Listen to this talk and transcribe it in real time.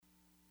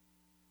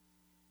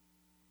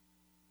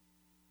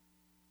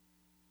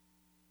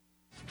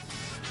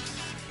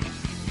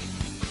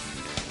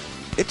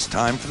It's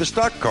time for the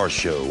Stock Car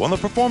Show on the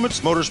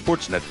Performance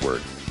Motorsports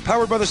Network.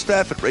 Powered by the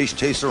staff at Race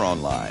Chaser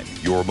Online.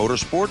 Your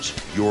motorsports,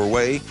 your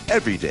way,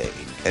 every day.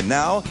 And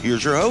now,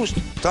 here's your host,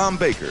 Tom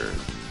Baker.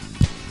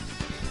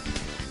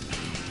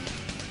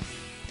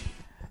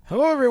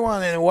 Hello,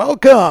 everyone, and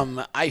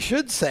welcome. I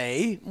should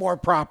say, more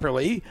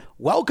properly,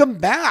 welcome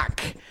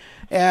back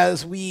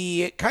as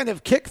we kind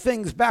of kick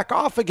things back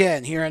off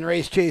again here on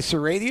Race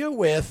Chaser Radio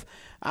with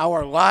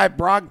our live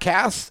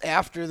broadcasts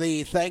after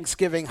the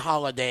Thanksgiving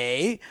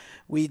holiday.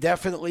 We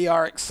definitely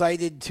are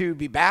excited to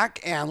be back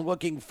and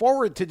looking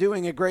forward to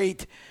doing a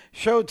great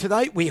show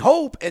tonight. We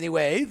hope,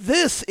 anyway.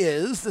 This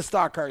is the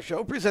Stock Car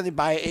Show presented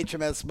by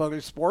HMS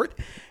Motorsport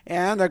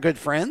and our good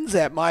friends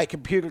at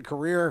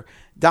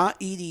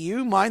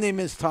mycomputercareer.edu. My name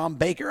is Tom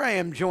Baker. I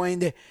am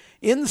joined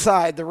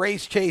inside the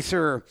Race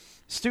Chaser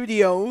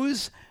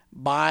studios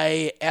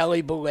by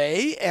Alli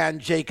Boulay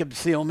and Jacob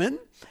Seelman.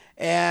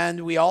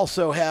 And we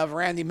also have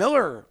Randy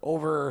Miller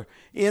over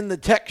in the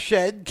tech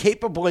shed,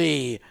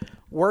 capably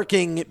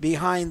working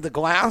behind the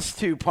glass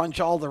to punch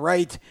all the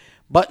right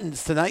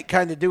buttons tonight,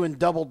 kind of doing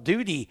double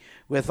duty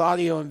with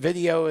audio and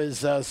video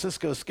as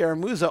Cisco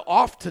Scaramuza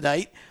off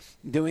tonight,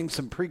 doing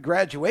some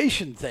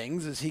pre-graduation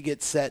things as he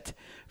gets set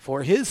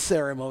for his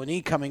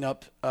ceremony coming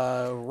up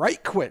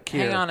right quick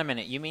here. Hang on a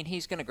minute. You mean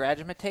he's going to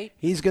graduate?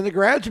 He's going to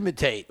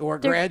graduate or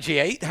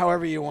graduate,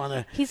 however you want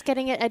to. He's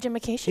getting an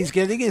education?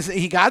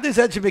 He got his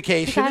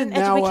education. He got an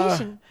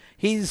education.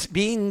 He's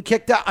being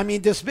kicked out.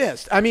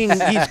 Dismissed.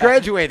 He's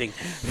graduating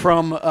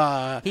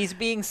from. He's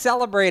being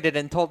celebrated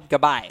and told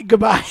goodbye.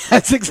 Goodbye.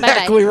 That's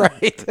exactly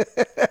right.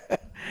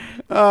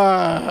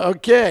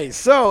 Okay,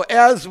 so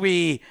as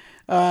we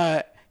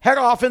head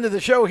off into the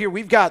show here,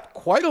 we've got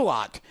quite a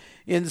lot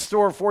in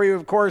store for you.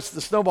 Of course,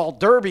 the Snowball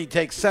Derby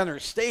takes center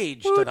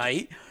stage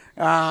tonight,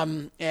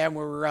 and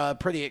we're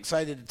pretty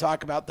excited to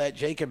talk about that.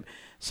 Jacob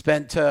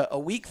spent a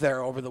week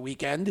there over the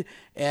weekend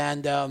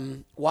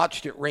and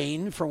watched it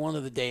rain for one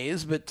of the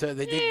days, but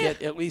they did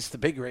get at least the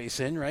big race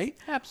in, right?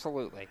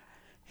 Absolutely.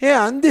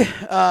 And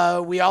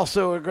we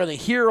also are going to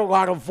hear a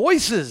lot of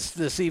voices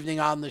this evening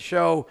on the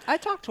show. I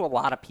talked to a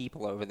lot of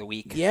people over the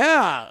week.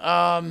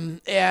 Yeah,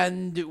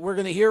 and we're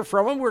going to hear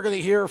from them. We're going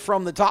to hear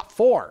from the top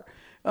four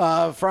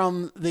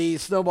from the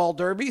Snowball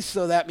Derby,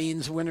 so that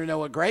means winner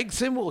Noah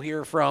Gregson. We'll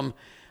hear from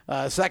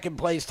second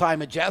place Ty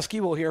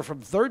Majeski. We'll hear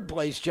from third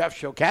place Jeff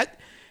Choquette.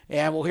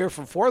 And we'll hear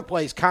from fourth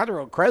place Connor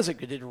O'Kresick,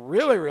 who did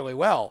really, really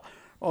well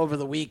over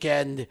the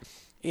weekend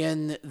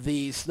in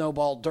the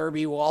Snowball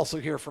Derby. We'll also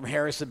hear from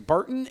Harrison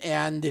Burton,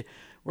 and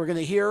we're going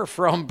to hear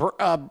from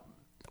Brandon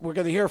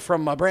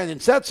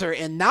Setzer,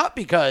 and not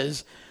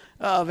because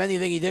of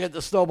anything he did at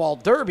the Snowball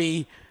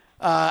Derby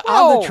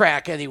on the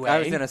track anyway. I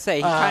was going to say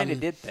he kind of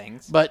did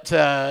things, but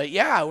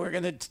yeah, we're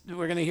going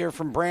to hear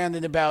from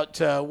Brandon about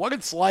what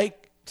it's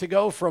like to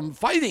go from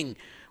fighting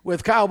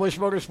with Kyle Busch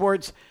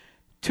Motorsports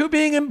to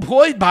being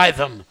employed by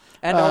them.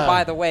 And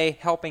by the way,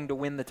 helping to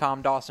win the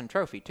Tom Dawson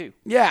Trophy too.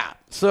 Yeah,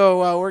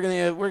 so we're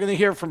gonna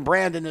hear from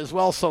Brandon as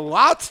well. So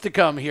lots to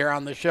come here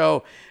on the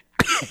show,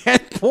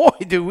 and boy,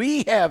 do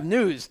we have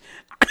news!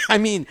 I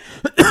mean,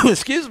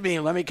 excuse me,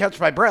 let me catch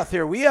my breath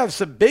here. We have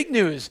some big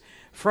news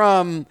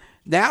from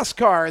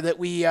NASCAR that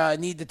we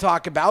need to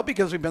talk about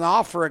because we've been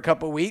off for a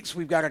couple of weeks.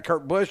 We've got a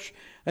Kurt Busch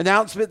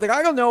announcement that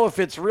I don't know if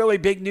it's really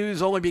big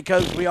news, only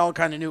because we all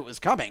kind of knew it was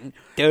coming.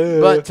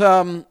 But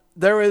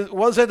there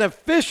was an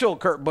official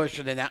Kurt Busch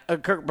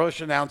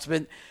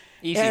announcement.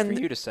 Easy for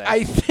you to say.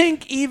 I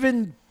think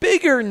even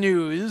bigger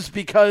news,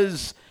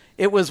 because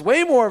it was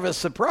way more of a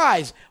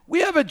surprise.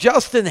 We have a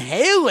Justin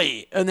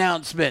Haley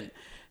announcement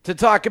to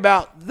talk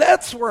about.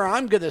 That's where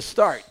I'm going to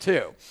start,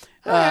 too.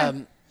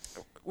 Okay.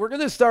 We're going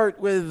to start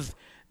with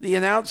the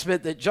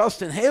announcement that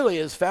Justin Haley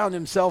has found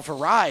himself a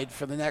ride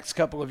for the next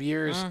couple of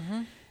years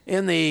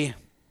in the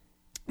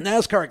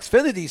NASCAR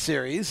Xfinity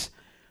Series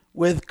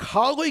with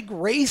Colleague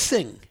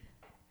Racing.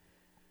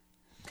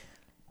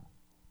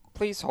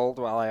 Please hold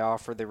while I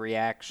offer the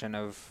reaction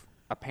of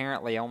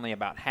apparently only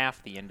about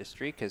half the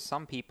industry, because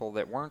some people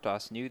that weren't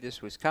us knew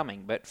this was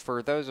coming. But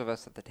for those of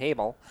us at the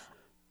table,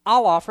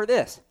 I'll offer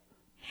this.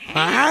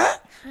 Huh?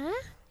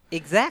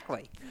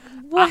 Exactly.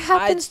 What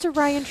happens to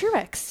Ryan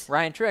Truex?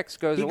 Ryan Truex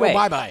goes He away.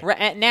 go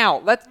bye-bye.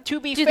 Now, to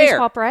be fair. fair. Do they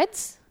swap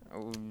rides?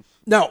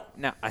 No.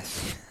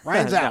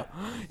 Ryan's out.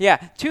 Yeah,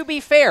 to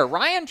be fair,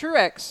 Ryan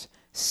Truex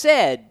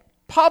said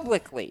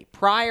publicly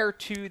prior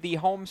to the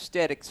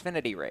Homestead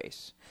Xfinity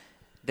race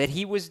that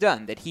he was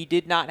done, that he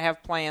did not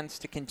have plans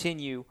to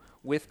continue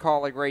with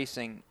Colleague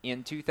Racing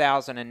in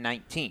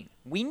 2019.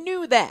 We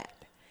knew that.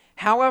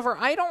 However,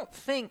 I don't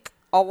think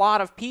a lot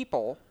of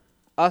people,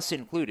 us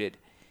included,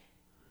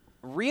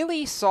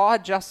 really saw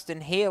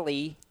Justin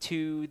Haley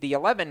to the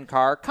 11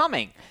 car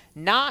coming.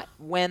 Not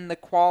when the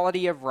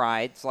quality of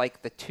rides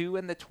like the 2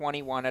 and the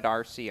 21 at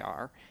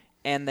RCR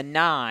and the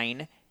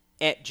 9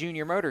 at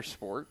Junior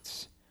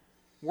Motorsports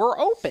were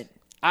open.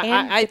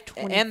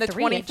 And the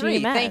 23.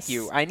 GMS. Thank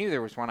you. I knew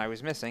there was one I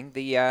was missing.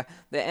 That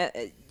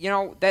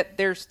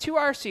there's 2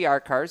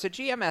 RCR cars, a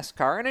GMS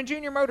car, and a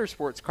Junior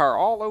Motorsports car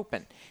all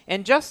open.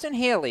 And Justin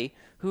Haley,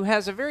 who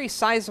has a very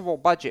sizable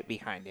budget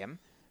behind him,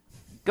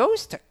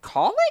 goes to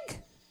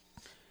Colleague?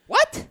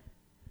 What?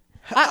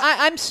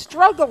 I'm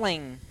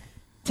struggling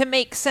to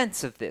make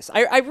sense of this.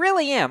 I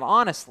really am,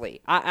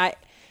 honestly.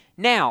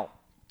 Now,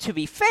 to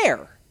be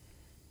fair,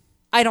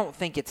 I don't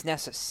think it's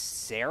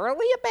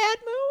necessarily a bad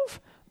move,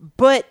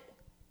 but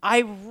I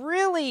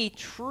really,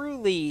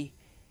 truly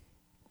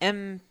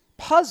am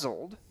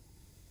puzzled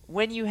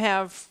when you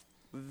have,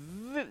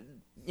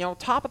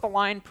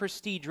 top-of-the-line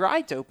prestige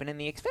rides open in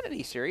the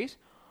Xfinity Series,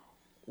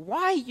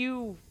 why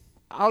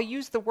I'll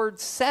use the word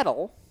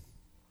settle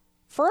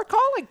for a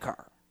Colleague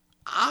car.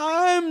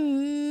 I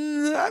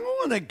don't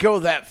want to go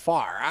that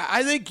far.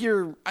 I think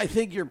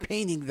you're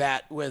painting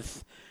that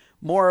with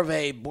more of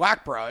a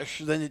black brush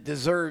than it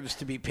deserves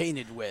to be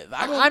painted with.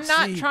 I'm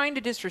not trying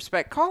to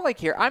disrespect Colleague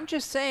here. I'm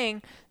just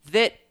saying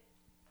that,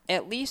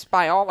 at least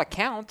by all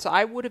accounts,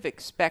 I would have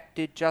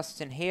expected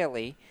Justin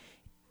Haley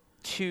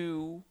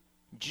to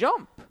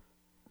jump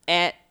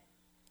at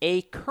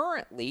a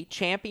currently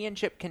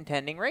championship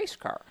contending race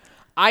car.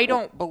 I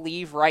don't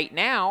believe right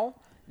now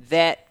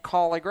that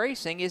Colleague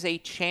Racing is a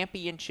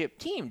championship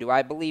team. Do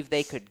I believe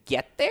they could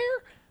get there?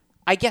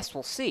 I guess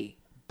we'll see.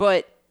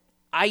 But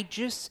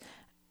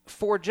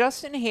for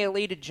Justin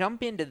Haley to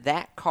jump into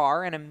that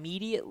car and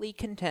immediately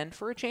contend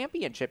for a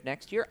championship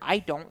next year, I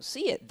don't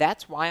see it.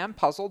 That's why I'm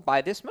puzzled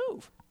by this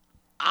move.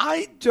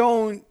 I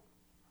don't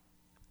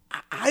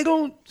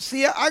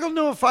see it. I don't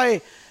know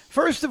if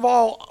first of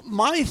all,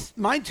 my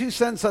 2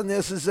 cents on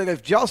this is that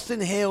if Justin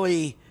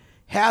Haley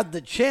had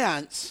the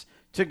chance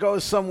to go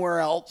somewhere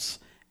else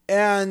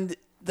and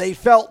they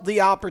felt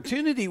the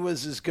opportunity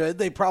was as good,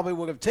 they probably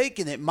would have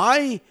taken it.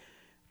 My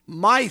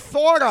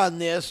thought on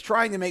this,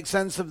 trying to make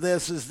sense of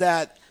this, is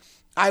that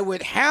I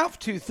would have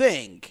to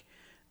think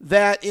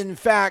that, in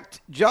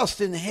fact,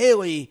 Justin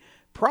Haley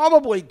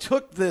probably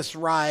took this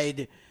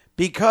ride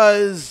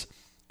because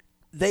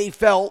they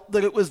felt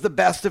that it was the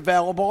best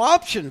available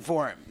option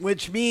for him,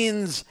 which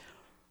means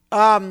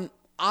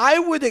I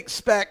would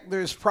expect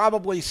there's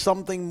probably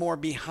something more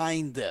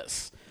behind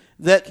this.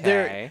 That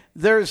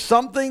there's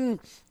something,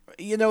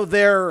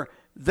 they're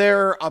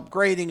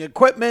upgrading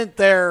equipment.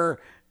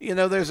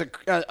 There's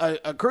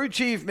a crew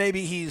chief.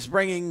 Maybe he's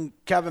bringing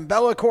Kevin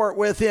Bellicourt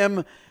with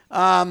him.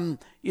 I'm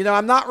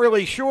not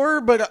really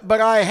sure,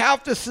 but I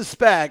have to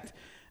suspect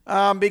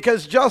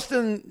because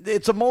Justin,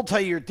 it's a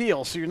multi-year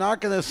deal, so you're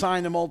not going to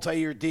sign a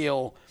multi-year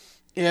deal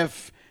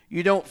if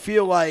you don't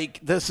feel like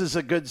this is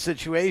a good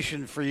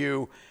situation for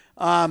you.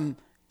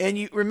 And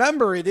you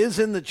remember, it is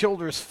in the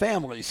Childress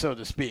family, so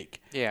to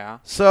speak. Yeah.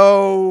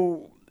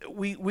 So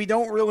we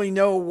don't really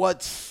know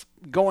what's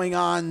going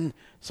on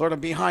sort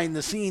of behind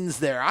the scenes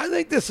there. I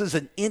think this is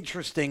an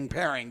interesting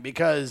pairing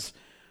because,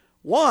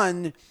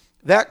 one,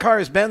 that car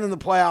has been in the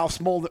playoffs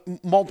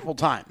multiple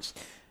times.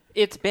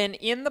 It's been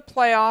in the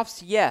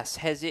playoffs, yes.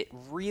 Has it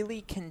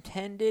really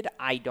contended?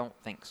 I don't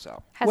think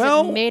so. Has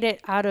it made it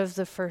out of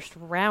the first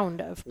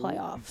round of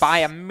playoffs? By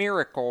a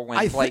miracle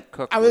when Blake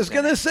Cook I was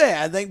going to say,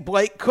 I think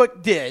Blake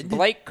Cook did.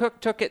 Blake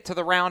Cook took it to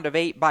the round of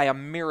 8 by a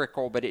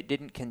miracle, but it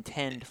didn't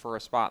contend for a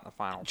spot in the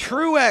final.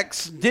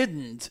 Truex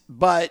didn't,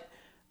 but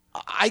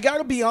I got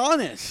to be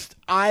honest.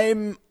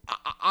 I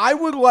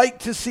would like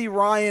to see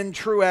Ryan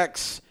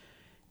Truex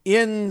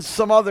in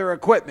some other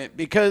equipment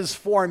because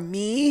for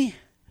me,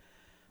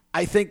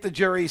 I think the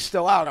jury's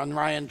still out on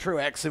Ryan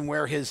Truex and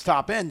where his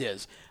top end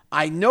is.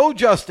 I know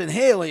Justin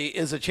Haley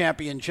is a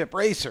championship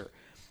racer.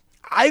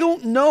 I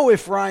don't know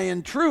if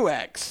Ryan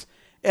Truex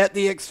at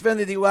the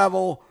Xfinity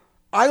level,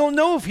 I don't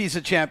know if he's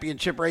a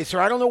championship racer.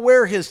 I don't know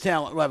where his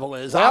talent level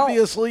is. Well,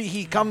 obviously,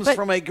 he comes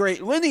from a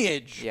great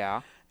lineage.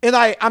 Yeah. And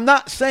I'm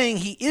not saying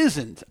he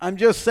isn't. I'm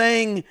just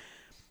saying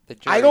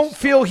I don't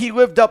feel he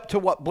lived up to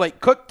what Blake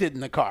Cook did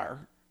in the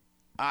car.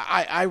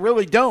 I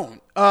really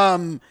don't.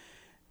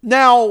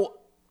 Now,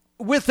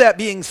 with that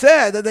being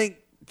said, I think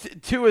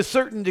to a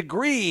certain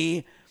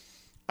degree,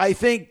 I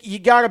think you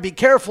got to be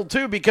careful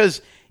too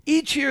because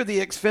each year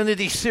the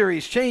Xfinity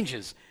Series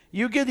changes.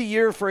 You get a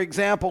year, for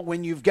example,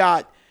 when you've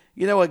got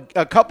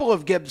a couple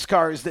of Gibbs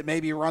cars that may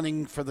be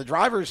running for the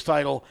driver's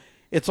title.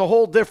 It's a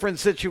whole different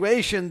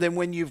situation than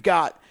when you've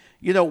got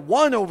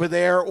one over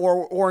there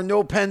or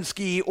no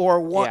Penske or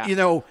one,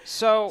 yeah.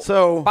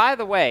 So, by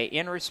the way,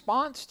 in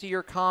response to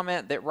your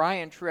comment that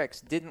Ryan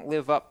Truex didn't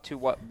live up to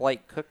what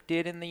Blake Cook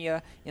did in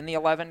the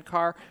 11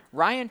 car,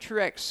 Ryan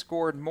Truex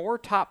scored more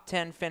top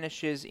 10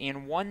 finishes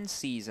in one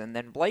season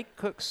than Blake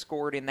Cook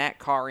scored in that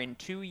car in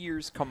 2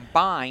 years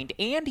combined,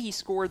 and he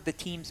scored the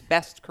team's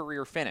best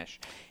career finish.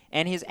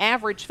 And his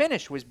average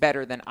finish was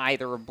better than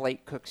either of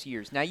Blake Cook's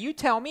years. Now, you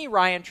tell me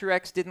Ryan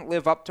Truex didn't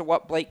live up to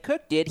what Blake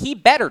Cook did. He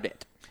bettered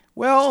it.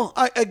 Well,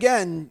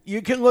 again,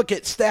 you can look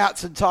at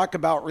stats and talk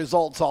about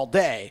results all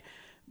day.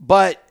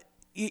 But,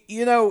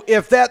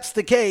 if that's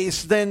the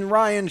case, then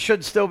Ryan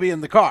should still be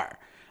in the car.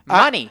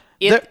 Money.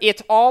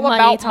 It's all Money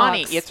about talks.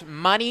 money. It's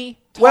money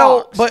talks.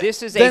 Well, but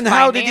this is then a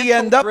how did he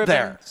end up financial-driven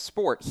there?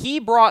 sport. He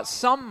brought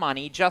some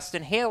money.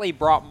 Justin Haley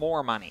brought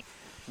more money.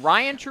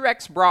 Ryan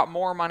Truex brought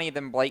more money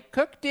than Blake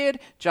Cook did.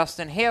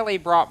 Justin Haley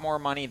brought more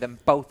money than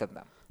both of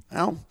them.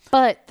 Well,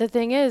 But the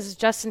thing is,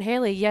 Justin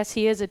Haley, yes,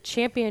 he is a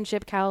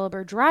championship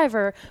caliber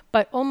driver,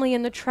 but only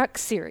in the truck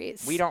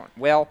series. We don't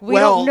We Well,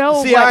 don't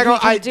know see,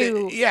 what he can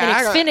do yeah,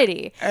 in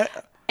Xfinity.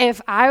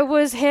 If I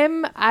was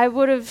him, I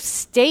would have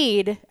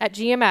stayed at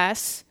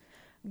GMS,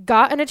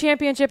 gotten a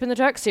championship in the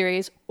truck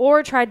series,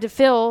 or tried to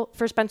fill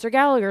for Spencer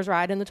Gallagher's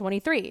ride in the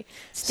 23.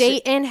 Stay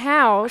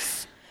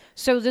in-house,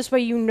 so this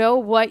way you know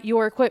what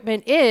your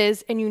equipment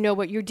is and you know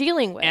what you're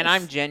dealing with. And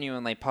I'm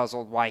genuinely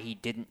puzzled why he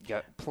didn't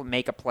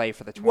make a play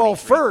for the 23. Well,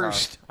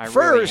 first,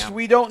 really am.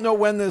 we don't know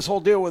when this whole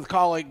deal with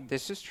Colleague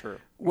This is true.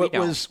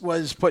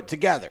 was put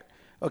together.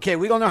 Okay,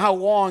 we don't know how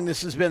long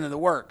this has been in the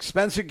works.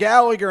 Spencer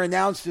Gallagher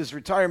announced his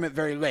retirement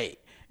very late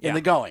in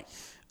the going,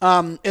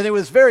 and it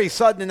was very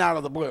sudden and out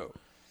of the blue.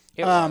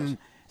 It was.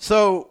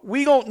 So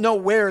we don't know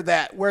where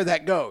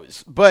that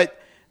goes, but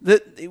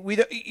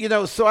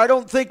so I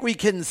don't think we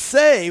can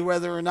say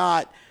whether or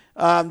not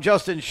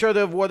Justin should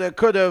have, would have,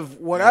 could have,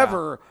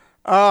 whatever.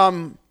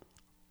 Yeah.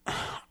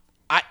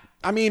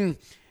 I mean,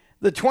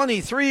 the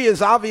 23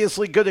 is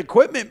obviously good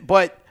equipment,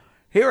 but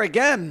here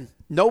again,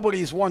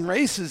 nobody's won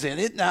races in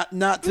it.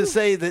 Not to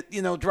say that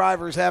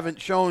drivers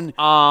haven't shown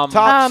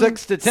top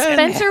 6 to 10.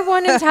 Spencer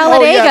won in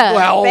Talladega. Oh, yeah.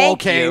 Well,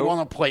 Thank okay, you. won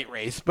a plate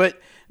race, but I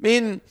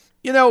mean,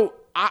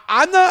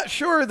 I'm not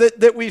sure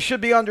that we should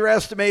be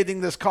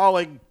underestimating this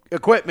Colleague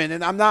equipment,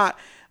 and I'm not.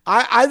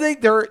 I think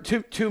there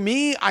to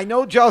me, I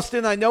know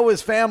Justin, I know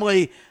his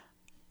family.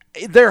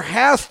 There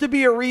has to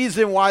be a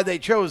reason why they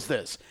chose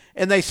this,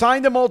 and they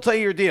signed a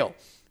multi-year deal.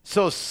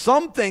 So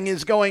something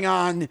is going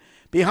on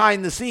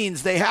behind the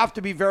scenes. They have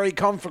to be very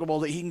comfortable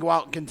that he can go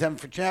out and contend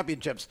for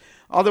championships.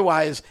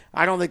 Otherwise,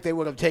 I don't think they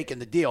would have taken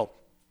the deal.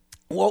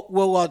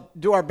 We'll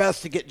do our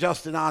best to get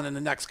Justin on in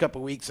the next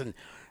couple of weeks and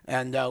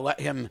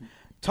let him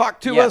talk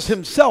to us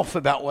himself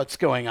about what's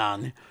going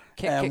on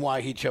and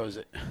why he chose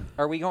it.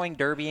 Are we going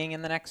derbying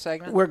in the next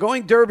segment? We're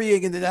going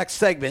derbying in the next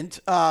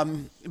segment,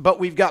 but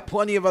we've got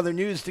plenty of other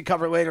news to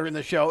cover later in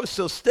the show,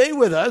 so stay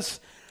with us.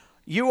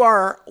 You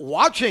are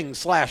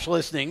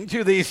watching/listening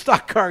to the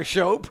Stock Car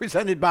Show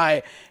presented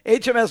by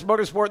HMS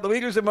Motorsport, the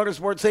leaders in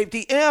motorsport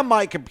safety and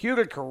my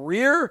computer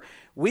career.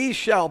 We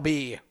shall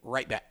be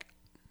right back.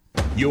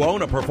 You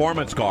own a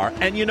performance car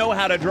and you know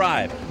how to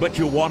drive, but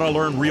you want to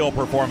learn real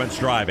performance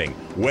driving.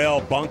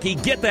 Well, Bunky,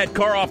 get that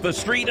car off the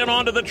street and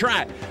onto the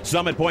track.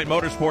 Summit Point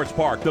Motorsports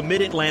Park, the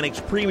Mid-Atlantic's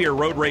premier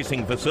road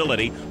racing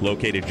facility,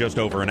 located just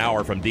over an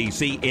hour from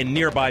D.C. in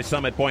nearby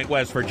Summit Point,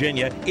 West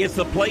Virginia, is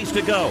the place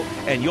to go.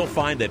 And you'll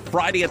find that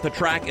Friday at the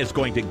Track is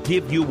going to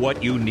give you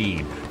what you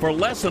need. For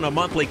less than a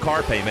monthly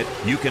car payment,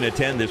 you can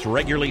attend this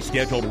regularly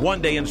scheduled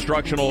one-day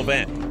instructional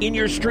event in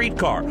your street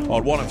car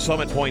on one of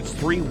Summit Point's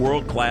 3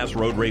 world-class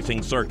road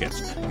racing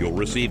circuits. You'll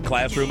receive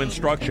classroom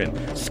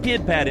instruction,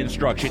 skid pad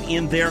instruction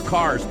in their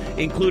cars,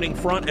 including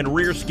front and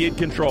rear skid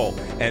control,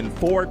 and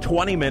 4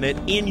 20-minute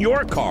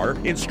in-your-car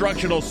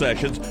instructional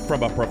sessions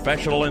from a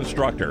professional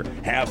instructor.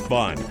 Have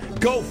fun,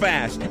 go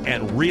fast,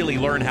 and really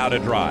learn how to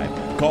drive.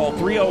 Call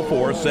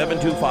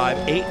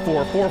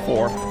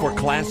 304-725-8444 for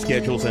class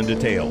schedules and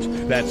details.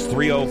 That's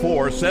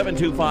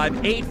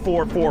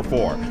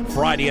 304-725-8444.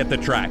 Friday at the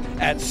Track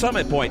at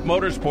Summit Point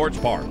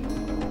Motorsports Park.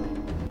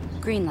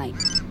 Green light.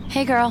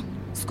 Hey girl,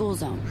 school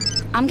zone.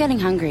 I'm getting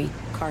hungry.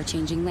 Car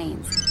changing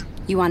lanes.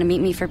 You want to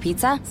meet me for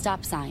pizza?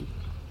 Stop sign.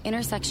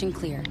 Intersection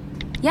clear.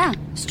 Yeah,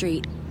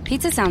 street.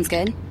 Pizza sounds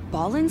good.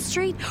 Ball in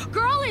street?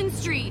 Girl in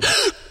street!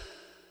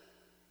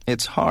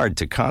 It's hard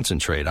to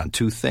concentrate on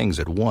 2 things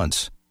at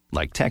once,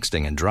 like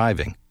texting and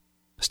driving.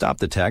 Stop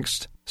the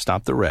text,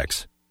 stop the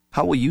wrecks.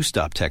 How will you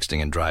stop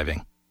texting and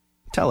driving?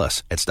 Tell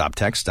us at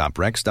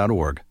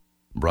stoptextstoprex.org.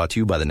 Brought to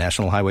you by the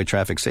National Highway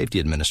Traffic Safety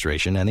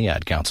Administration and the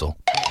Ad Council.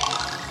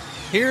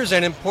 Here's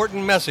an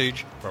important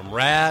message from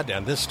RAD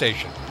and this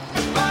station.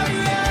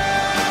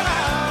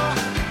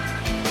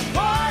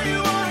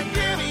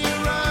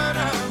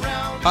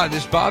 Hi,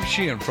 this is Bob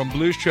Sheehan from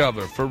Blues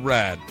Traveler for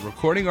RAD,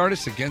 recording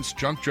artists against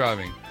drunk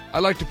driving. I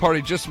like to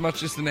party just as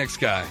much as the next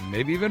guy,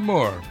 maybe even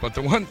more. But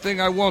the one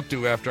thing I won't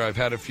do after I've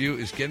had a few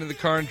is get in the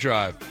car and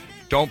drive.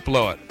 Don't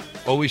blow it.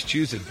 Always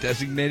choose a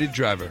designated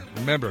driver.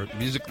 Remember,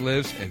 music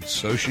lives, and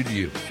so should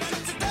you.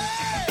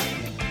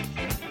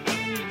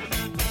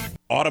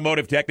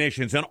 Automotive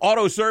technicians and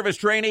auto service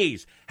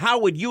trainees, how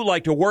would you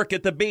like to work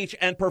at the beach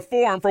and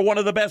perform for one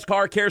of the best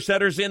car care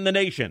centers in the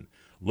nation?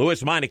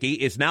 Louis Meineke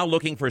is now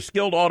looking for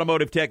skilled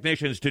automotive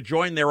technicians to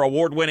join their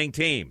award-winning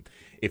team.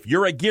 If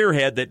you're a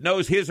gearhead that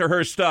knows his or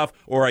her stuff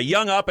or a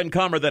young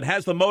up-and-comer that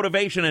has the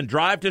motivation and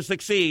drive to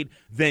succeed,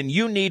 then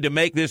you need to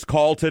make this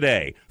call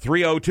today.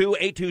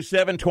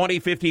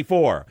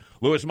 302-827-2054.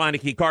 Lewis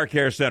Meineke Car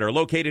Care Center,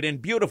 located in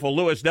beautiful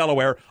Lewis,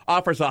 Delaware,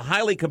 offers a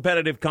highly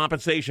competitive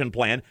compensation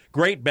plan,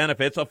 great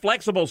benefits, a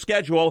flexible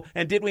schedule,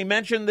 and did we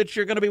mention that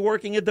you're going to be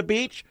working at the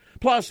beach?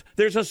 Plus,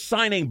 there's a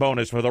signing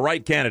bonus for the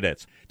right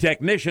candidates.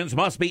 Technicians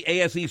must be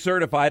ASE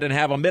certified and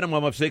have a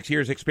minimum of 6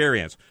 years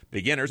experience.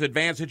 Beginners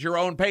advance at your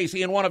own pace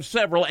in one of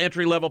several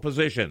entry-level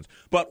positions.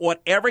 But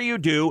whatever you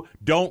do,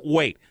 don't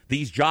wait.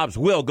 These jobs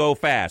will go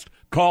fast.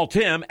 Call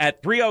Tim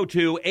at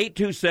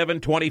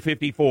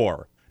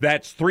 302-827-2054.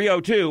 That's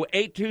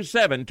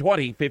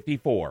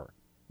 302-827-2054.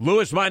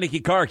 Lewis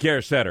Meineke Car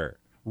Care Center.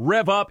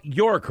 Rev up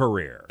your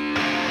career.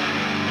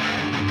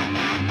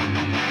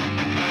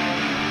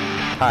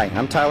 Hi,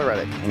 I'm Tyler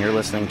Reddick, and you're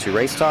listening to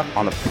Race Talk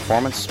on the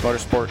Performance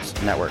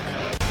Motorsports Network.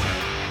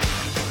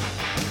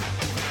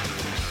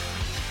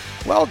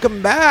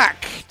 Welcome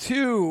back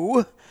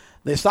to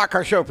the Stock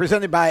Car Show,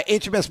 presented by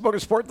HMS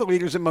Motorsport, the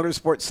leaders in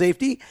motorsport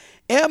safety,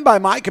 and by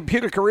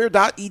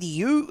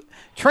mycomputercareer.edu,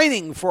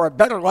 training for a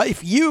better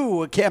life.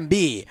 You can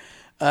be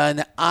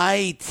an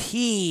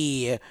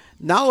IT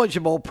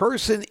knowledgeable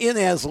person in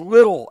as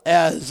little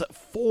as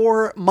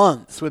 4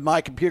 months with My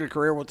Computer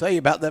Career. We'll tell you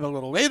about them a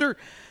little later.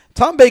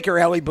 Tom Baker,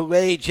 Alli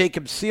Boulay,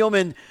 Jacob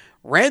Seelman,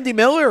 Randy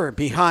Miller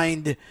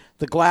behind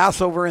the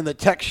glass over in the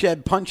tech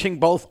shed, punching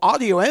both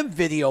audio and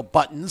video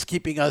buttons,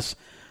 keeping us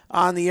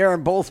on the air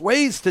in both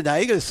ways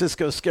tonight as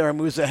Cisco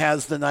Scaramuza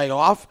has the night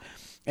off.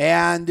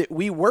 And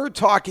we were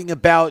talking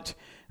about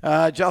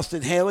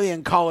Justin Haley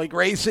and colleague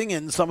racing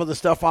and some of the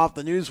stuff off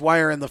the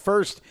newswire in the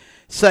first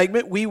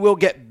segment. We will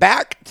get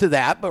back to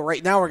that, but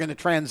right now we're going to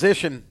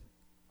transition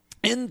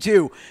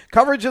into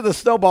coverage of the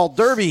Snowball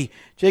Derby.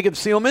 Jacob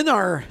Seelman,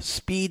 our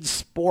speed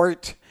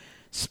sport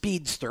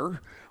speedster,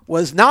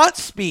 was not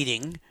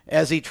speeding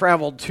as he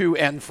traveled to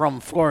and from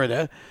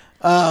Florida.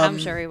 I'm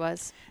sure he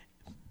was.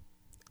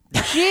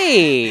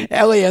 Gee.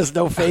 Ellie has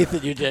no faith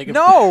in you, Jacob.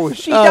 No,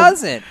 she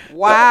doesn't.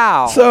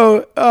 Wow.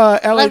 So,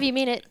 Ellie, Love you,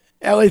 mean it.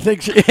 Ellie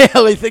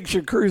thinks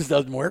your cruise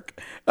doesn't work.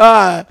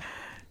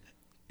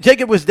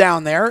 Jacob was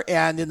down there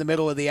and in the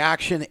middle of the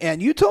action,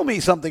 and you told me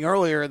something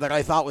earlier that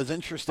I thought was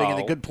interesting and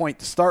a good point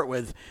to start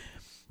with.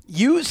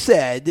 You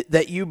said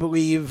that you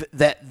believe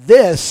that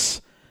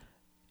this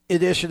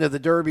edition of the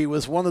Derby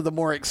was one of the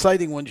more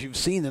exciting ones you've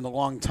seen in a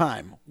long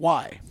time.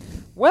 Why?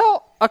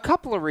 Well, a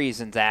couple of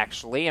reasons,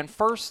 actually. And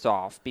first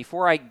off,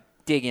 before I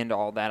dig into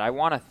all that, I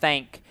want to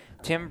thank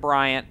Tim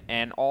Bryant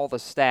and all the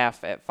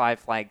staff at Five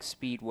Flags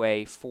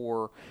Speedway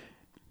for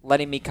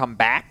letting me come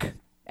back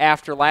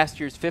after last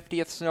year's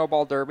 50th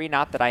Snowball Derby.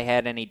 Not that I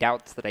had any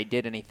doubts that I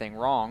did anything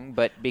wrong,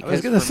 but because I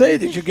was going to say,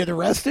 did you get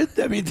arrested?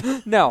 I mean,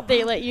 no.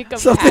 They let you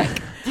come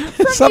back.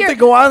 back. Something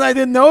go on I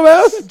didn't know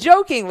about?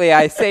 Jokingly,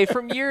 I say,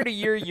 from year to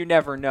year, you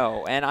never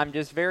know. And I'm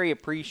just very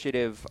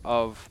appreciative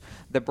of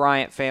the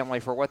Bryant family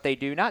for what they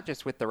do, not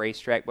just with the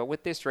racetrack, but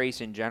with this race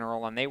in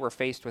general. And they were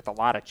faced with a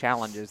lot of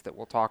challenges that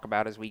we'll talk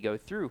about as we go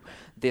through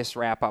this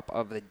wrap-up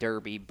of the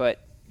Derby. But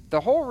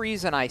the whole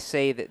reason I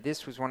say that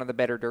this was one of the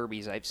better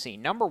derbies I've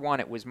seen, number one,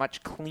 it was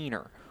much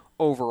cleaner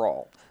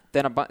overall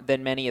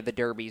than many of the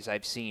derbies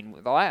I've seen.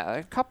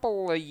 A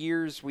couple of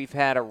years we've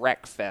had a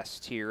wreck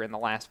fest here in the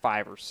last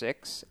 5 or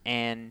 6,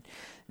 and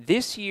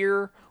this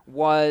year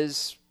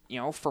was,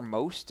 for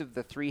most of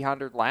the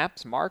 300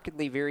 laps,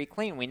 markedly very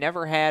clean. We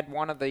never had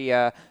one of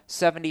the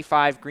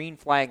 75 green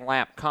flag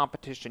lap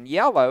competition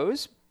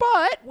yellows,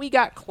 but we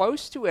got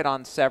close to it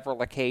on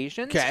several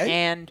occasions. Okay.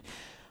 And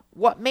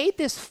what made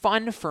this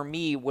fun for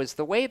me was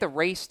the way the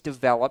race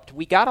developed.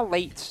 We got a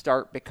late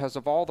start because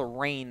of all the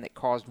rain that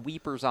caused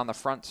weepers on the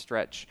front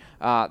stretch.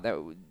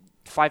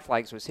 Five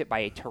Flags was hit by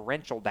a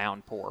torrential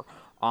downpour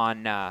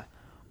on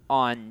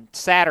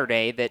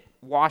Saturday that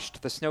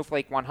washed the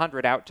Snowflake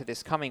 100 out to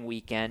this coming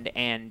weekend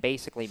and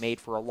basically made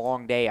for a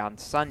long day on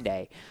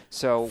Sunday.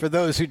 So, for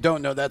those who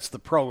don't know, that's the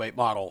Pro Late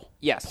model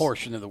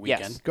portion of the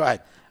weekend. Yes. Go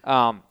ahead.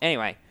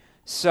 Anyway,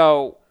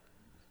 so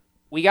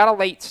we got a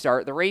late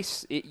start. The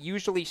race, it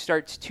usually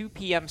starts 2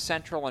 p.m.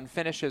 Central and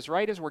finishes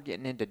right as we're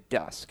getting into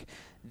dusk.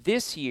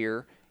 This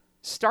year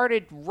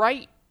started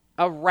right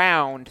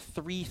around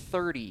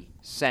 3:30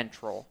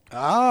 Central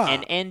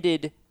and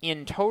ended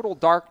in total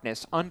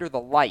darkness under the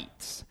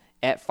lights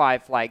at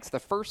Five Flags. The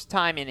first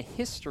time in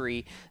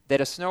history that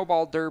a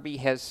Snowball Derby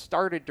has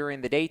started during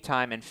the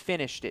daytime and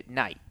finished at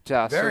night.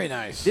 Very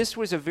nice. This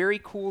was a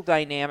very cool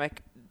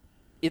dynamic.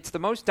 It's the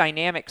most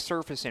dynamic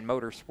surface in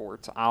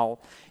motorsports.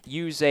 I'll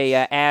use a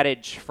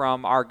adage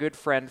from our good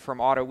friend from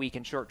Auto Week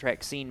and Short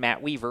Track Scene,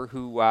 Matt Weaver,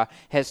 who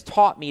has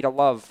taught me to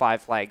love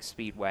Five Flags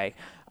Speedway.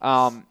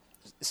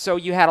 So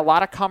you had a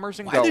lot of comers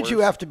and goers. Why did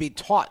you have to be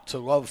taught to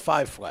love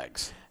Five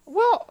Flags?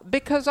 Well,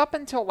 because up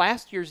until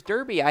last year's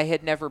Derby, I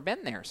had never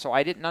been there, so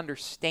I didn't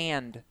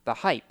understand the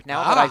hype.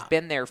 Now that I've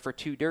been there for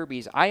 2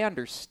 Derbies, I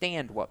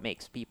understand what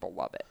makes people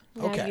love it.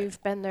 Now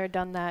you've been there,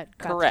 done that,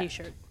 got Correct. the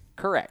T-shirt.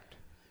 Correct.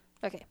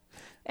 Okay.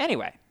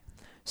 Anyway,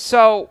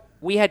 so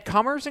we had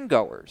comers and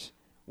goers.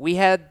 We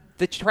had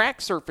the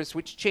track surface,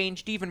 which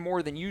changed even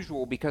more than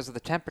usual because of the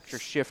temperature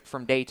shift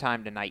from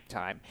daytime to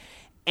nighttime.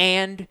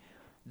 And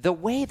the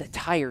way the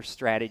tire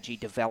strategy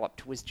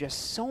developed was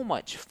just so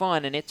much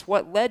fun, and it's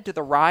what led to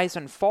the rise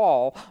and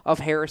fall of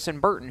Harrison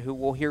Burton, who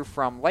we'll hear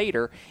from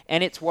later,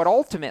 and it's what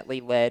ultimately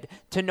led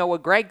to Noah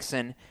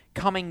Gragson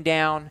coming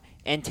down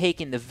and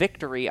taking the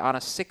victory on a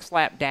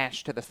 6-lap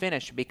dash to the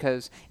finish,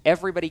 because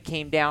everybody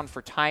came down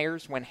for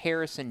tires when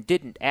Harrison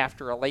didn't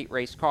after a late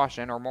race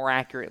caution, or more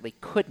accurately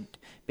couldn't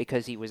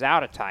because he was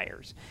out of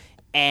tires.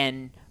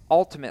 And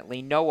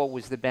ultimately, Noah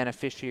was the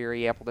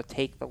beneficiary, able to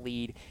take the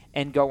lead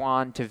and go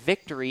on to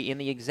victory in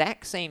the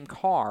exact same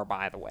car,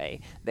 by the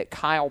way, that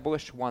Kyle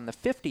Busch won the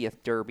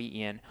 50th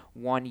Derby in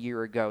 1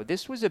 year ago.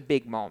 This was a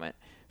big moment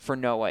for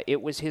Noah.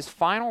 It was his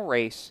final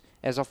race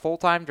as a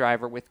full-time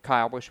driver with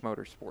Kyle Busch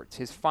Motorsports,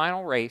 his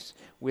final race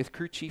with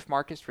crew chief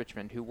Marcus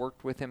Richmond, who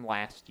worked with him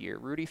last year.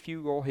 Rudy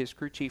Fugle, his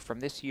crew chief from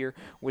this year,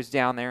 was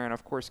down there, and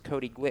of course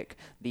Cody Glick,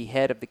 the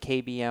head of the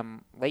KBM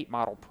late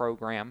model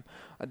program.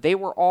 They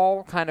were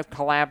all kind of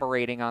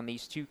collaborating on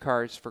these two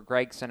cars for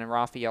Gragson and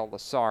Rafael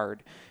Lessard.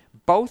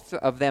 Both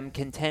of them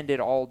contended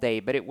all day,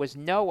 but it was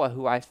Noah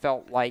who I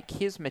felt like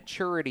his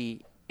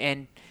maturity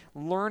and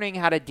learning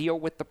how to deal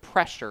with the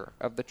pressure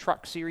of the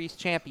Truck Series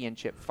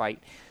championship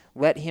fight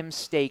let him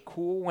stay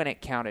cool when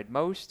it counted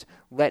most,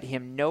 let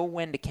him know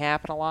when to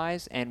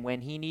capitalize, and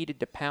when he needed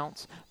to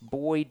pounce,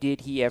 boy,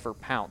 did he ever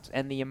pounce.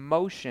 And the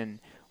emotion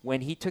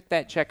when he took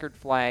that checkered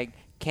flag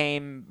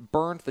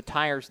burned the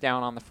tires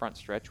down on the front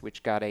stretch,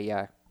 which got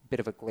a bit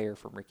of a glare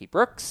from Ricky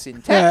Brooks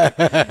in tech,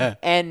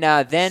 and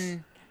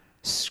then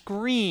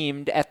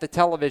screamed at the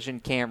television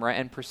camera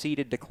and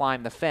proceeded to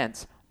climb the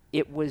fence.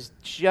 It was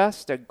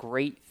just a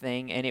great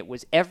thing, and it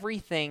was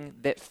everything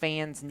that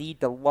fans need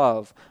to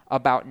love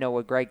about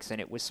Noah Gragson.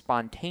 It was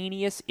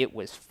spontaneous, it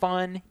was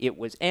fun, it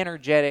was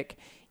energetic.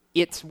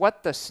 It's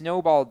what the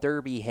Snowball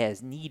Derby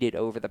has needed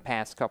over the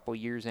past couple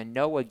years, and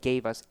Noah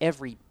gave us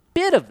every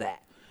bit of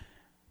that.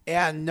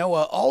 And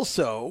Noah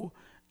also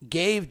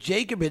gave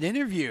Jacob an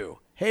interview.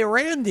 Hey,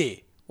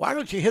 Randy, why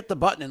don't you hit the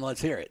button and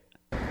let's hear it?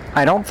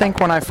 I don't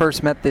think when I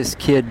first met this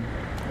kid,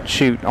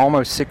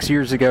 almost 6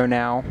 years ago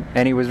now,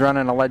 and he was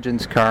running a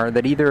Legends car,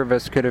 that either of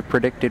us could have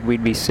predicted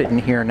we'd be sitting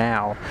here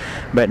now.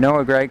 But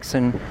Noah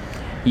Gragson,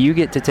 you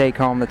get to take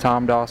home the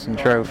Tom Dawson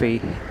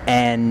Trophy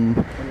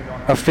and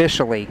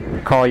officially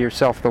call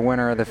yourself the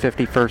winner of the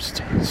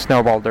 51st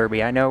Snowball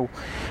Derby. I know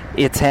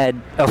it's had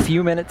a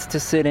few minutes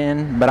to sit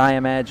in, but I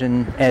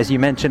imagine, as you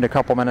mentioned a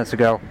couple minutes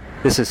ago,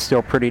 this is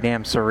still pretty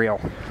damn surreal.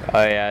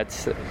 Oh yeah,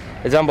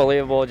 it's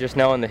unbelievable just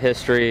knowing the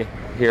history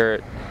here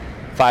at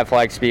Five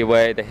Flag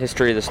Speedway, the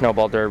history of the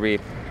Snowball Derby,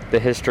 the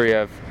history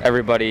of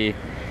everybody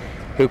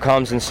who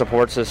comes and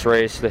supports this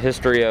race, the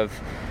history of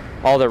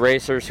all the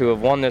racers who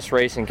have won this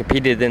race and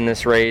competed in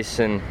this race,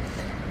 and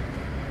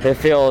it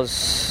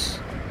feels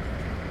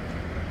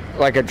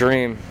like a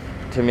dream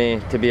to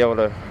me to be able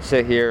to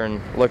sit here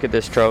and look at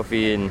this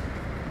trophy and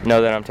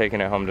know that I'm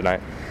taking it home tonight.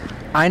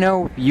 I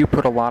know you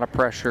put a lot of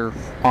pressure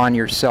on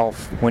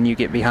yourself when you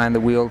get behind the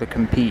wheel to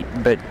compete,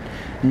 but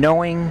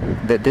knowing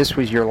that this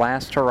was your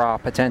last hurrah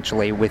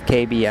potentially with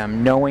KBM,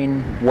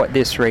 knowing what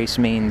this race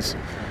means,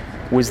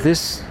 was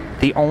this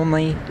the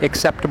only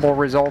acceptable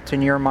result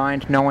in your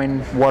mind,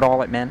 knowing what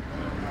all it meant?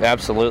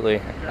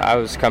 Absolutely. I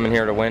was coming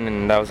here to win,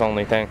 and that was the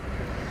only thing.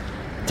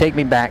 Take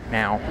me back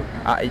now.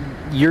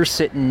 You're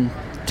sitting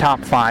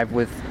top 5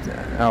 with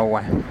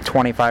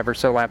 25 or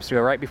so laps to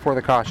go right before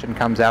the caution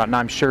comes out, and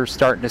I'm sure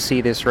starting to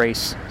see this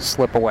race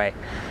slip away.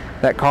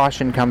 That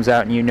caution comes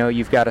out and you know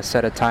you've got a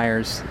set of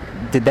tires.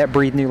 Did that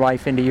breathe new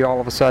life into you all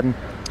of a sudden?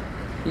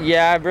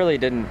 Yeah, I really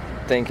didn't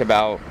think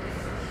about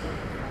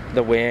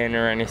the win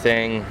or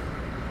anything.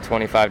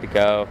 25 to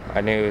go.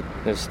 I knew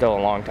there's still a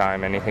long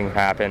time. Anything could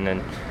happen,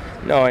 and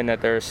knowing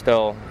that there's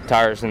still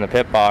tires in the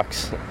pit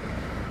box,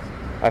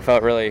 I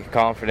felt really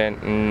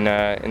confident in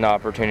the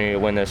opportunity to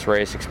win this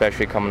race,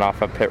 especially coming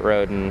off of pit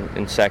road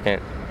in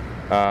second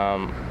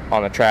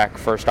on the track.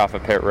 First off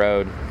of pit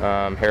road,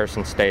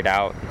 Harrison stayed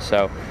out,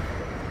 so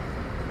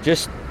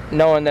just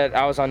knowing that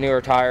I was on newer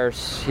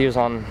tires, he was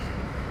on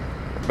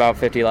about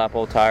 50-lap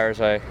old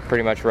tires, I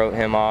pretty much wrote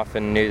him off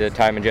and knew that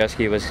Ty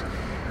Majeski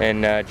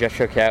and Jeff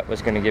Choquette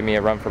was going to give me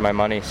a run for my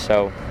money.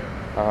 So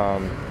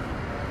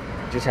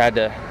just had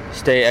to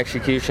stay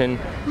execution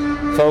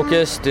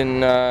focused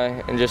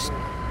and just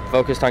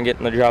focused on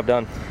getting the job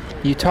done.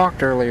 You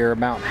talked earlier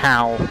about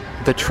how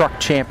the truck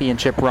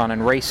championship run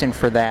and racing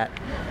for that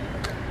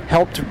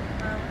helped,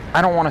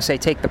 I don't want to say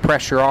take the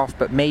pressure off,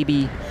 but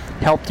maybe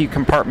helped you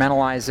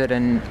compartmentalize it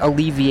and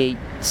alleviate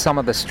some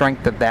of the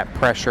strength of that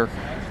pressure.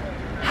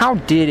 How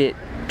did it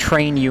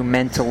train you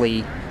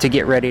mentally to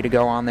get ready to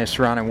go on this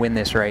run and win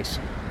this race?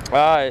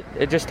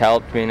 It just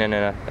helped being in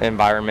an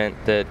environment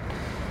that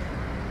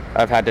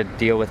I've had to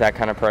deal with that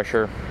kind of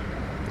pressure.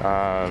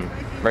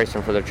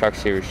 Racing for the Truck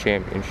Series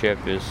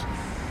Championship is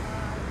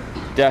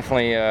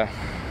definitely a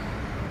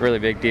really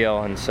big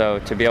deal, and so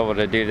to be able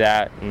to do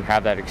that and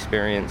have that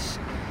experience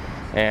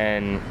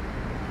and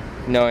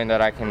knowing that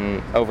I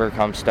can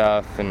overcome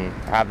stuff and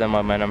have the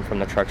momentum from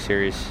the Truck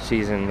Series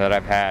season that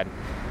I've had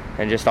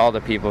and just all the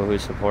people who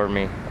support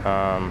me,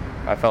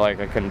 I felt like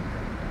I couldn't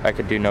I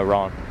could do no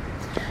wrong.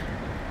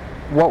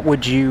 What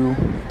would you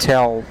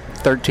tell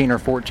 13 or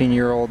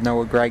 14-year-old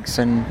Noah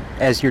Gragson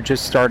as you're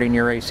just starting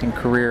your racing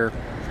career?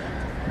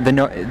 The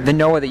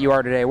Noah that you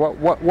are today,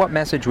 what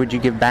message would you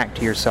give back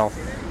to yourself?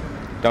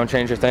 Don't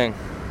change a thing.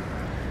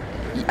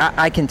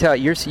 I can tell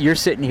you're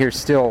sitting here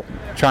still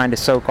trying to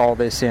soak all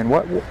this in.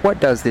 What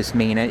does this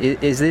mean?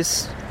 Is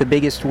this the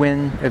biggest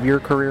win of your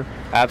career?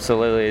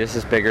 Absolutely. This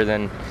is bigger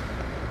than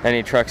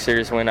any Truck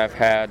Series win I've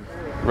had.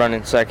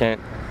 Running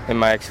second in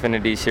my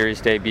Xfinity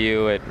Series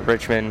debut at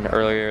Richmond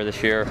earlier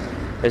this year.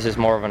 This is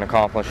more of an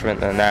accomplishment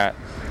than that,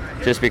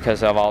 just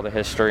because of all the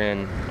history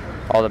and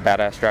all the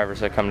badass drivers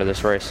that come to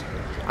this race.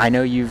 I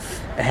know you've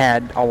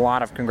had a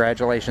lot of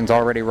congratulations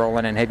already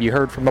rolling in. Have you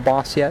heard from the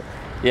boss yet?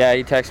 Yeah,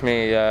 he texted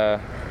me,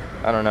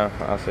 I don't know,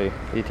 I'll see.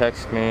 He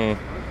texted me,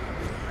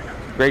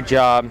 great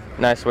job,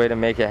 nice way to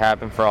make it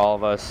happen for all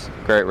of us,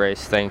 great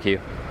race, thank you.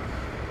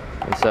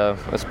 And so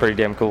that's pretty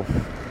damn cool.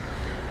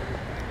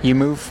 You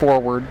move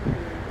forward.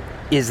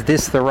 Is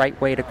this the right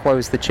way to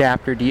close the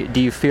chapter?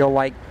 Do you feel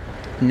like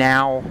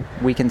now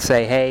we can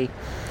say, hey,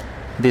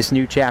 this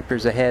new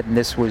chapter's ahead and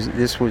this was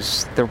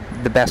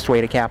the best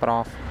way to cap it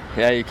off?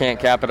 Yeah, you can't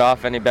cap it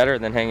off any better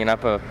than hanging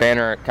up a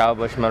banner at Kyle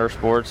Busch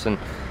Motorsports and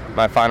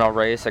my final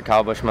race at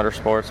Kyle Busch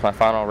Motorsports, my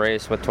final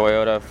race with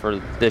Toyota for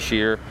this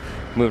year,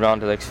 moved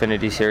on to the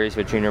Xfinity Series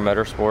with Junior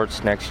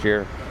Motorsports next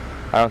year.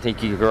 I don't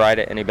think you could ride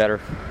it any better.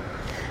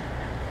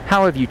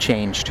 How have you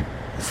changed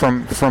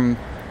from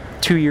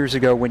 2 years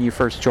ago when you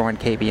first joined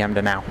KBM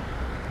to now?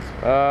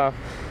 I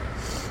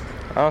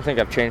don't think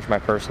I've changed my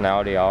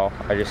personality at all.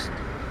 I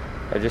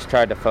just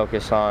tried to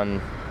focus on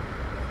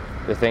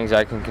the things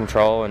I can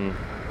control and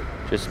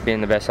just being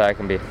the best I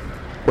can be.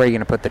 Where are you going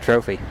to put the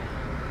trophy?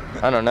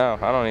 I don't know.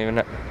 I don't even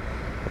know.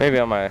 Maybe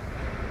on my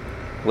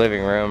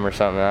living room or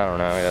something. I don't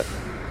know yet.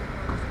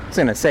 I was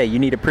going to say, you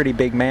need a pretty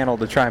big mantle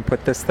to try and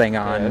put this thing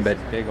on. Yeah, but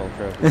a big old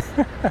trophy.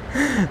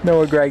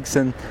 Noah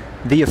Gragson,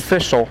 the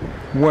official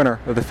winner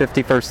of the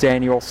 51st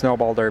Annual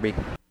Snowball Derby.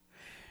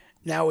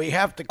 Now we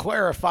have to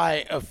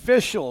clarify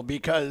official,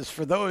 because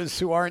for those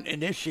who aren't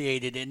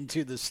initiated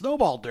into the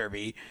Snowball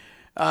Derby,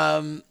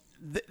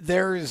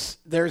 there's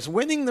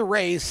winning the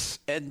race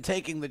and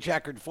taking the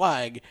checkered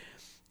flag,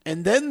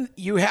 and then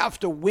you have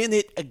to win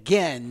it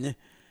again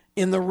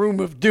in the Room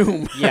of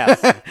Doom.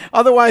 Yes.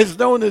 Otherwise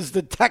known as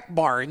the Tech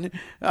Barn,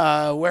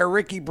 where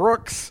Ricky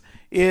Brooks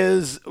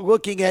is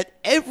looking at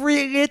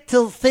every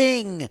little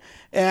thing,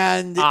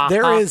 and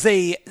there is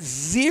a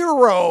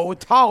zero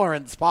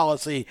tolerance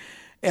policy,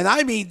 and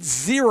I mean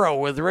zero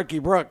with Ricky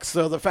Brooks.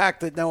 So the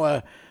fact that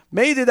Noah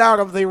made it out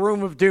of the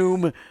Room of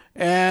Doom,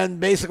 and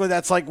basically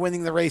that's like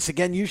winning the race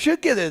again. You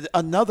should get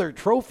another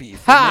trophy.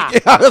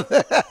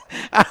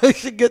 I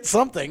should get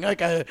something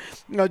like a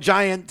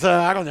giant,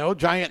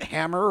 giant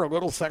hammer or a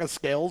little set of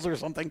scales or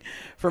something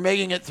for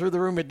making it through the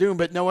Room of Doom.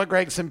 But Noah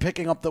Gragson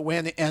picking up the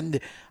win,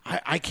 and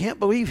I can't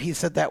believe he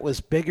said that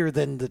was bigger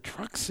than the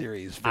Truck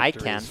Series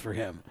victories for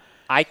him.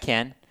 I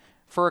can.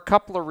 For a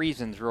couple of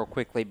reasons real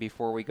quickly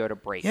before we go to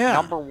break. Yeah.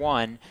 Number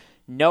one,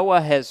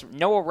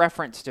 Noah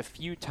referenced a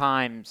few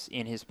times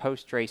in his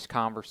post-race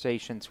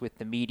conversations with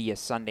the media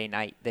Sunday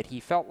night that he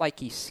felt like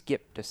he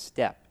skipped a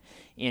step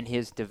in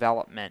his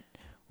development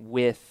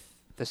with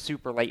the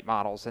super late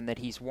models, and that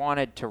he's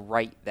wanted to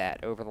right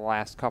that over the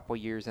last couple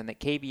years, and that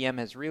KBM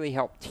has really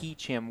helped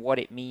teach him what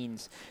it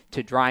means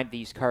to drive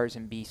these cars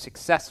and be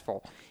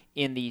successful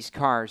in these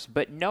cars.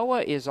 But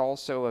Noah is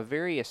also a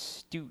very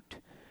astute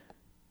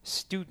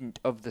student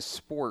of the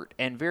sport,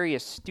 and very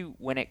astute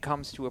when it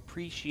comes to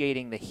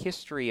appreciating the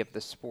history of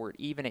the sport,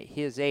 even at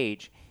his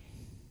age.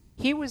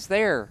 He was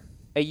there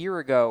a year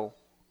ago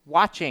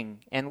watching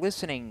and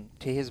listening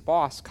to his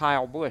boss,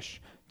 Kyle Busch,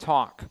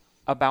 talk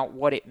about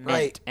what it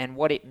meant and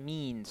what it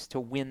means to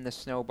win the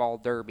Snowball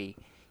Derby.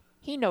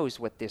 He knows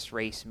what this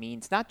race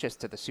means, not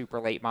just to the super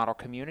late model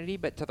community,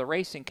 but to the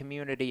racing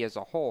community as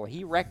a whole.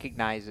 He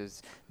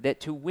recognizes that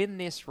to win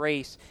this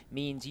race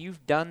means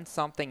you've done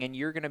something, and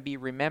you're going to be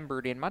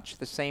remembered in much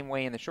the same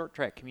way in the short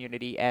track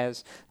community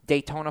as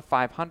Daytona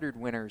 500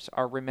 winners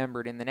are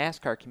remembered in the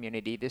NASCAR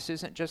community. This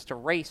isn't just a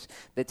race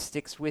that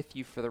sticks with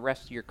you for the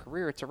rest of your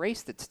career. It's a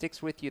race that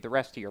sticks with you the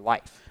rest of your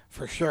life.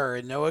 For sure.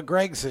 And Noah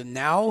Gragson,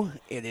 now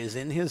it is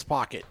in his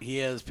pocket. He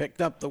has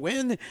picked up the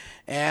win,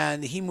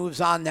 and he moves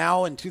on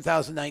now in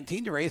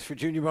 2019 to race for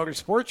Junior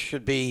Motorsports.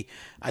 Should be,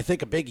 I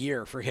think, a big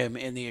year for him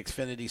in the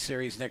Xfinity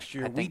Series next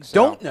year. We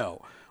don't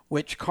know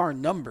which car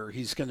number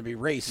he's going to be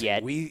racing.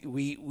 Yet.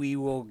 We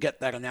will get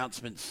that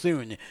announcement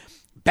soon.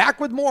 Back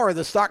with more of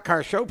the Stock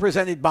Car Show,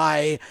 presented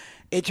by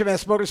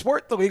HMS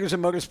Motorsport, the leaders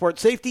in motorsport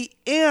safety,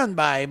 and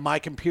by My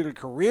Computer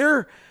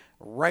Career,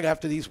 right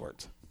after these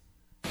words.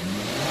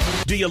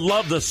 Do you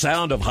love the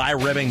sound of high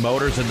revving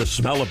motors and the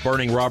smell of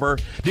burning rubber?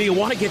 Do you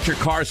want to get your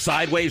car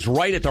sideways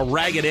right at the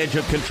ragged edge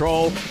of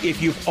control? If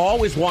you've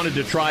always wanted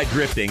to try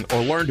drifting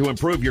or learn to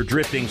improve your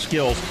drifting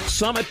skills,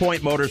 Summit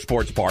Point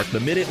Motorsports Park, the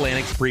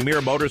Mid-Atlantic's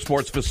premier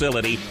motorsports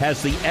facility,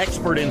 has the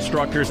expert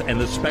instructors and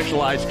the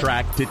specialized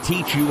track to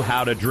teach you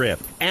how to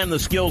drift and the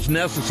skills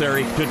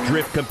necessary to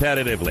drift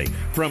competitively.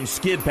 From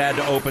skid pad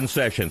to open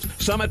sessions,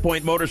 Summit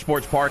Point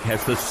Motorsports Park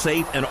has the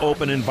safe and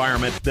open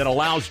environment that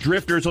allows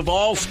drifters of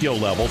all skill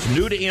levels,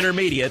 new to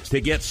intermediate, to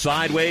get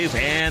sideways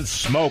and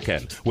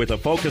smoking. With a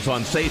focus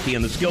on safety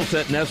and the skill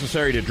set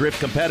necessary to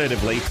drift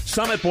competitively,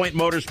 Summit Point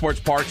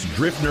Motorsports Park's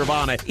Drift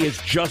Nirvana is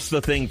just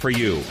the thing for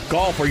you.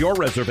 Call for your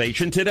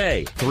reservation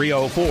today,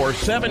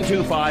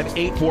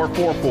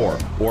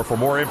 304-725-8444. Or for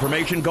more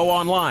information, go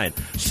online,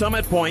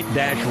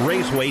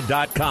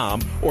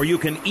 summitpoint-raceway.com, or you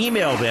can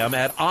email them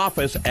at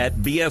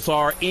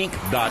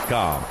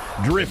office@bsrinc.com.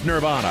 Drift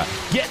Nirvana,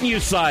 getting you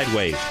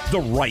sideways the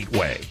right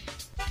way.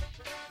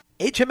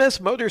 HMS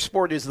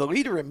Motorsport is the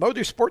leader in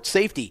motorsport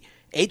safety.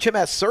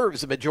 HMS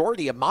serves the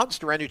majority of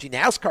Monster Energy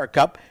NASCAR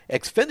Cup,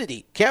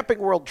 Xfinity, Camping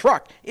World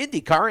Truck,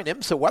 IndyCar, and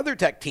IMSA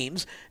WeatherTech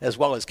teams, as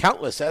well as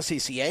countless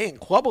SCCA and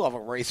club-level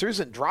racers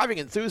and driving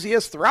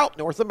enthusiasts throughout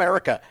North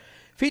America.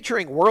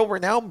 Featuring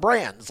world-renowned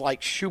brands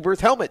like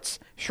Schubert helmets,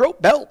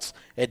 Schroep belts,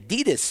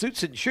 Adidas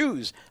suits and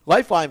shoes,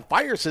 Lifeline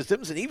fire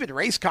systems, and even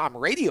Racecom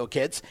radio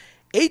kits,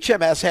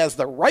 HMS has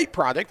the right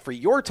product for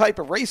your type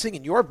of racing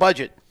and your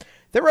budget.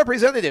 Their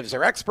representatives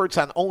are experts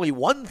on only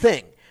one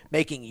thing,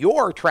 making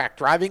your track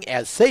driving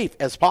as safe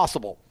as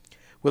possible.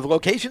 With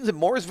locations in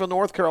Mooresville,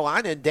 North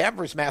Carolina, and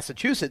Danvers,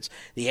 Massachusetts,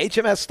 the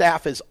HMS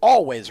staff is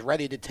always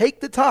ready to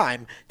take the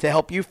time to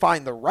help you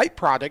find the right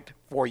product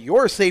for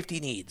your safety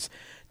needs.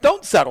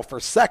 Don't settle for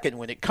second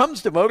when it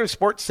comes to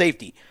motorsport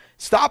safety.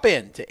 Stop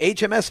in to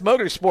HMS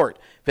Motorsport.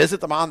 Visit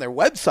them on their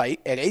website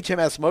at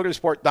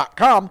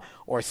hmsmotorsport.com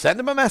or send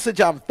them a message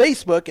on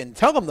Facebook and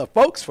tell them the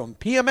folks from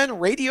PMN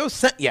Radio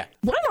sent you.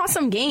 What an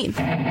awesome game.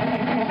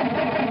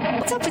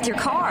 What's up with your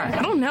car?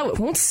 I don't know. It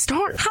won't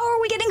start. How are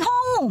we getting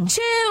home?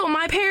 Chill.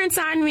 My parents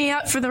signed me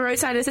up for the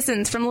roadside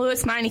assistance from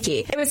Lewis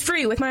Meineke. It was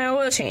free with my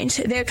oil change.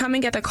 They'd come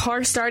and get the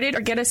car started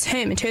or get us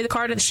home and tow the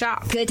car to the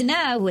shop. Good to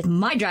know. With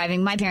my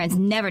driving, my parents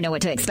never know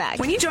what to expect.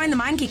 When you join the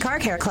Meineke Car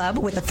Care Club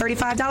with a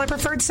 $35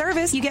 preferred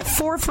service, you get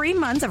 4 free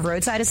months of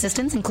roadside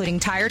assistance, including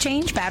tire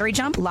change, battery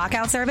jump,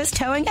 lockout service,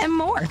 towing, and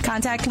more.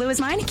 Contact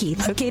Lewis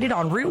Meineke, located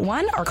on Route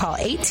 1, or call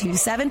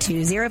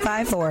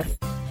 827-2054.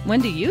 When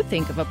do you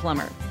think of a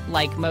plumber?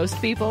 Like most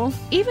people,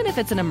 even if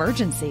it's an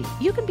emergency,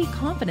 you can be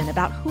confident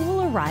about who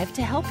will arrive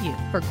to help you.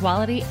 For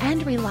quality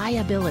and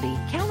reliability,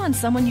 count on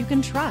someone you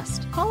can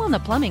trust. Call on the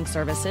plumbing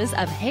services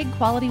of Hague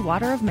Quality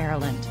Water of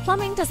Maryland.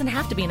 Plumbing doesn't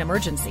have to be an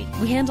emergency.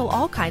 We handle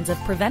all kinds of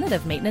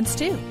preventative maintenance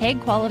too. Hague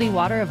Quality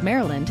Water of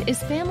Maryland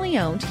is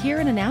family-owned here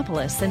in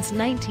Annapolis since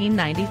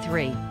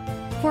 1993.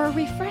 For a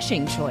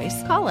refreshing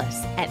choice, call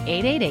us at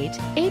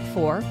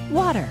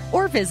 888-84-WATER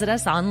or visit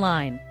us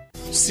online.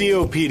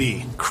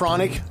 COPD,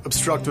 chronic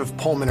obstructive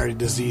pulmonary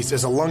disease,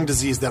 is a lung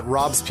disease that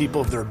robs people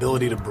of their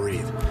ability to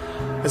breathe.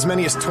 As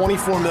many as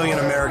 24 million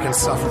Americans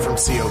suffer from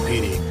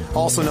COPD,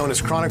 also known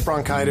as chronic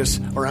bronchitis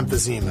or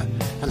emphysema,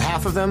 and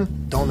half of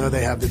them don't know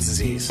they have the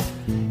disease.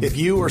 If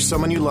you or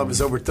someone you love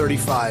is over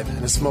 35 and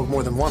has smoked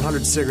more than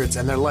 100 cigarettes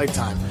in their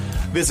lifetime,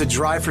 visit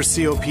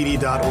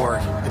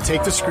driveforcopd.org and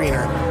take the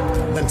screener,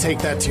 then take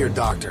that to your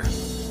doctor.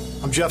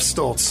 I'm Jeff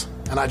Stoltz,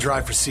 and I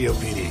drive for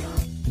COPD.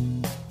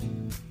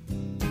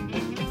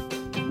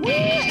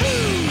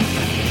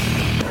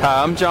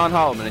 Hi, I'm John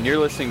Holloman, and you're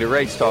listening to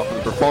Race Talk on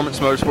the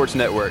Performance Motorsports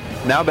Network.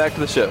 Now back to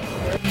the show.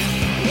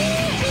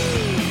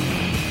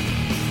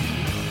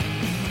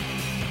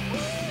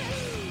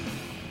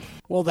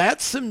 Well,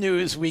 that's some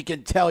news we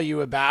can tell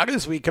you about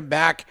as we come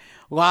back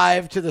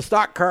live to the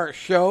Stock Car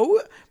Show,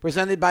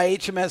 presented by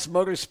HMS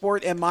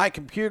Motorsport and My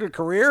Computer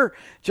Career.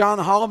 John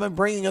Holloman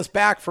bringing us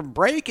back from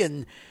break,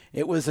 and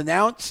it was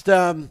announced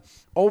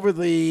over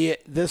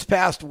this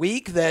past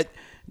week that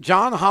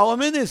John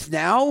Holloman is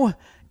now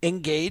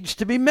engaged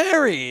to be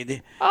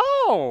married.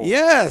 Oh.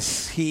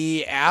 Yes.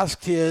 He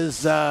asked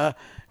his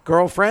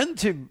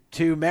girlfriend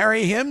to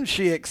marry him.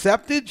 She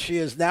accepted. She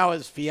is now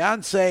his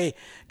fiancée.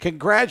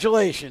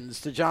 Congratulations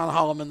to John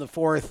Holloman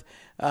IV.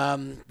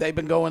 They've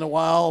been going a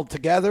while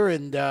together,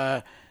 and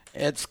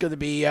it's going to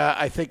be,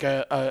 I think,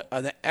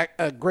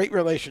 a great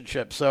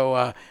relationship.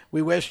 So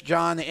we wish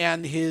John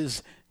and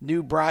his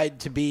new bride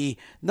to be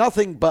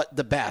nothing but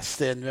the best,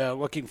 and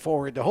looking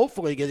forward to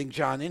hopefully getting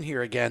John in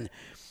here again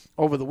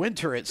over the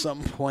winter at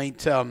some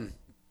point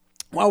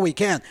while we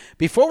can.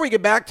 Before we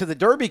get back to the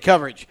Derby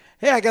coverage,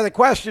 hey, I got a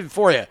question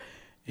for you.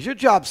 Is your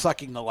job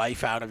sucking the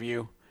life out of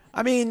you?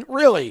 I mean,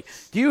 really,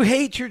 do you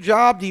hate your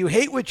job? Do you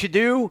hate what you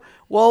do?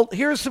 Well,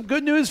 here's some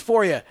good news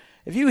for you.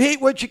 If you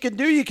hate what you can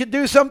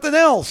do something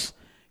else.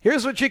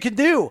 Here's what you can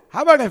do.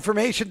 How about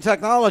information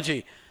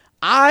technology?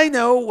 I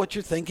know what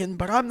you're thinking,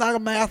 but I'm not a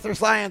math or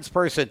science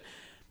person.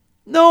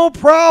 No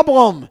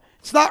problem.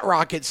 It's not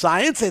rocket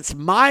science. It's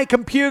My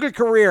Computer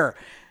Career.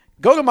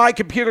 Go to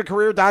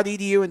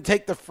mycomputercareer.edu and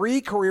take the free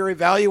career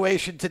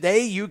evaluation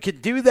today. You can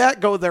do that.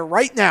 Go there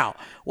right now.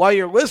 While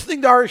you're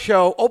listening to our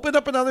show, open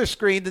up another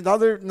screen,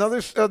 another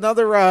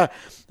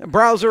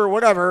browser or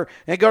whatever,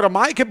 and go to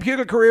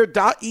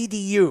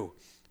mycomputercareer.edu.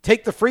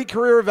 Take the free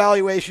career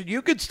evaluation.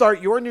 You could start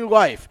your new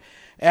life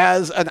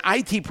as an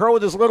IT pro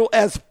in as little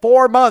as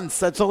 4 months.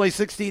 That's only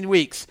 16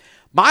 weeks.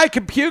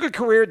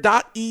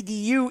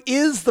 mycomputercareer.edu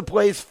is the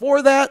place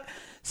for that.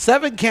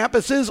 7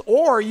 campuses,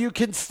 or you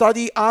can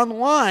study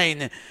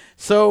online.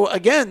 So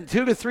again,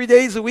 2 to 3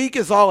 days a week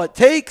is all it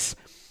takes.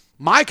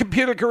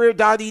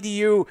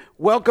 mycomputercareer.edu.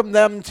 Welcome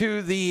them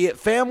to the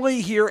family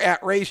here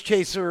at Race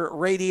Chaser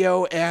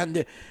Radio,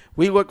 and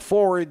we look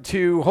forward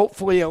to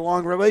hopefully a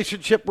long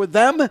relationship with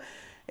them.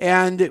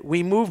 And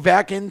we move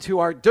back into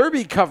our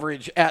Derby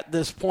coverage at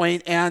this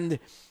point, and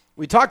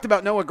we talked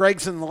about Noah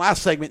Gragson in the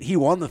last segment. He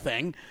won the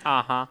thing.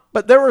 Uh-huh.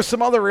 But there were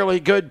some other really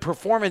good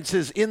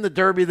performances in the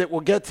Derby that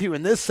we'll get to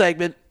in this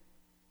segment.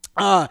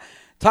 Ty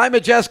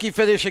Majeski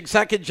finishing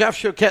second, Jeff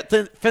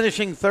Choquette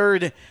finishing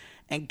third,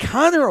 and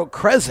Connor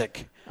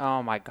O'Kresick.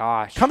 Oh, my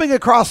gosh. Coming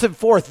across in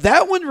fourth.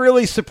 That one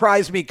really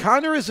surprised me.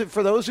 Connor is,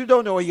 for those who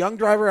don't know, a young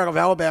driver out of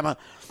Alabama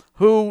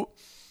who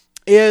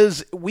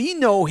we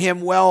know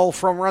him well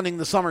from running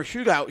the summer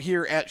shootout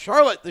here at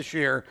Charlotte this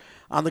year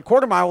on the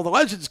quarter mile with the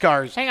Legends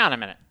cars. Hang on a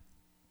minute.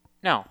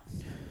 No.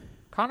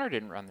 Connor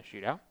didn't run the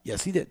shootout.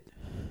 Yes, he did.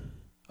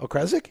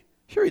 O'Kresick?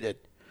 Sure he did.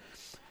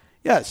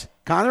 Yes,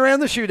 Connor ran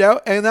the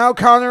shootout, and now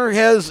Connor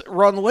has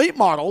run late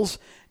models,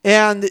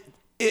 and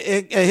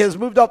it has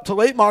moved up to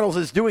late models,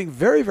 is doing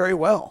very, very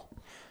well.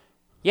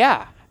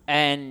 Yeah,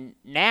 and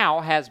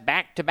now has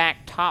back-to-back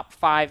top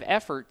 5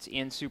 efforts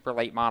in super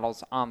late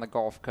models on the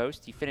Gulf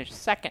Coast. He finished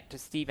second to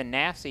Stephen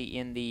Nasse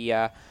in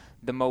the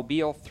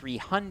Mobile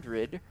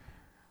 300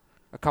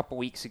 a couple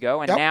weeks ago,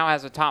 and now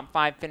has a top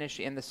 5 finish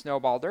in the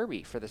Snowball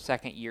Derby for the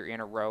second year in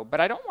a row. But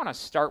I don't want to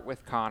start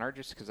with Connor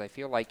just because I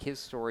feel like his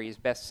story is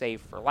best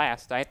saved for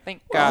last. I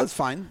think that's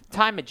fine.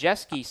 Ty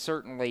Majeski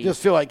certainly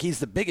just feel like he's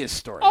the biggest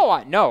story.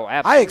 Oh, no,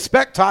 absolutely. I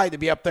expect Ty to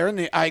be up there,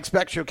 and I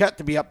expect Choquette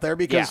to be up there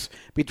because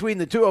between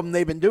the two of them,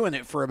 they've been doing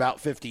it for about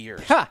 50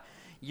 years.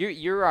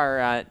 You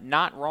are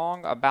not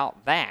wrong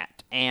about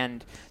that.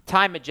 And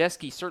Ty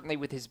Majeski certainly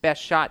with his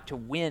best shot to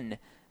win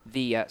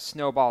the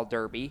Snowball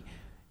Derby.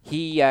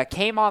 He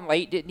came on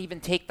late, didn't even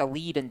take the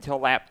lead until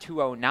lap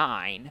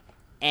 209,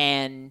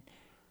 and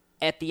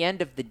at the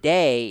end of the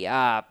day,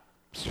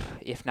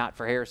 if not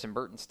for Harrison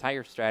Burton's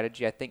tire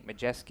strategy, I think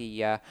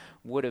Majeski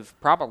would have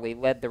probably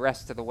led the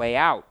rest of the way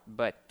out.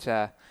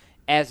 But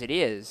as it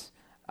is,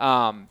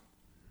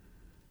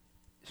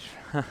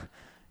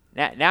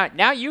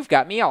 Now you've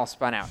got me all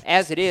spun out.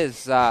 As it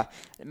is,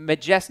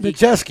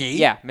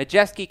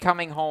 Majeski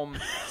coming home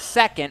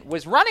second,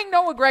 was running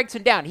Noah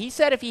Gragson down. He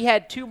said if he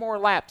had 2 more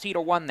laps, he'd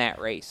have won that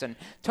race. And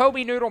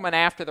Toby Noodleman,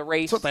 after the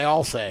race, that's what they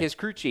all say, his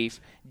crew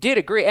chief, did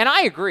agree. And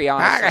I agree,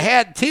 honestly. I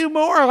had 2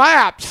 more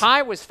laps.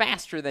 Ty was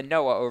faster than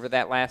Noah over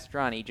that last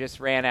run. He just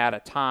ran out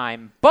of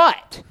time.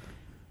 But,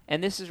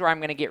 and this is where I'm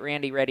going to get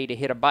Randy ready to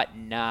hit a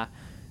button,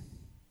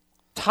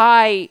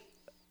 Ty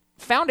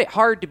found it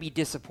hard to be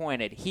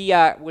disappointed. He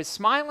was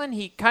smiling.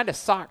 He kind of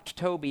socked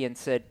Toby and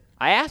said,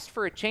 I asked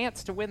for a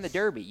chance to win the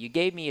Derby. You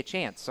gave me a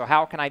chance, so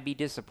how can I be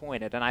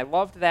disappointed? And I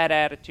loved that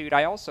attitude.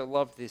 I also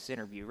loved this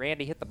interview.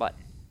 Randy, hit the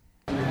button.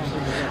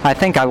 I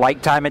think I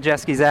like Ty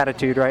Majeski's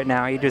attitude right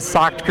now. He just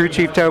socked crew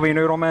chief Toby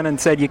Noodleman and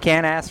said, you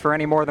can't ask for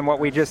any more than what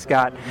we just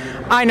got.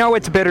 I know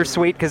it's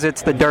bittersweet because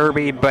it's the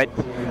Derby, but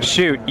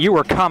shoot, you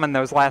were coming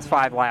those last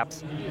 5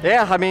 laps.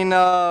 Yeah, I mean,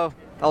 I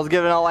was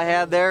giving all I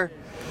had there.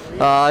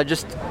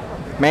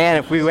 Man,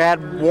 if we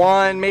had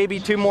 1, maybe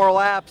 2 more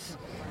laps,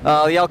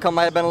 the outcome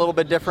might have been a little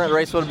bit different. The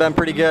race would have been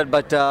pretty good,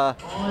 but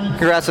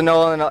congrats to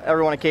Noah and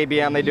everyone at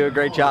KBM. They do a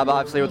great job,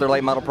 obviously, with their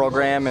late model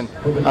program. And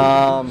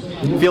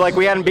feel like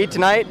we hadn't beat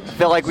tonight. I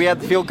feel like we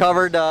had the field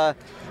covered.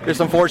 Just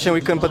unfortunate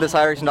we couldn't put this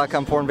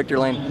iRacing.com 4 in victory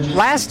lane.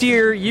 Last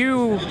year,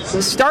 you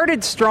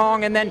started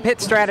strong, and then pit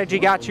strategy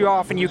got you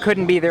off, and you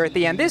couldn't be there at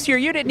the end. This year,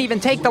 you didn't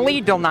even take the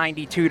lead till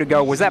 92 to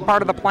go. Was that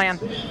part of the plan?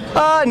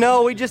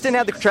 No, we just didn't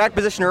have the track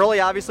position early.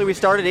 Obviously, we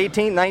started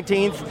 18th,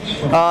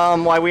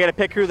 19th. Why we had a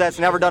pit crew that's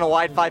never done a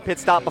wide 5 pit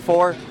stop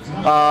before.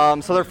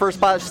 So their first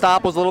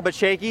stop was a little bit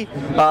shaky,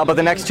 but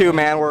the next 2,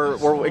 man,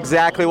 were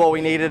exactly what we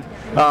needed.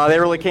 They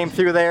really came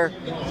through there.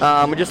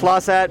 We just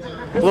lost that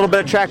little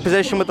bit of track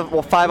position with the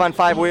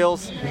 5-on-5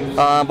 wheels,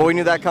 but we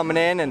knew that coming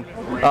in,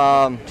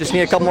 and just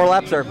need a couple more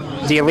laps there.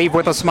 Do you leave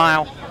with a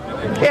smile?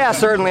 Yeah,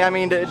 certainly. I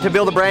mean, to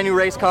build a brand new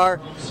race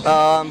car,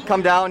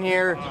 come down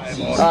here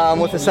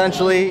with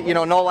essentially,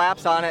 no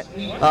laps on it,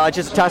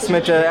 just a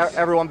testament to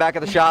everyone back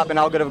at the shop and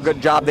how good of a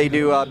good job they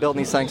do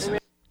building these things.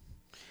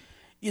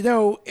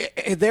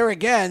 There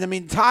again, I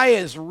mean, Ty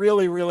is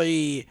really,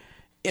 really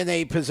in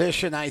a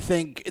position, I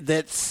think,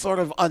 that's sort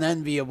of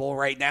unenviable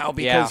right now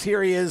because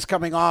here he is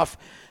coming off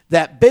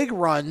that big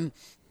run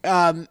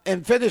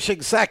and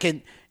finishing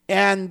second,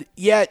 and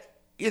yet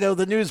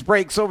the news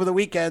breaks over the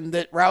weekend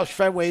that Roush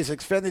Fenway's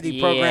Xfinity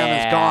program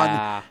is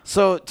gone.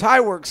 So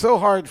Ty worked so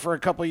hard for a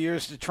couple of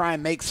years to try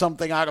and make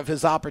something out of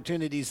his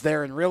opportunities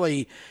there. And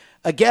really,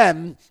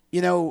 again,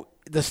 the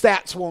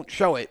stats won't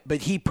show it,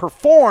 but he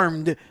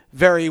performed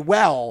very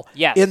well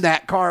in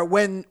that car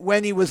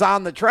when he was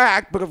on the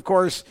track. But, of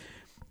course,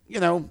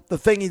 the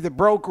thing either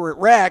broke or it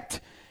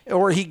wrecked.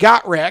 Or he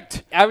got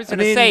wrecked. I was going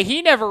to say,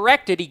 he never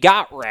wrecked it. He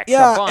got wrecked a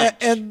Yeah, bunch.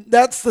 and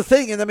that's the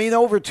thing. And,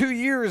 over 2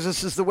 years,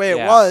 this is the way it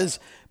was.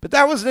 But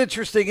that was an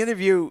interesting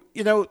interview.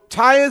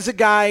 Ty is a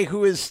guy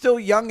who is still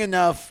young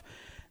enough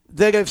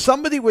that if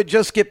somebody would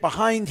just get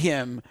behind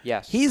him,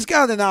 he's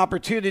got an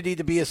opportunity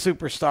to be a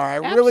superstar.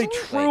 I really,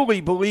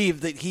 truly believe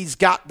that he's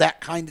got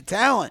that kind of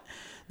talent.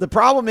 The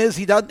problem is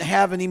he doesn't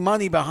have any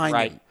money behind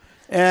him.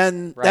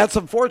 And that's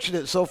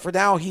unfortunate. So for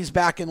now, he's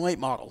back in late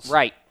models.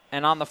 Right.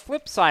 And on the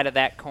flip side of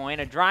that coin,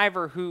 a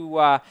driver who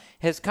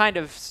has kind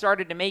of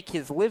started to make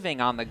his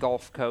living on the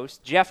Gulf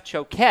Coast, Jeff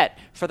Choquette,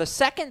 for the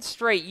second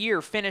straight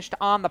year finished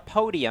on the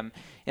podium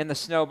in the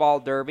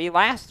Snowball Derby.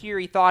 Last year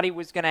he thought he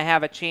was going to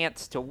have a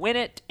chance to win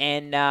it,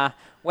 and,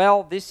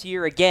 this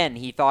year again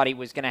he thought he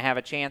was going to have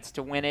a chance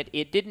to win it.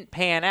 It didn't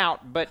pan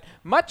out, but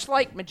much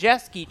like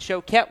Majeski,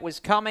 Choquette was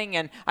coming,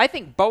 and I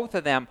think both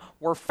of them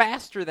were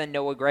faster than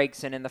Noah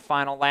Gragson in the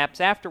final laps.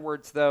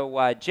 Afterwards,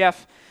 though,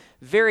 Jeff,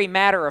 very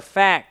matter of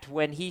fact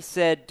when he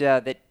said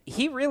that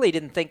he really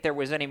didn't think there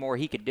was any more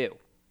he could do.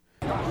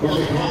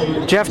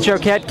 Jeff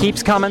Choquette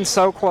keeps coming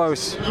so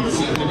close.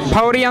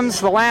 Podiums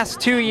the last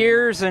 2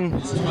 years, and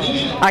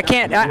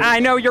I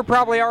know you're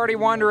probably already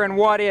wondering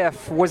what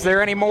if. Was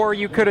there any more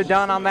you could have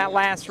done on that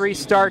last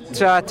restart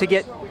to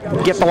get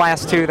the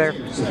last two there?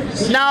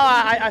 No,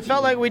 I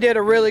felt like we did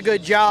a really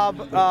good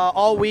job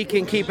all week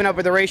in keeping up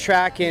with the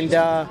racetrack, and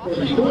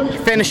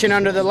finishing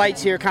under the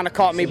lights here kind of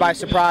caught me by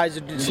surprise.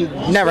 It just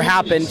never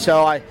happened,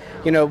 so I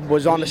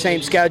was on the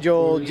same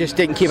schedule, just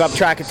didn't keep up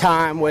track of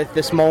time with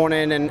this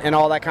morning and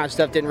all that kind of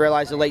stuff. Didn't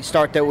realize the late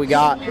start that we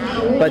got.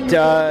 But,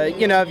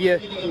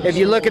 if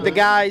you look at the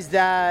guys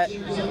that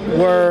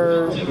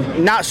were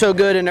not so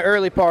good in the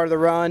early part of the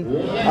run,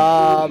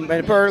 and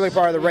the early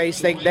part of the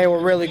race, they were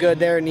really good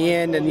there in the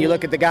end. And you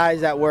look at the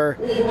guys that were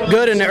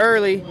good in the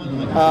early,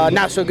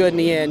 not so good in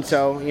the end.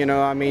 So,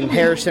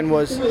 Harrison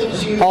was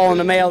hauling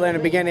the mail there in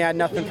the beginning. I had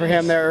nothing for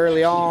him there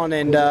early on,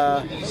 and,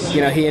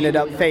 he ended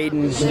up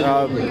fading.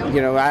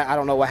 I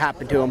don't know what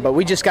happened to him, but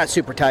we just got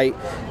super tight.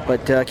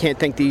 But can't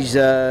thank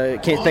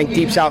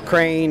Deep South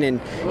Crane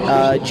and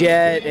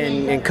Jet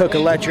and Cook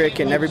Electric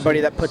and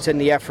everybody that puts in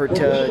the effort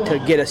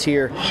to get us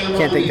here.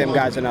 Can't thank them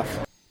guys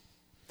enough.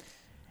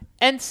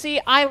 And see,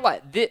 I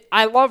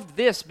loved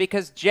this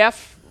because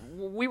Jeff,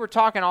 we were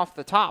talking off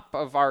the top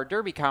of our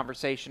Derby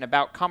conversation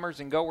about comers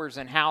and goers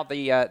and how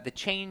the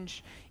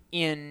change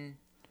in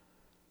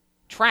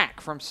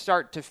track from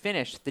start to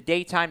finish, the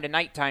daytime to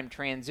nighttime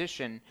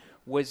transition,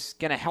 was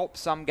going to help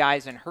some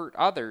guys and hurt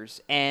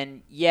others.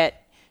 And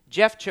yet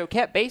Jeff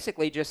Choquette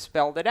basically just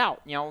spelled it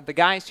out. The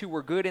guys who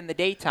were good in the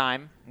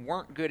daytime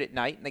weren't good at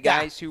night, and the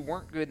guys who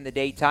weren't good in the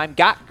daytime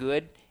got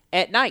good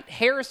at night.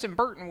 Harrison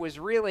Burton was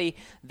really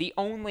the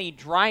only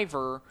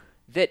driver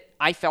that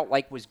I felt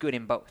like was good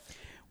in both.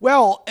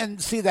 Well,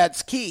 and see,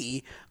 that's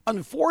key.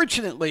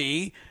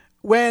 Unfortunately,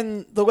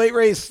 when the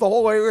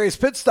whole late race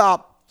pit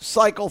stop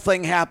cycle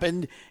thing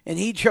happened and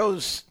he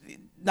chose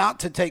not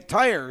to take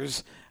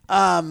tires,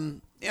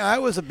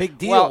 that was a big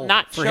deal. Well,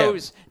 not for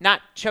chose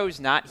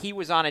him. not. He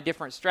was on a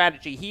different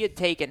strategy. He had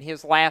taken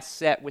his last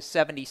set with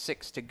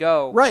 76 to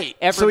go. Right.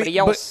 Everybody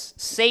else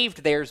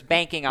saved theirs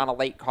banking on a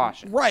late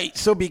caution. Right.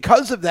 So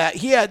because of that,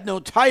 he had no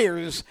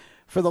tires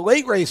for the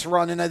late race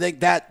run, and I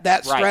think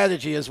that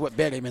strategy is what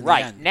bit him in the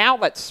end. Right. Now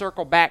let's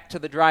circle back to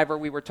the driver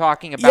we were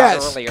talking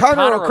about earlier.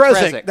 Connor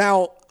O'Kresick.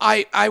 Now,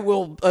 I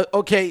will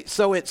okay,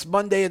 so it's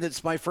Monday, and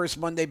it's my first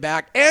Monday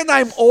back, and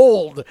I'm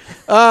old.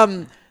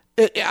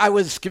 I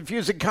was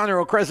confusing Connor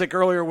O'Kresick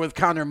earlier with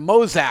Connor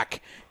Mozak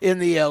in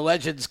the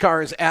Legends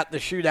cars at the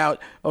shootout.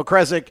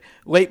 O'Kresick,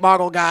 late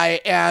model guy,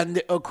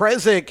 and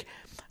O'Kresick,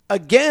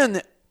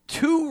 again,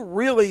 two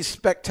really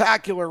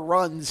spectacular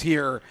runs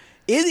here.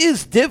 It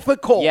is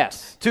difficult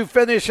to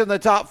finish in the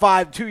top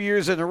 5 2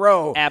 years in a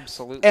row.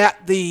 Absolutely.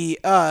 At the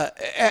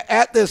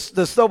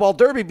the Snowball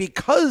Derby,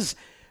 because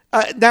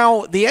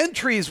now the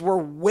entries were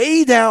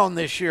way down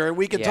this year, and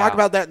we can talk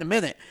about that in a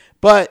minute.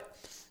 But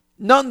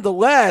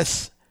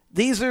nonetheless,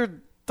 these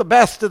are the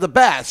best of the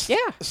best. Yeah.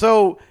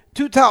 So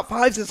 2 top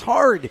 5s is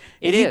hard.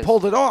 He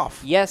pulled it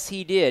off. Yes,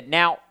 he did.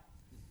 Now,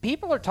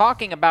 people are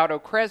talking about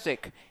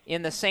O'Kresick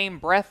in the same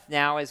breath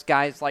now as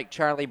guys like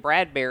Charlie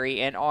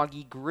Bradbury and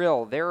Augie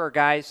Grill. There are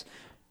guys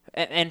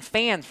and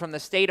fans from the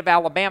state of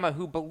Alabama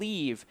who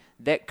believe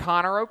that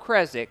Connor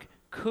O'Kresick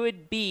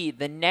could be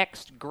the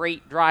next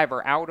great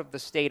driver out of the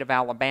state of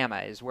Alabama,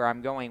 is where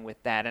I'm going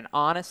with that. And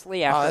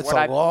honestly, after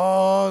that's a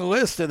long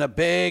list and a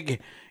big...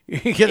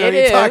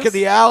 You're talking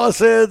the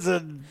Allisons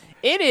and...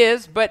 It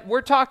is, but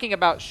we're talking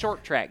about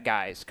short track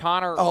guys.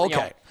 Connor,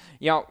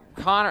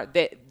 Connor,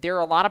 there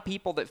are a lot of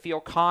people that feel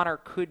Connor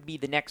could be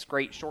the next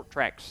great short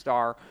track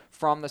star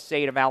from the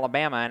state of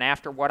Alabama. And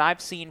after what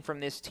I've seen from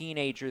this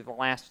teenager the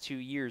last 2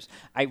 years,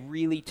 I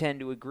really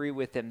tend to agree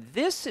with him.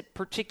 This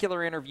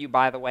particular interview,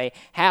 by the way,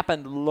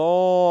 happened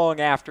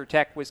long after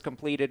Tech was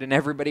completed and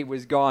everybody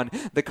was gone.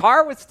 The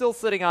car was still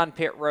sitting on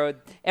pit road.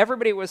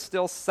 Everybody was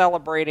still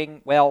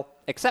celebrating, well,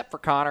 except for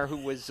Connor, who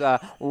was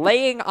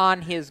laying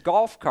on his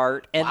golf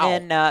cart, and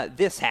then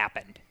this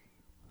happened.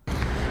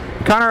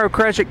 Connor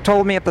Okrejic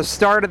told me at the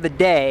start of the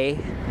day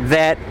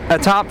that a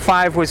top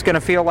 5 was going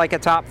to feel like a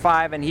top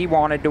 5 and he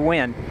wanted to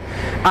win.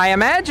 I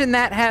imagine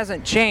that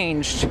hasn't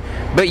changed,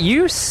 but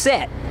you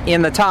sat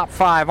in the top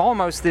 5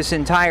 almost this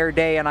entire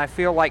day, and I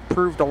feel like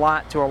proved a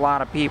lot to a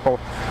lot of people.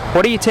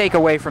 What do you take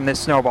away from this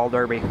snowball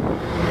derby?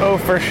 Oh,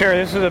 for sure.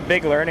 This was a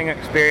big learning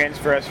experience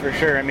for us, for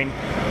sure. I mean,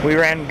 we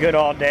ran good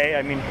all day.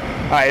 I mean,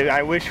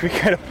 I wish we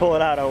could have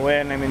pulled out a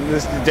win. I mean,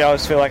 this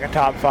does feel like a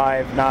top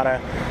 5, not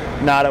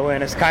a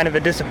win. It's kind of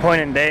a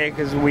disappointing day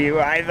because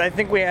I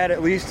think we had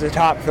at least a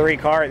top 3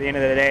 car at the end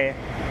of the day.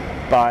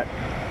 But,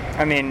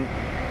 I mean,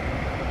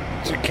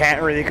 you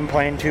can't really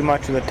complain too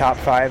much with the top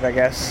 5, I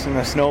guess, in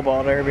the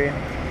snowball derby.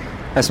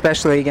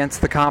 Especially against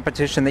the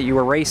competition that you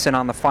were racing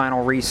on the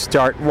final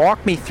restart.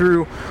 Walk me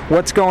through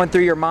what's going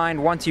through your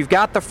mind once you've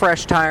got the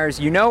fresh tires.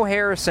 You know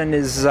Harrison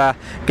is going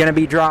to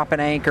be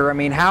dropping anchor. I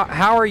mean,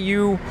 how are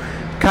you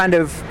kind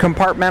of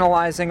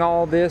compartmentalizing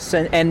all this?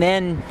 And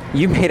then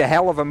you made a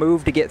hell of a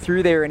move to get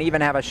through there and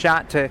even have a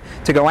shot to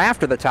go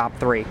after the top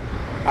 3.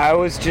 I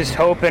was just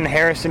hoping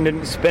Harrison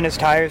didn't spin his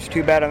tires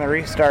too bad on the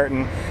restart,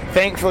 and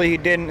thankfully he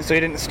didn't, so he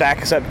didn't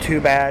stack us up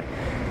too bad.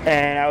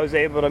 And I was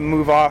able to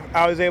move off.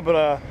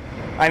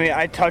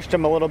 I touched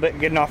him a little bit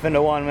getting off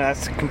into one, and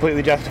that's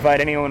completely justified.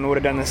 Anyone would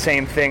have done the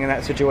same thing in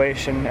that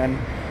situation. And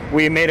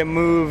we made a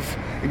move,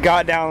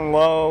 got down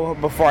low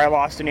before I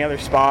lost any other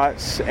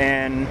spots,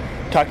 and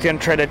tucked in,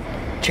 tried to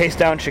chase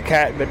down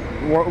Chiquette, but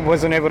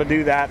wasn't able to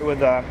do that with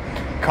the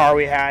car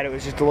we had. It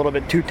was just a little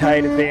bit too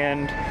tight at the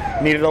end.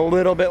 Needed a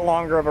little bit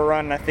longer of a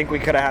run, and I think we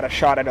could have had a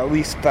shot at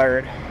least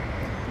 3rd.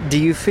 Do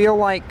you feel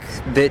like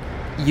that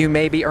you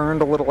maybe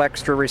earned a little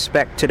extra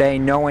respect today,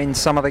 knowing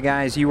some of the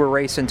guys you were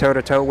racing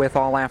toe-to-toe with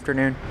all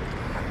afternoon?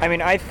 I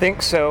mean, I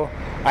think so.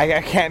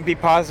 I can't be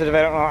positive.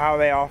 I don't know how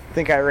they all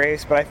think I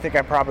raced, but I think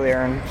I probably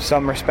earned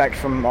some respect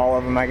from all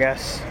of them, I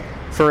guess.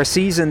 For a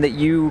season that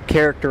you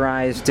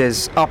characterized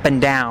as up and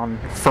down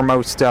for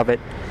most of it,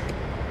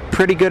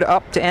 pretty good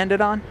up to end it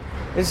on?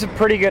 This is a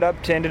pretty good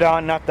up to end it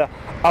on. Not the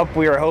up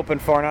we were hoping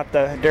for, not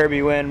the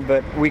Derby win,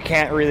 but we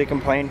can't really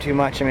complain too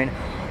much. I mean,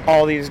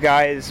 all these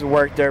guys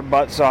worked their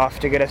butts off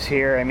to get us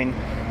here. I mean,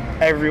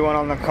 everyone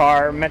on the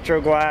car,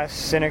 Metro Glass,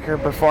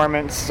 Cineker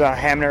Performance,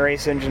 Hamner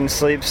Race Engine,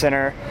 Sleep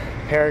Center,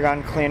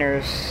 Paragon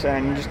Cleaners,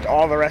 and just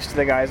all the rest of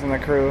the guys in the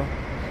crew,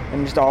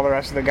 and just all the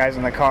rest of the guys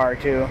in the car,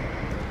 too.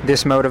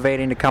 This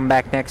motivating to come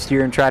back next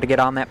year and try to get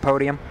on that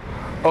podium?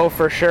 Oh,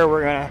 for sure.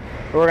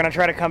 We're gonna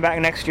try to come back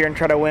next year and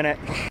try to win it.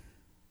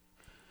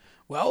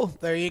 Well,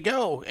 there you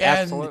go. And,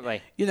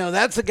 absolutely.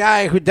 That's a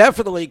guy who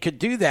definitely could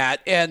do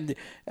that. And,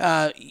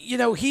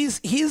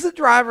 he's a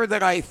driver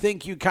that I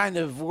think you kind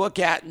of look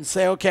at and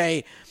say,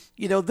 okay,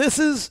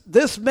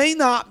 this may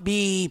not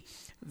be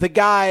the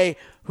guy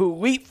who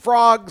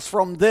leapfrogs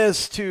from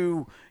this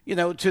to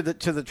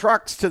the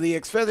trucks, to the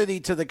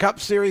Xfinity, to the Cup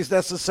Series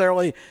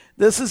necessarily.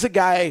 This is a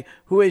guy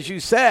who, as you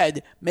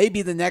said, may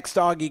be the next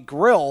Augie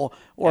Grill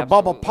or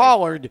absolutely. Bubba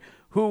Pollard,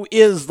 who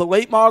is the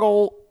late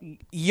model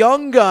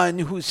young gun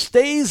who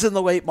stays in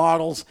the late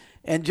models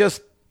and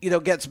just,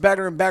 gets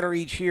better and better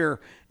each year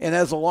and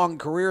has a long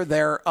career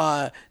there.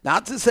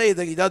 Not to say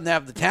that he doesn't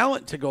have the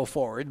talent to go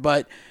forward,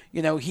 but,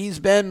 he's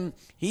gotten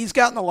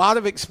a lot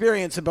of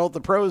experience in both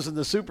the pros and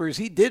the supers.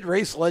 He did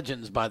race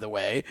Legends, by the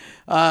way,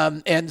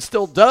 and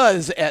still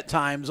does at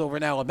times over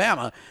in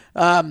Alabama.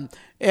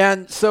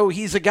 And so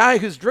he's a guy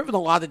who's driven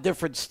a lot of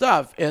different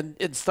stuff and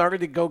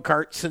started in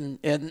go-karts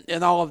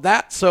and all of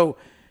that. So,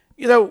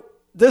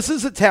 this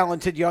is a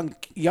talented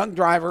young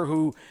driver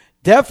who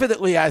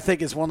definitely, I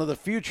think, is one of the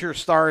future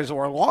stars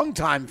or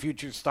longtime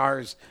future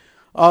stars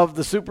of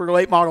the super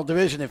late model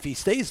division if he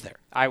stays there.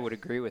 I would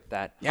agree with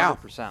that,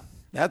 100%.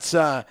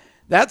 Yeah.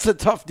 That's a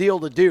tough deal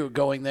to do,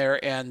 going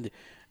there and,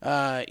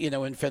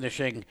 and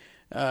finishing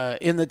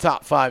in the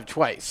top 5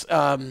 twice.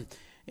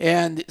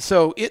 And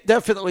so it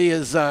definitely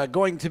is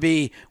going to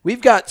be –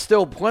 we've got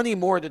still plenty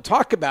more to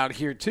talk about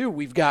here, too.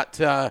 We've got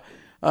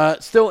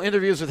still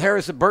interviews with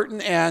Harrison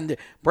Burton and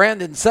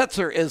Brandon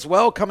Setzer as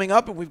well coming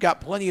up, and we've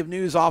got plenty of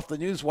news off the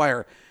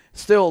newswire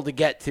still to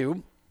get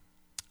to.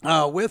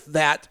 With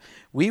that,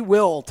 we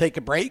will take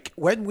a break.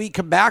 When we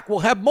come back, we'll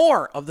have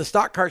more of the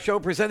Stock Car Show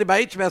presented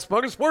by HMS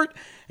Motorsport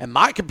and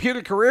My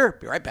Computer Career.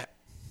 Be right back.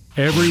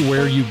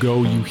 Everywhere you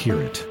go, you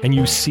hear it, and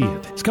you see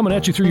it. It's coming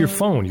at you through your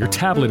phone, your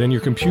tablet, and your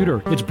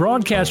computer. It's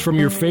broadcast from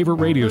your favorite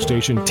radio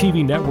station,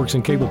 TV networks,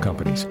 and cable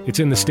companies. It's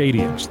in the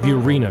stadiums, the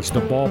arenas,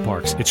 the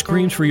ballparks. It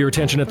screams for your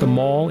attention at the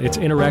mall. It's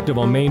interactive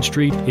on Main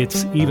Street.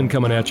 It's even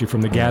coming at you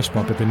from the gas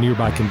pump at the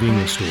nearby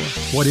convenience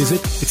store. What is it?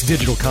 It's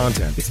digital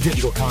content. It's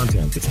digital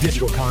content. It's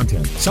digital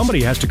content.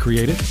 Somebody has to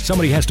create it.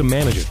 Somebody has to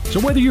manage it. So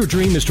whether your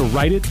dream is to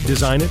write it,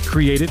 design it,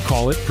 create it,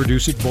 call it,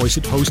 produce it, voice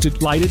it, host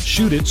it, light it,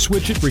 shoot it,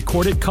 switch it,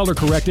 record it, color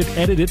correct it,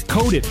 edit it,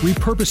 code it,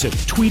 repurpose it,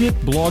 tweet it,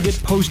 blog it,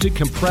 post it,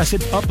 compress it,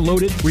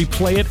 upload it,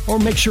 replay it, or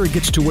make sure it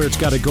gets to where it's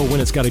got to go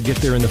when it's got to get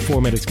there in the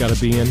format it's got to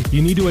be in,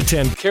 you need to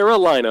attend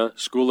Carolina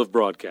School of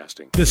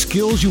Broadcasting. The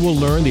skills you will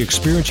learn, the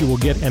experience you will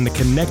get, and the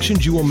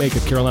connections you will make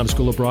at Carolina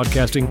School of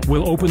Broadcasting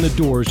will open the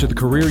doors to the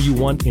career you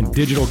want in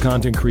digital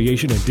content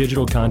creation and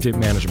digital content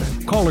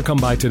management. Call or come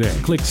by today.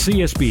 Click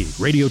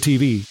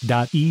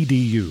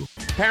csbradiotv.edu.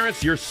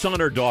 Parents, your son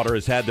or daughter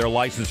has had their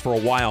license for a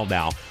while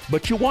now,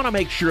 but you want to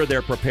make sure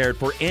they're prepared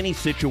for any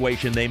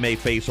situation they may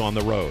face on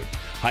the road.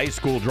 High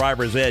school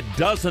driver's ed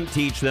doesn't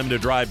teach them to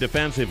drive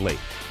defensively.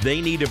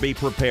 They need to be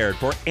prepared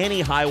for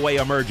any highway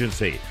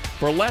emergency.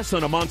 For less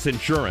than a month's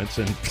insurance,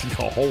 and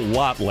a whole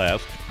lot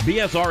less,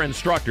 BSR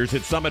instructors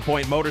at Summit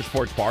Point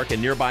Motorsports Park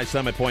in nearby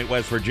Summit Point,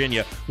 West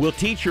Virginia, will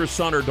teach your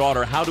son or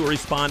daughter how to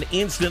respond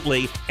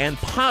instantly and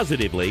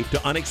positively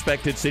to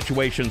unexpected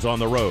situations on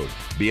the road.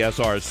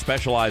 BSR's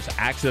specialized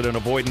accident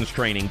avoidance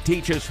training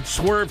teaches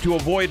swerve to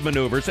avoid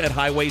maneuvers at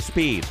highway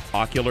speed,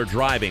 ocular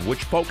driving,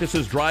 which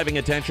focuses driving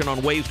attention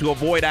on ways to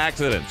avoid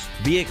accidents,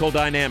 vehicle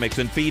dynamics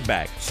and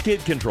feedback,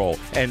 skid control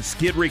and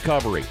skid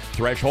recovery,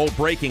 threshold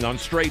braking on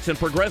straights and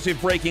progressive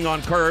braking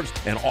on curves,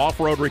 and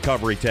off-road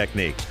recovery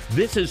techniques.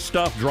 This is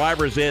stuff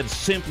driver's ed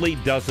simply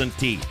doesn't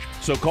teach.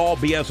 So call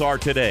BSR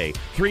today,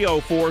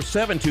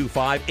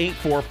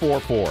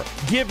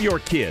 304-725-8444. Give your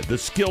kid the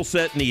skill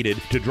set needed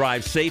to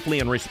drive safely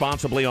and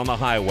responsibly on the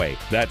highway.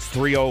 That's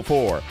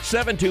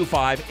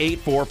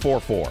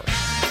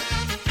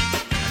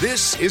 304-725-8444.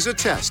 This is a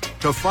test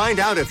to find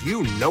out if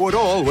you know it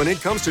all when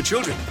it comes to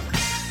children.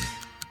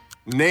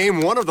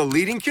 Name one of the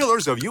leading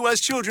killers of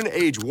U.S. children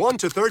age 1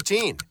 to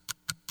 13.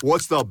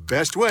 What's the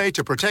best way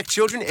to protect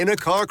children in a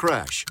car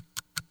crash?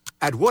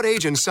 At what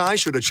age and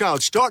size should a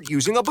child start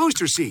using a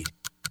booster seat?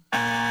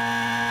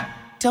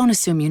 Don't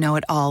assume you know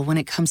it all when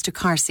it comes to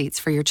car seats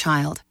for your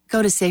child.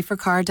 Go to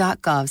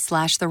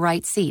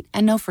safercar.gov/the-right-seat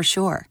and know for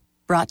sure.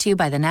 Brought to you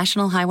by the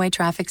National Highway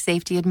Traffic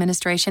Safety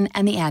Administration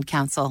and the Ad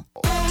Council.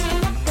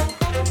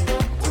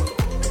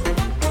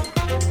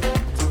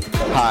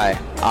 Hi,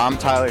 I'm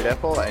Tyler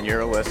Dipple, and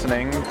you're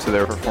listening to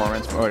the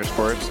Performance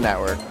Motorsports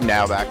Network.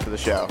 Now back to the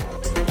show.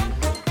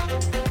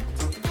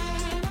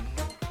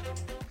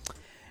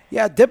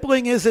 Yeah,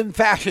 dippling is in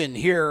fashion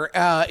here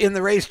in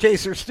the Race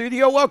Chaser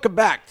studio. Welcome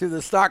back to the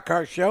Stock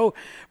Car Show,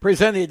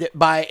 presented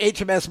by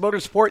HMS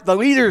Motorsport, the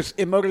leaders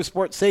in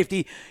motorsport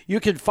safety. You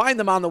can find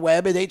them on the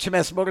web at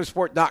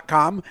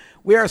hmsmotorsport.com.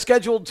 We are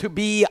scheduled to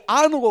be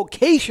on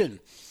location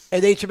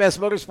at HMS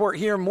Motorsport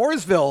here in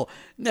Mooresville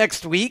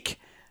next week.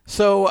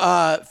 So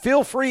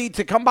feel free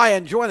to come by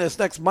and join us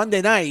next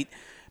Monday night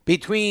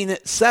between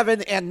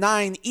 7 and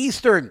 9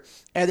 Eastern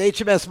at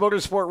HMS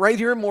Motorsport right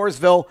here in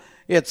Mooresville.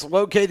 It's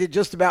located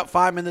just about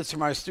 5 minutes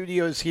from our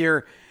studios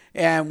here,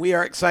 and we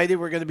are excited.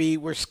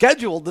 We're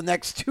scheduled the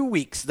next 2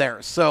 weeks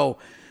there. So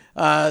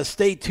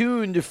stay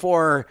tuned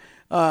for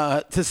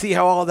to see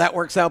how all of that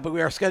works out. But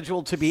we are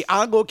scheduled to be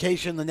on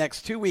location the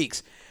next 2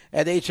 weeks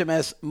at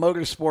HMS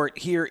Motorsport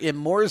here in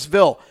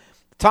Mooresville.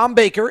 Tom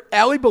Baker,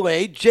 Alli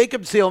Boulay,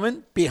 Jacob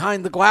Seelman.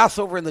 Behind the glass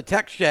over in the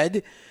tech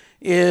shed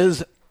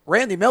is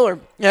Randy Miller.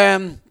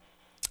 And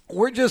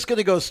we're just going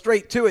to go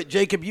straight to it.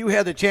 Jacob, you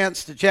had a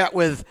chance to chat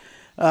with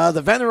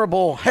the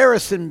venerable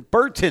Harrison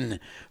Burton,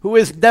 who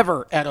is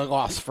never at a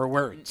loss for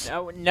words.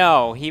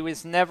 No, he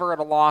was never at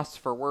a loss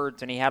for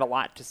words, and he had a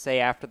lot to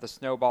say after the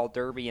Snowball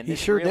Derby. And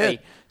this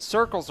really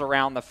circles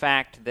around the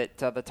fact that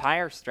the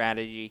tire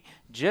strategy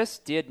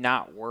just did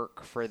not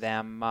work for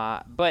them.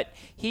 But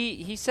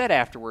he said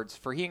afterwards,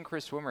 for he and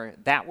Chris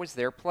Wimmer, that was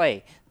their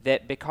play,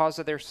 that because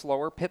of their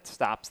slower pit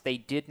stops, they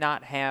did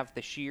not have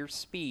the sheer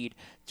speed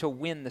to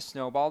win the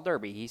Snowball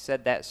Derby. He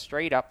said that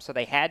straight up, so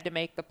they had to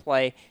make the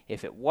play.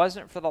 If it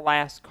wasn't for the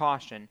last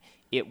caution,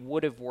 it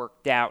would have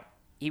worked out.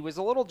 He was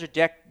a little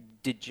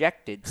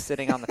dejected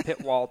sitting on the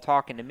pit wall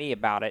talking to me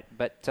about it,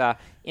 but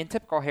in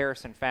typical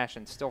Harrison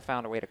fashion, still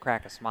found a way to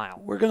crack a smile.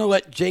 We're going to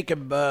let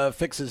Jacob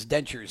fix his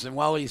dentures, and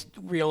while he's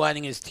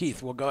realigning his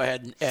teeth, we'll go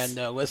ahead and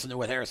listen to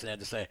what Harrison had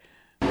to say.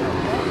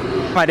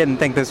 I didn't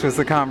think this was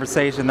the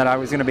conversation that I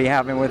was going to be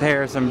having with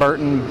Harrison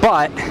Burton,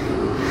 but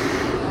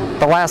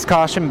the last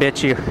caution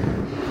bit you.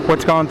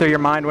 What's going through your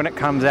mind when it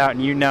comes out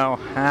and you know,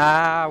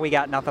 we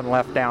got nothing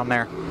left down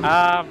there?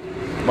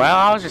 Well,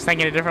 I was just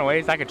thinking of different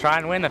ways I could try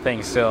and win the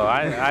thing still.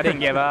 I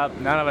didn't give up.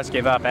 None of us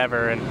give up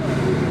ever. And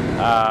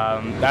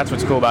that's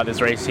what's cool about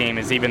this race team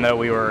is even though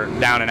we were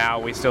down and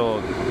out, we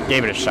still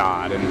gave it a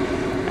shot.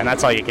 And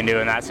that's all you can do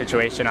in that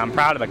situation. I'm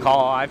proud of the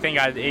call. I think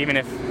even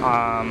if,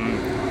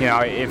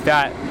 if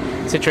that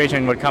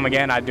situation would come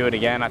again, I'd do it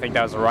again. I think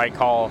that was the right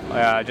call.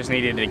 Just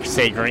needed to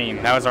stay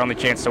green. That was our only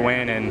chance to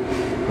win,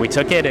 and we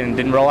took it and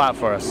didn't roll out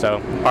for us. So,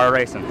 part of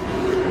racing.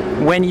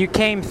 When you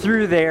came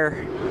through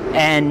there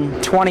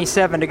and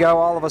 27 to go,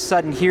 all of a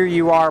sudden here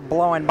you are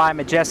blowing by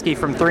Majeski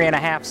from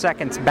 3.5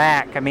 seconds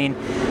back. I mean,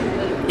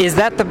 is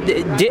that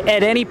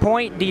at any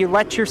point do you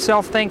let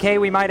yourself think, hey,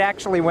 we might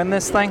actually win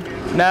this thing?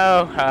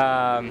 No,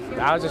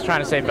 I was just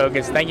trying to stay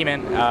focused. Thank you,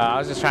 man. I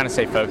was just trying to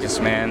stay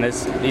focused, man.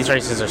 These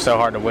races are so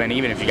hard to win,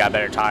 even if you got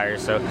better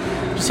tires. So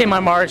just hitting my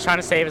marks, trying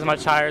to save as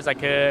much tire as I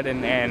could,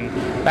 and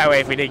that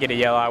way if we did get a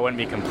yellow, I wouldn't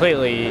be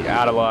completely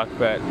out of luck.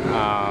 But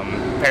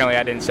apparently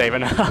I didn't save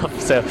enough.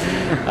 So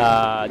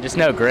just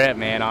no grip,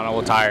 man, on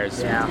old tires.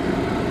 Yeah.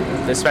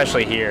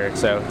 Especially here,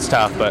 so it's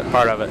tough, but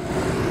part of it.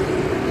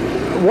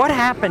 What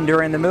happened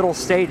during the middle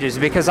stages?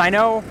 Because I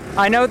know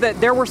that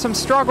there were some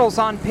struggles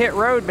on pit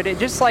road, but it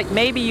just like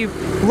maybe you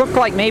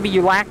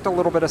lacked a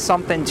little bit of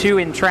something too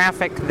in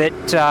traffic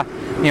that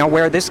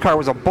where this car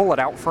was a bullet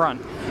out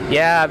front.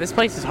 Yeah, this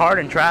place is hard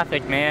in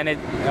traffic, man.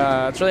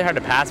 It's really hard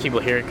to pass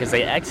people here because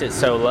they exit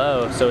so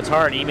low. So it's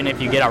hard even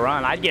if you get a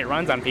run. I'd get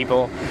runs on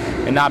people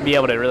and not be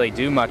able to really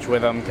do much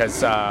with them because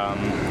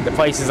the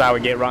places I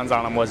would get runs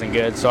on them wasn't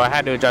good. So I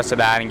had to adjust to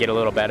that and get a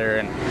little better.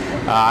 And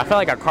I felt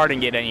like our car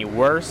didn't get any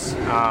worse.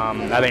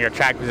 I think our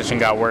track position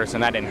got worse,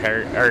 and that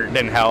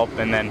didn't help.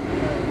 And then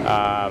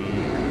I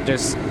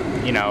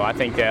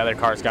think the other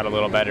cars got a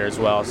little better as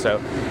well.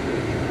 So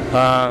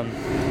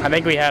I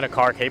think we had a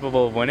car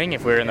capable of winning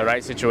if we were in the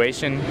right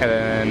situation,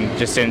 and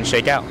just didn't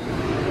shake out.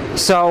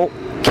 So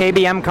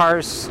KBM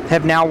cars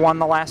have now won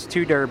the last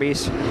 2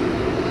 derbies.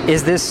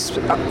 Is this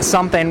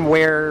something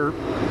where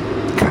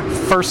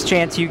first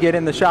chance you get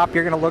in the shop,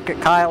 you're going to look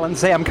at Kyle and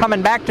say, I'm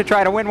coming back to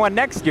try to win one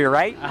next year,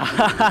 right?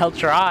 I'll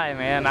try,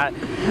 man.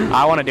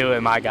 I want to do it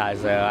with my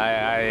guys, though.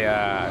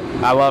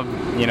 I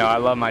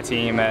love my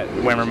team at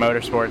Wimmer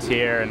Motorsports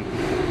here, and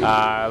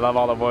I love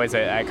all the boys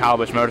at Kyle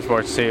Busch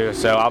Motorsports, too,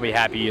 so I'll be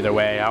happy either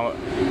way.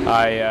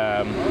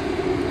 I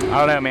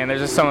don't know, man.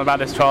 There's just something about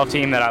this 12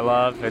 team that I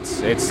love. It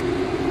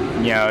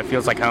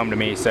feels like home to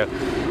me, so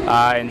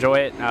I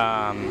enjoy it.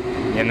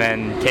 And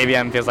then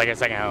KBM feels like a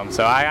second home.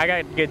 So I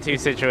got good 2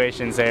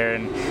 situations there,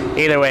 and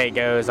either way it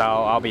goes,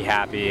 I'll be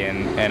happy,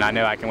 and I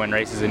know I can win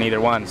races in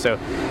either one. So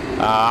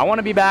I want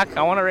to be back.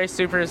 I want to race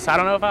Supers. I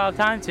don't know if I'll have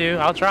time to.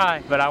 I'll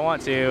try, but I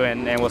want to,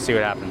 and we'll see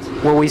what happens.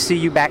 Will we see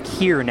you back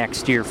here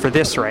next year for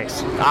this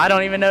race? I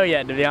don't even know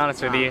yet, to be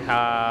honest with you.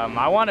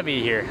 I want to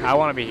be here.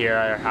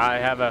 I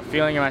have a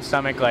feeling in my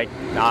stomach like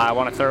I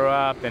want to throw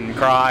up and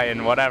cry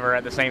and whatever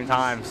at the same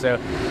time.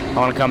 So I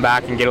want to come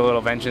back and get a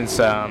little vengeance.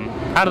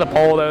 Out of the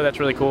pole, though, that's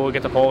really cool.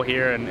 Get the pole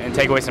here and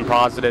take away some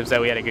positives that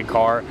we had a good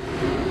car.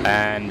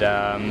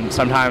 And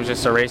sometimes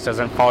just a race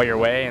doesn't fall your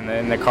way, and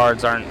then the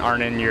cards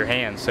aren't in your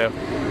hands. So,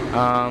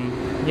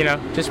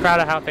 just proud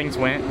of how things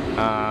went.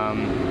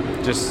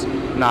 Just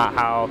not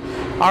how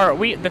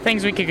the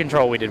things we could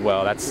control, we did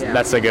well.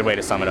 That's a good way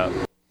to sum it up.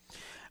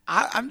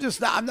 I'm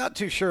not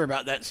too sure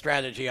about that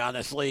strategy,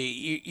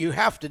 honestly. You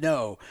have to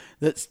know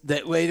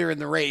that later in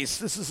the race,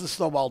 this is the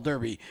Snowball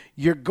Derby,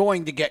 you're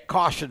going to get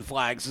caution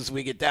flags as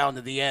we get down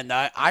to the end.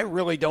 I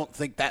really don't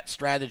think that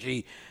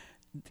strategy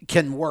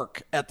can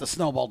work at the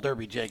Snowball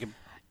Derby, Jacob.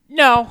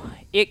 No,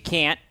 it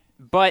can't,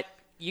 but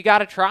you got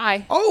to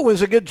try. Oh, it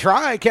was a good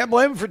try. I can't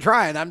blame him for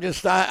trying.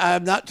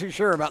 I'm not too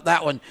sure about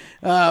that one.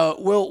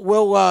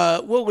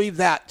 We'll leave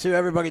that to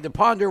everybody to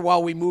ponder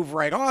while we move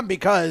right on,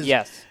 because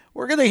yes.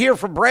 We're going to hear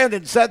from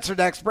Brandon Setzer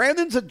next.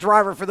 Brandon's a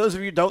driver, for those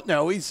of you who don't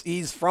know.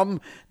 He's from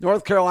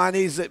North Carolina.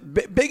 He's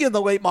big in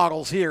the late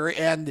models here.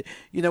 And,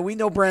 we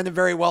know Brandon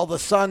very well, the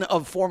son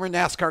of former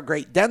NASCAR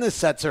great Dennis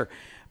Setzer.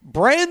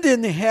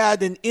 Brandon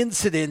had an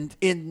incident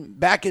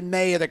back in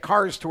May at a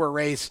Cars Tour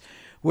race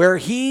where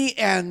he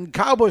and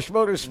Kyle Busch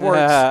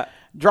Motorsports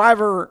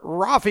driver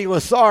Rafi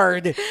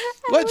Lessard,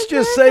 let's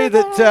just say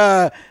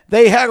that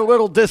they had a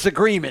little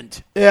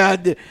disagreement.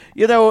 And,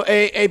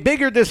 a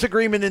bigger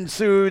disagreement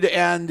ensued,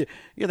 and,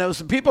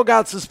 some people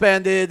got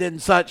suspended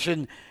and such.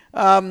 And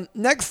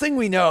next thing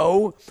we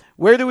know,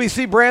 where do we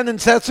see Brandon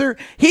Setzer?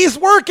 He's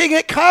working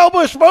at Kyle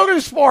Busch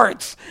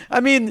Motorsports. I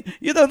mean,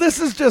 this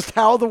is just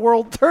how the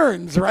world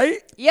turns, right?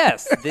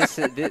 Yes, this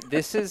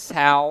is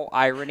how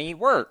irony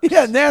works.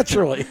 Yeah,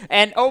 naturally.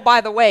 And, oh,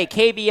 by the way,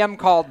 KBM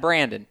called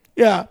Brandon.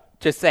 Yeah.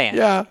 Just saying.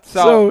 Yeah.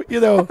 So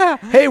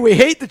hey, we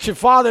hate that you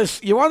fought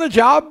us. You want a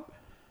job?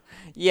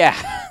 Yeah,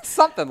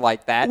 something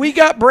like that. We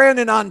got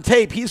Brandon on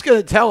tape. He's going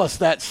to tell us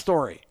that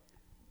story.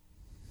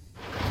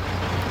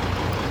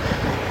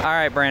 All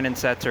right, Brandon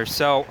Setzer.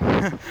 So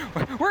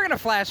we're going to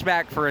flash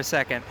back for a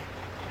second.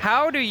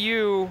 How do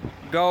you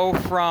go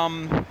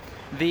from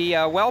the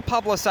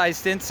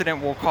well-publicized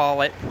incident, we'll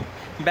call it,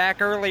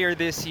 back earlier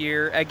this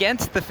year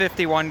against the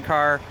 51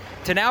 car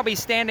to now be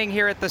standing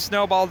here at the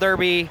Snowball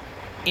Derby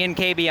in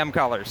KBM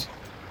colors?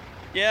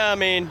 Yeah, I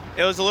mean,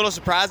 it was a little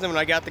surprising when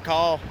I got the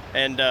call,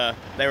 and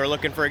they were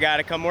looking for a guy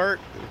to come work,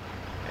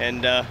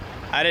 and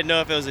I didn't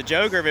know if it was a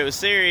joke or if it was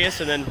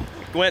serious, and then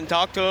went and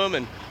talked to him,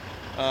 and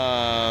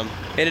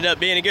ended up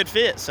being a good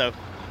fit. So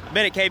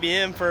been at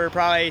KBM for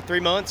probably 3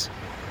 months.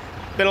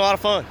 Been a lot of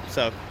fun.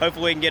 So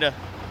hopefully we can get a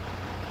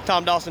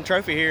Tom Dawson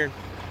trophy here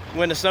and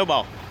win the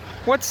snowball.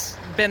 What's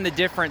been the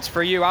difference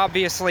for you?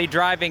 Obviously,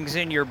 driving's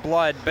in your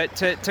blood, but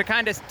to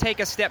kind of take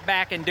a step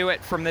back and do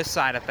it from this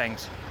side of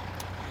things.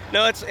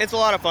 No, it's a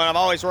lot of fun. I've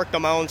always worked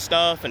on my own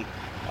stuff, and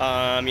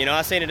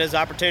I seen it as an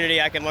opportunity.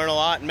 I can learn a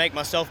lot and make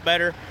myself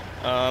better.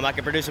 I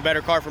can produce a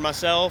better car for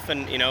myself,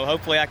 and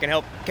hopefully I can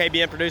help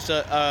KBM produce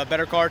a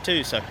better car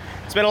too. So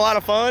it's been a lot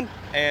of fun,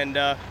 and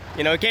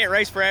you can't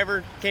race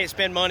forever, can't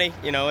spend money.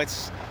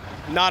 It's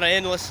not an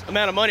endless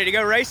amount of money to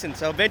go racing.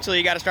 So eventually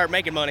you got to start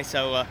making money.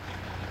 So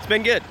it's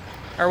been good.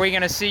 Are we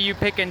going to see you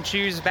pick and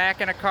choose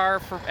back in a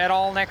car at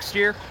all next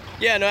year?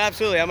 Yeah, no,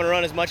 absolutely. I'm going to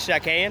run as much as I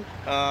can.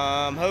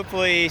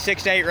 Hopefully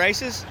 6 to 8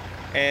 races.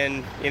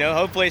 And,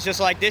 hopefully it's just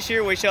like this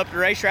year. We show up to the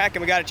racetrack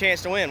and we got a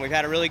chance to win. We've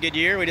had a really good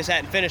year. We just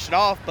hadn't finished it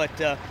off. But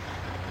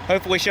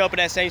hopefully we show up at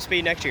that same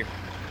speed next year.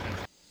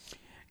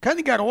 Kind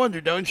of got to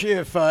wonder, don't you,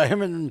 if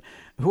him and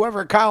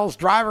whoever Kyle's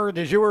driver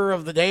du jour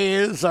of the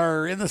day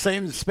are in the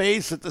same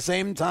space at the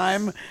same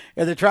time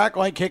at a track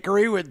like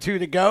Hickory with 2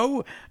 to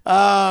go.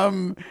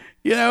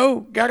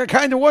 Got to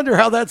kind of wonder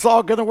how that's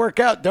all going to work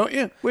out, don't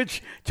you?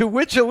 Which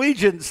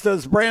allegiance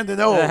does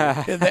Brandon owe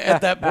at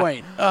that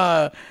point?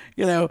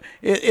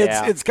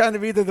 It's kind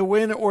of either the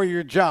win or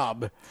your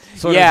job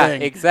sort of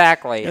thing.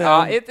 Exactly.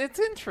 It's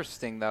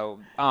interesting, though,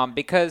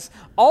 because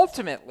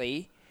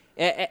ultimately,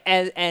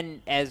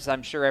 as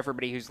I'm sure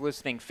everybody who's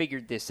listening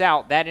figured this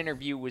out, that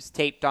interview was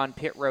taped on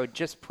pit road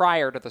just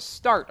prior to the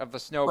start of the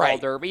Snowball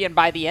Derby, and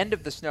by the end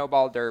of the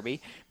Snowball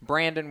Derby,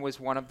 Brandon was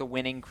one of the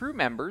winning crew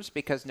members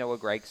because Noah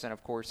Gregson,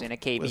 of course, in a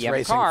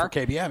KBM car,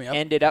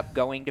 ended up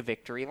going to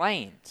victory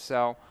lane.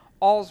 So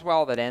all's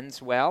well that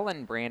ends well,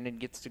 and Brandon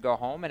gets to go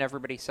home, and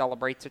everybody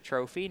celebrates a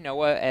trophy.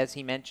 Noah, as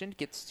he mentioned,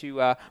 gets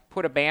to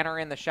put a banner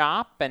in the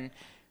shop and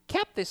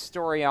kept this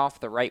story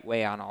off the right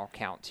way on all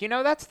counts.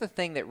 That's the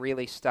thing that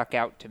really stuck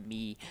out to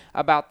me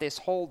about this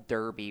whole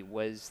Derby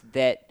was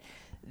that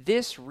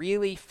this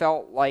really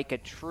felt like a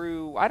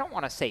true, I don't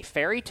want to say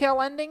fairy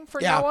tale ending for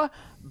Noah,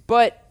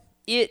 but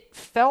it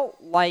felt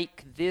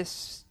like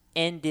this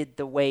ended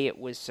the way it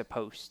was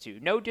supposed to.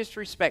 No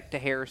disrespect to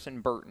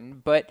Harrison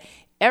Burton, but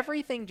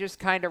everything just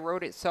kind of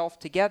wrote itself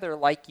together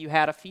like you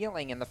had a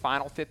feeling in the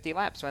final 50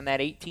 laps when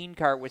that 18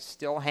 car was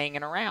still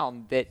hanging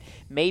around that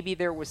maybe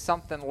there was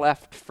something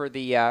left for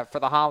the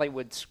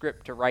Hollywood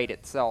script to write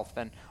itself.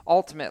 And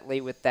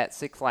ultimately with that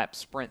 6-lap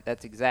sprint,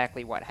 that's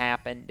exactly what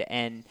happened.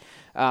 And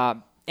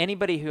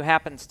anybody who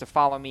happens to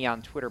follow me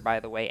on Twitter, by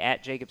the way,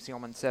 at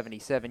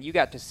JacobSeelman77, you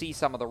got to see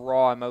some of the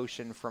raw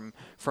emotion from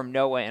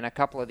Noah in a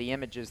couple of the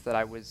images that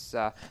I was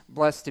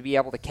blessed to be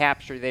able to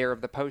capture there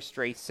of the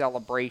post-race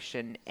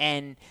celebration.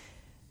 And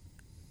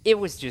it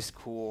was just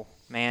cool,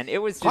 man.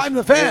 It was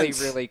just really,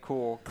 really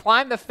cool.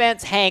 Climb the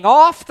fence, hang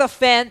off the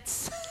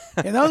fence.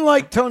 And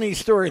unlike Tony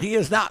Stewart, he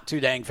is not too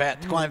dang fat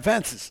to climb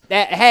fences.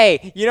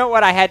 Hey, you know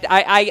what? I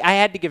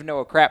had to give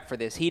Noah crap for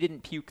this. He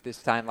didn't puke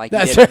this time like he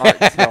did in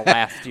Martinsville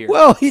last year.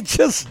 Well, he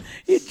just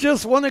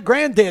won a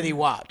Granddaddy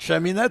watch. I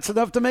mean, that's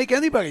enough to make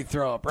anybody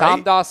throw up, right?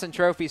 Tom Dawson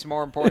Trophy's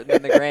more important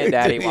than the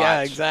Granddaddy watch.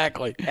 Yeah,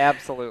 exactly.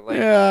 Absolutely.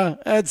 Yeah,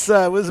 it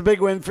was a big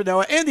win for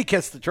Noah, and he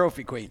kissed the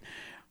Trophy Queen.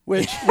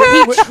 He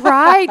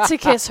tried to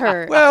kiss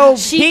her. Well,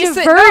 she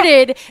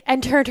diverted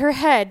and turned her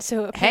head.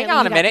 So hang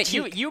on a minute,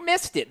 you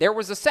missed it. There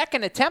was a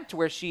second attempt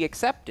where she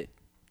accepted.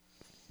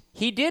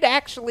 He did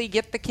actually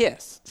get the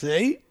kiss.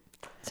 See,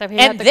 so he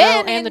had the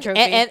girl and the trophy.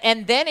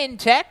 And then in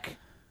tech,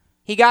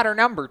 he got her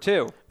number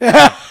too.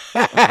 I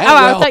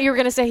thought you were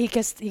going to say he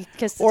kissed the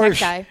tech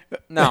guy.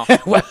 No.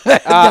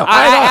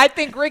 I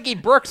think Ricky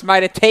Brooks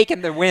might have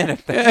taken the win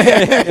if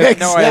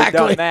Noah had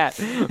done that.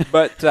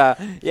 But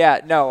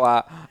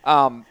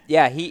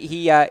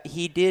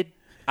he did.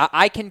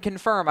 I can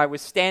confirm. I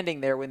was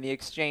standing there when the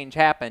exchange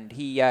happened.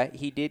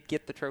 He did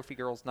get the trophy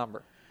girl's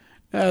number.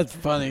 That's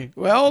funny.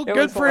 Well,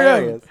 good for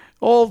him.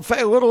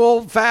 Little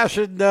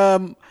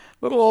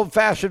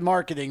old-fashioned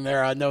marketing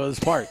there on Noah's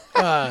part.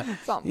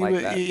 Something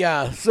like that.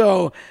 Yeah.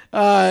 So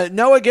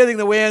Noah getting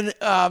the win.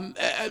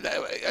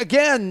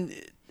 Again,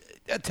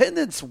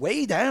 attendance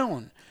way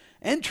down.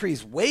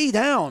 Entries way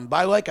down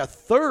by like a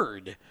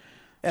third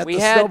at the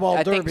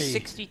Snowball Derby. I think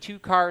 62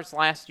 cars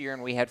last year,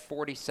 and we had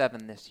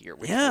 47 this year,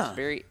 which was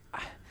very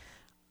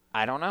 –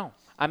 I don't know.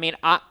 I mean,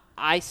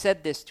 I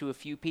said this to a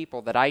few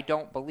people that I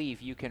don't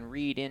believe you can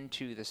read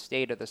into the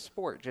state of the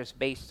sport just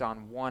based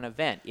on one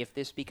event. If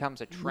this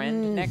becomes a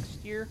trend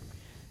next year,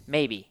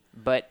 maybe.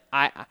 But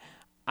I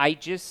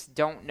just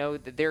don't know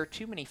that there are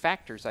too many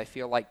factors, I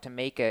feel like, to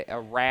make a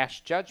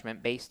rash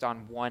judgment based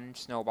on one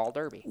Snowball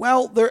Derby.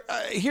 Well,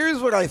 here's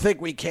what I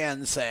think we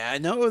can say. I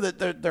know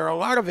that there are a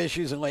lot of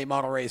issues in late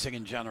model racing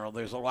in general.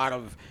 There's a lot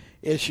of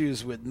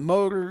issues with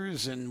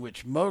motors and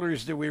which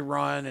motors do we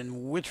run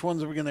and which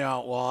ones are we going to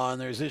outlaw, and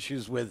there's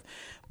issues with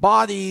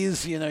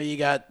bodies. You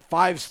got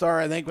 5-star,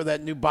 I think, with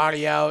that new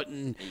body out,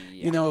 and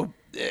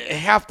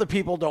half the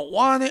people don't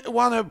want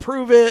to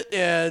approve it,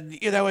 and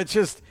it's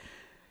just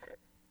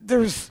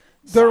there's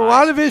There are a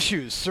lot of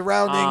issues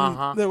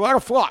surrounding, there are a lot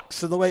of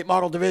flux in the late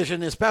model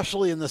division,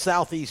 especially in the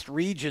southeast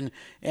region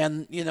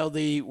and,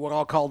 what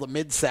I'll call the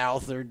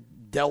Mid-South or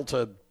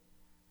Delta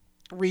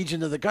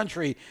region of the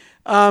country,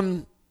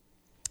 that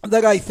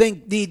I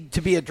think need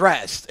to be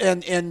addressed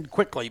and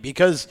quickly,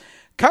 because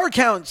car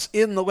counts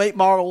in the late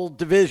model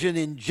division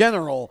in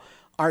general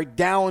are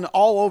down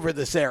all over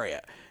this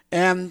area.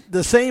 And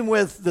the same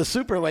with the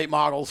super late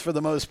models for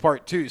the most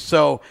part, too.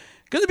 So,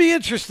 going to be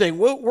interesting.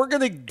 We're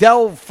going to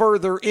delve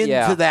further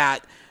into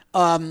that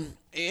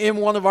in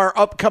one of our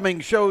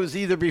upcoming shows,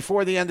 either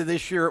before the end of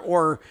this year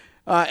or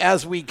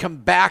as we come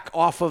back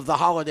off of the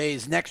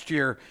holidays next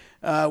year.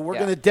 We're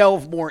going to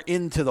delve more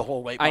into the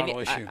whole late model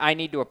issue. I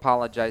need to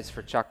apologize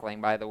for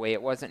chuckling, by the way.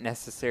 It wasn't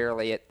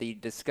necessarily at the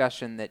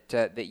discussion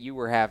that you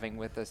were having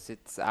with us.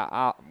 It's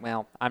I'm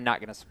not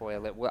going to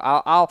spoil it.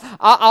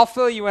 I'll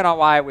fill you in on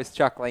why I was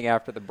chuckling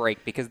after the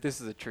break, because this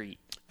is a treat.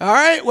 All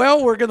right,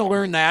 well, we're going to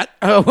learn that.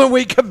 When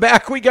we come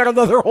back, we got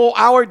another whole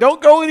hour. Don't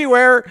go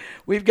anywhere.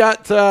 We've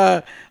got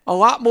a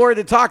lot more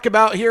to talk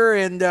about here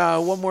and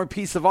one more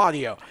piece of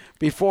audio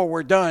before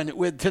we're done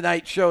with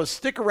tonight's show.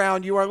 Stick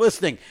around. You are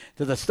listening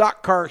to the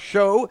Stock Car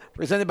Show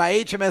presented by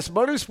HMS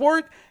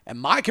Motorsport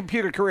and My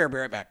Computer Career. Be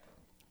right back.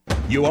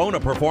 You own a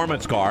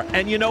performance car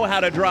and you know how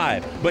to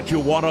drive, but you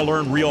want to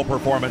learn real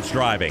performance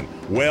driving.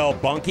 Well,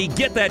 Bunky,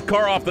 get that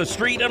car off the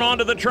street and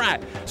onto the track.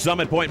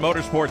 Summit Point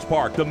Motorsports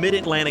Park, the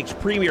Mid-Atlantic's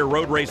premier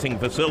road racing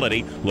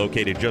facility,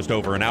 located just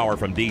over an hour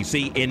from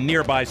D.C. in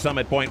nearby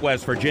Summit Point,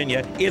 West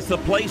Virginia, is the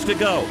place to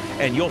go.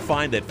 And you'll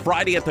find that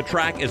Friday at the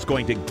Track is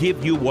going to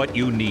give you what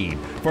you need.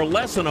 For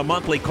less than a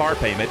monthly car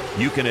payment,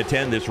 you can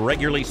attend this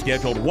regularly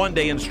scheduled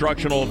one-day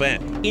instructional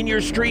event in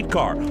your street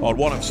car on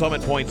one of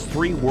Summit Point's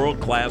 3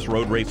 world-class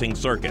road racing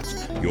circuits.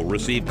 You'll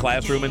receive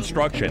classroom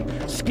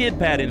instruction, skid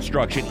pad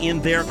instruction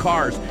in their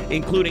cars,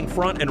 including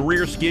front and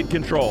rear skid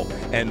control,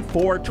 and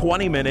 4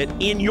 20-minute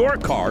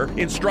in-your-car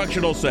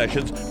instructional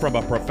sessions from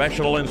a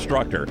professional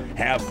instructor.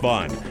 Have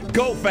fun,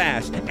 go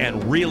fast,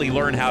 and really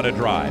learn how to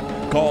drive.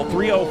 Call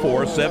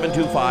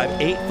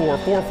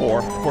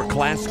 304-725-8444 for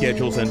class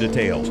schedules and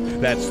details.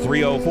 That's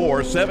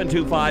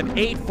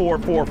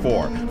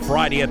 304-725-8444.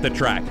 Friday at the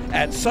Track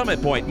at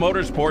Summit Point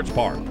Motorsports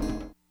Park.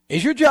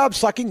 Is your job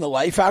sucking the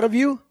life out of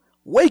you?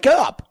 Wake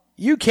up.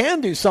 You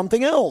can do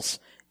something else.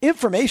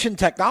 Information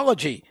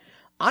technology.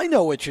 I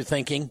know what you're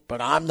thinking,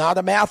 but I'm not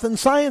a math and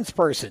science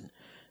person.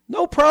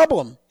 No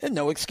problem and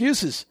no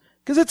excuses,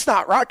 because it's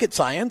not rocket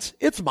science.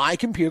 It's My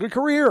Computer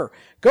Career.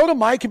 Go to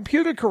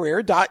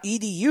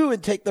mycomputercareer.edu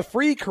and take the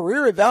free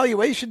career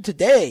evaluation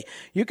today.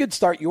 You can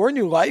start your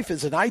new life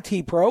as an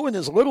IT pro in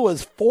as little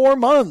as 4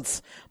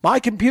 months.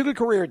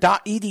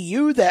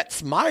 mycomputercareer.edu.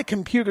 That's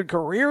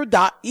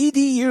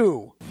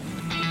mycomputercareer.edu.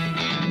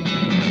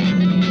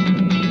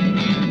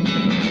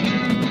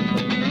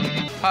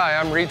 Hi,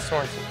 I'm Reed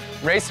Sorensen.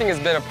 Racing has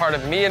been a part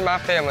of me and my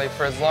family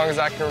for as long as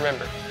I can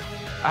remember.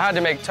 I had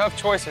to make tough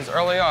choices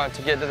early on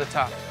to get to the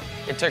top.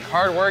 It took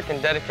hard work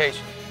and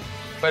dedication,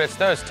 but it's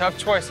those tough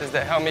choices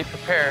that helped me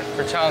prepare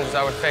for challenges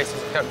I would face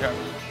as a cup driver.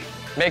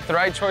 Make the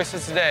right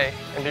choices today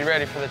and be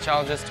ready for the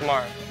challenges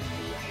tomorrow.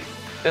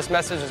 This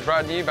message is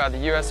brought to you by the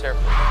U.S. Air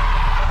Force.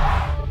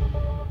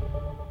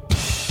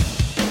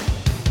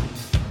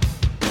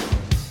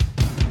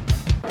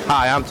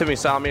 Hi, I'm Timmy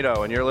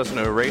Salmito, and you're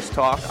listening to Race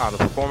Talk on the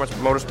Performance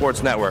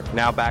Motorsports Network.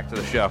 Now back to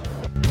the show.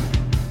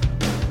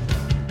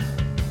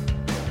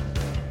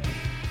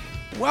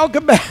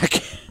 Welcome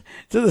back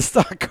to the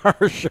Stock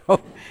Car Show,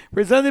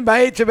 presented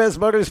by HMS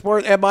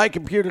Motorsport and My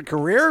Computer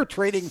Career,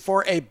 trading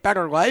for a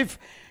better life.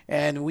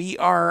 And we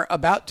are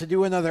about to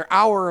do another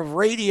hour of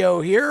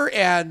radio here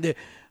and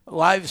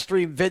live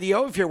stream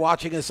video if you're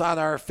watching us on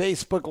our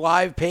Facebook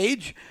Live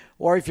page,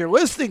 or if you're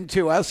listening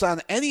to us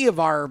on any of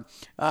our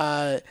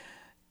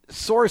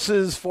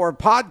sources for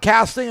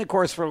podcasting. Of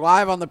course, we're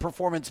live on the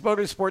Performance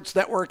Motorsports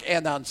Network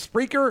and on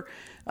Spreaker.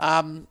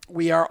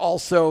 We are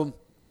also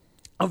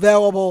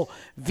available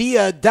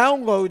via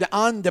download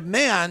on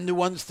demand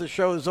once the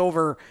show's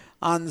over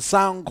on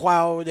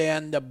SoundCloud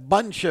and a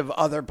bunch of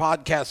other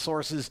podcast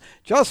sources.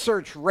 Just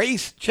search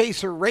Race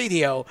Chaser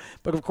Radio.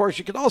 But of course,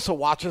 you can also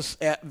watch us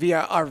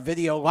via our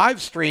video live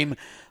stream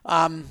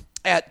on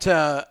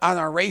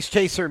our Race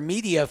Chaser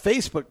Media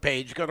Facebook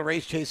page. Go to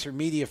Race Chaser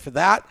Media for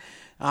that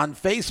on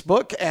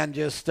Facebook and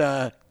just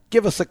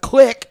give us a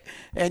click,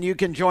 and you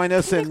can join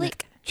us and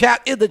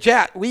chat in the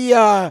chat. We've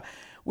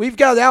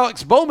got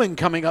Alex Bowman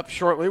coming up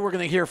shortly. We're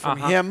going to hear from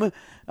him.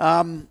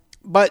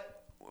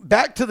 But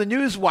back to the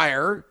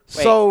Newswire.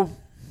 Wait, so,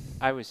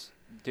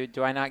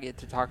 do I not get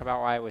to talk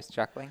about why I was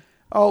chuckling?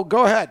 Oh,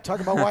 go ahead. Talk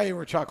about why you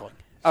were chuckling.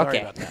 Sorry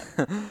about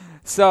that.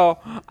 So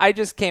I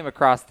just came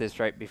across this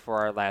right before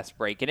our last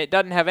break, and it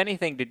doesn't have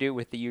anything to do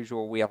with the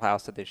usual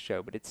wheelhouse of this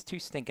show, but it's too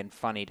stinking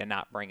funny to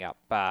not bring up.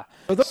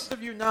 For those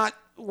of you not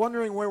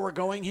wondering where we're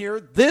going here,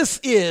 this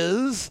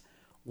is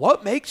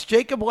What Makes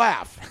Jacob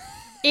Laugh.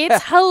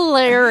 It's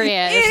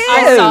hilarious. It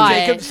I is. saw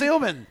Jacob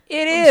Seelman.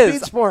 It is.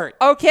 Speed Sport.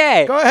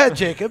 Okay. Go ahead,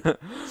 Jacob.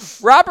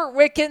 Robert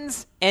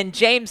Wickens and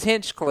James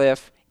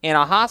Hinchcliffe in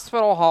a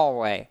hospital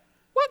hallway.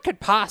 what could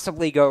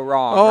possibly go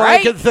wrong, Oh, right?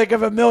 I can think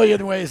of a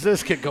million ways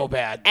this could go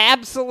bad.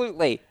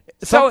 Absolutely.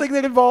 Something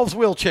that involves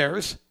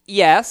wheelchairs.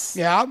 Yes.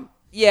 Yeah.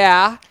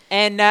 Yeah,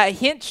 and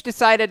Hinch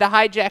decided to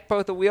hijack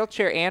both a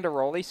wheelchair and a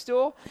rolly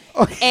stool,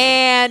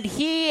 and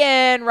he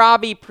and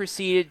Robbie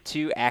proceeded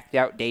to act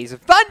out Days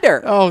of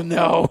Thunder. Oh,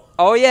 no.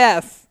 Oh,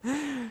 yes.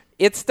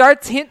 It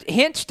starts,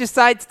 Hinch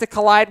decides to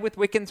collide with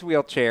Wicken's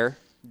wheelchair.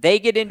 They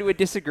get into a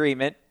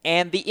disagreement,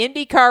 and the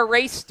IndyCar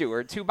race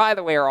stewards, who, by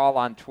the way, are all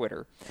on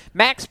Twitter,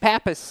 Max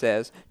Pappas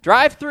says,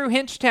 drive through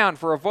Hinchtown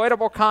for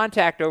avoidable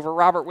contact over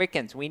Robert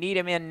Wickens. We need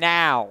him in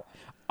now.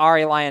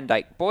 Ari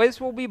Lyondike,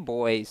 boys will be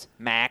boys.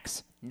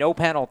 Max, no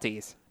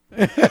penalties.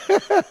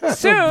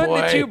 Soon,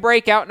 the two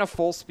break out in a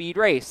full-speed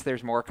race.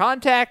 There's more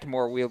contact,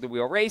 more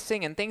wheel-to-wheel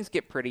racing, and things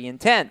get pretty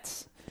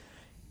intense.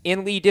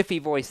 In Lee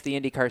Diffie voice, the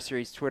IndyCar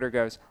Series Twitter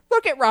goes,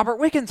 look at Robert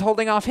Wickens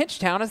holding off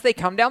Hinchtown as they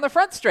come down the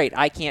front straight.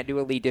 I can't do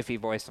a Lee Diffie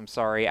voice, I'm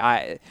sorry.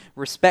 I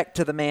respect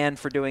to the man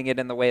for doing it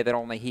in the way that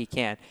only he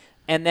can.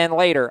 And then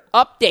later,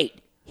 update.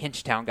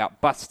 Hinchtown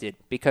got busted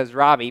because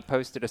Robbie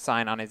posted a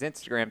sign on his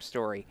Instagram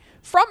story.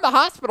 From the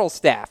hospital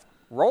staff,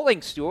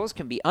 rolling stools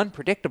can be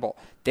unpredictable.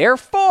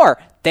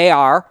 Therefore, they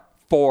are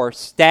for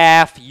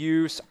staff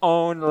use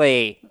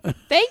only.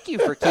 Thank you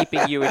for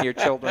keeping you and your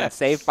children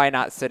safe by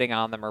not sitting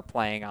on them or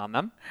playing on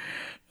them.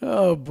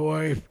 Oh,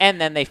 boy.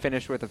 And then they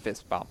finish with a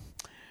fist bump.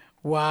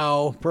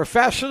 Wow.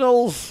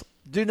 Professionals,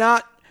 do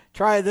not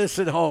try this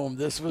at home.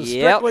 This was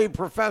strictly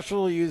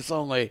professional use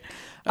only.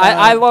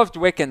 I loved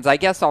Wickens. I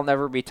guess I'll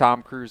never be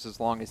Tom Cruise as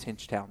long as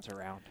Hinchtown's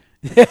around.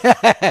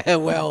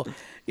 Well,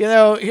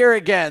 here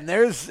again,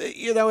 there's,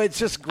 it's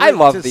just great I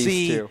love to these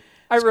see. two.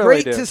 I It's really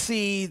great do. to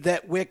see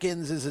that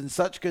Wickens is in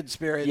such good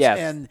spirits. Yes.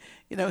 And,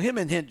 him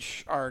and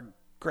Hinch are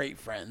great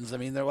friends. I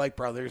mean, they're like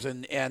brothers.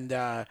 And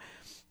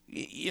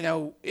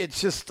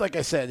it's just, like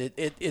I said,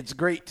 it's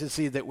great to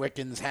see that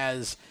Wickens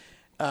has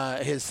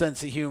his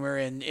sense of humor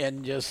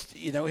and just,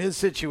 his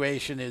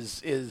situation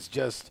is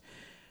just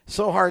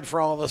so hard for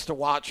all of us to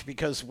watch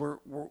because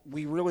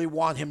we really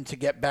want him to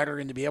get better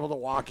and to be able to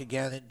walk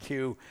again and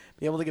to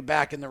be able to get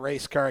back in the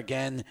race car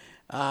again.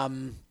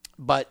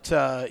 But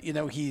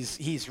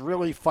he's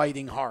really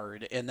fighting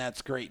hard, and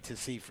that's great to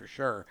see for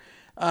sure.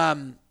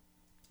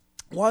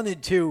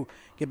 Wanted to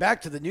get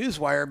back to the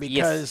newswire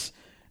because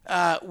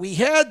we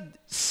had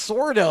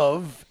sort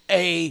of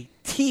a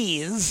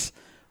tease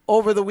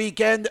over the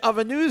weekend of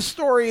a news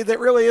story that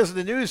really isn't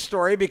a news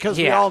story because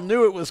we all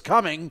knew it was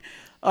coming.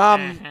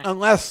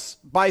 Unless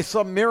by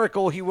some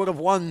miracle he would have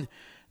won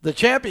the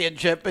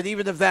championship. But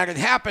even if that had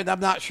happened,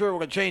 I'm not sure it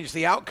would have changed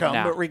the outcome.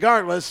 No. But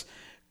regardless,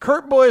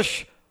 Kurt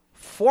Busch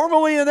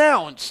formally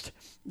announced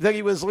that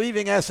he was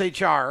leaving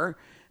SHR.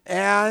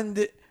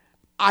 And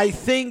I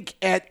think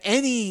at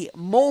any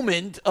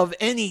moment of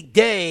any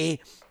day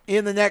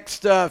in the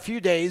next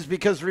few days,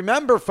 because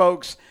remember,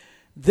 folks,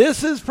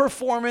 this is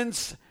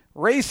Performance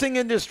Racing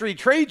Industry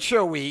Trade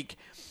Show Week.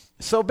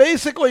 So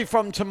basically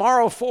from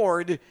tomorrow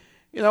forward,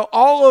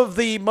 all of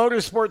the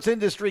motorsports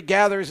industry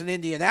gathers in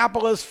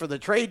Indianapolis for the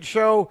trade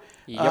show.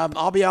 Yep.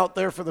 I'll be out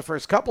there for the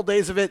first couple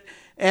days of it.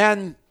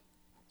 And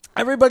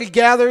everybody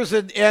gathers,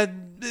 and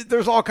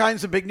there's all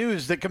kinds of big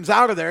news that comes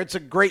out of there. It's a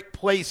great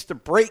place to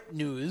break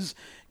news,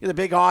 get a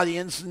big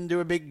audience and do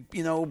a big,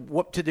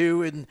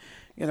 whoop-to-do and,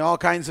 all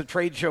kinds of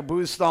trade show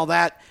booths and all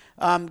that.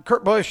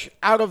 Kurt Busch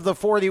out of the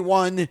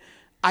 41.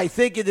 I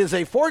think it is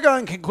a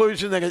foregone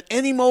conclusion that at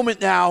any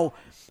moment now,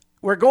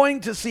 we're going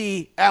to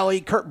see,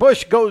 Allie, Kurt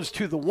Busch goes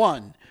to the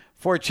 1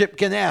 for Chip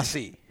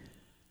Ganassi.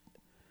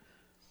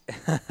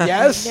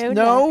 Yes? No?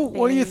 Nothing.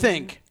 What do you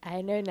think?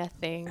 I know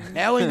nothing.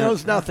 Allie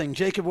knows nothing.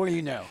 Jacob, what do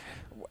you know?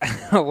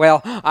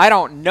 Well, I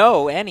don't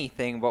know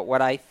anything, but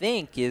what I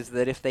think is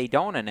that if they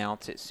don't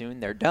announce it soon,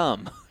 they're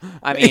dumb.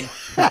 I mean,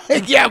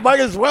 yeah, might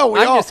as well.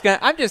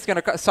 I'm just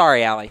gonna.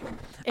 Sorry, Allie.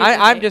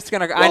 I'm just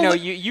gonna. I know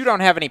you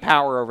don't have any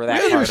power over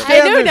that. We Part of it.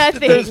 understand I know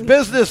nothing. There's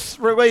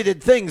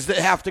business-related things that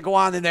have to go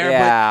on in there.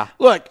 Yeah.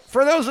 But look,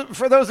 for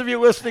those of you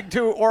listening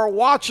to or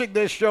watching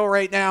this show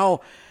right now,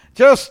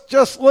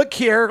 just look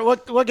here.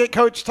 Look at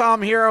Coach Tom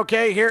here.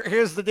 Okay,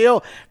 here's the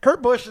deal.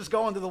 Kurt Busch is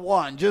going to the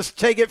 1. Just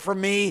take it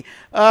from me.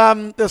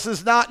 This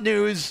is not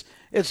news.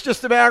 It's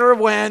just a matter of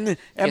when. And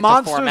It's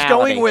Monster's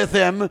going with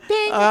him.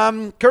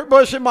 Kurt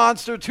Busch and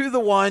Monster to the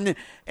 1.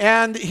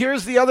 And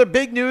here's the other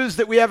big news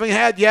that we haven't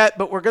had yet,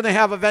 but we're going to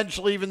have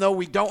eventually, even though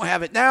we don't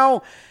have it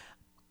now.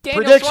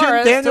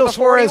 Daniel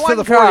Suarez to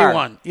the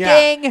 41. Yeah.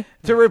 Ding.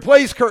 To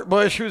replace Kurt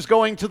Busch, who's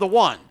going to the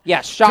 1.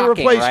 Yeah, shocking, to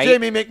replace right?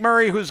 Jamie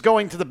McMurray, who's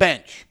going to the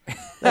bench.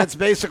 That's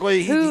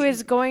basically Who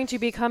is going to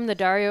become the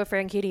Dario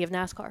Franchitti of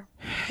NASCAR?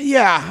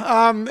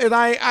 Yeah, and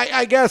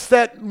I guess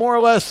that more or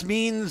less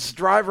means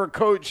driver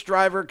coach,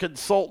 driver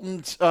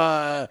consultant,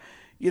 whatever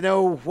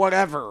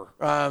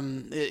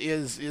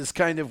is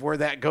kind of where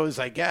that goes,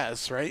 I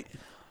guess, right?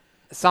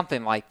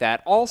 Something like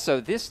that.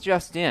 Also, this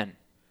just in.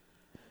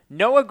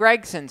 Noah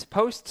Gregson's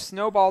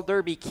post-Snowball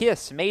Derby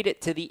kiss made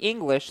it to the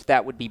English,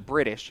 that would be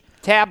British,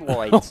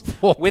 tabloids,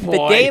 with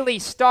the Daily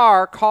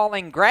Star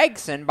calling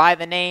Gregson by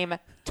the name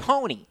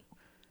Tony.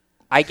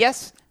 I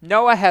guess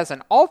Noah has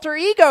an alter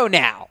ego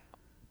now.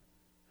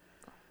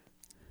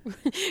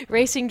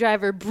 Racing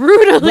driver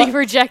brutally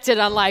rejected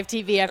on live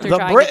TV after the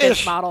trying British,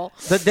 this model.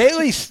 The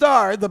Daily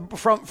Star,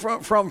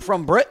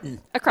 from Britain.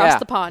 Across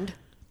the pond.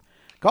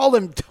 Called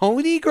him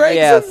Tony Gregson?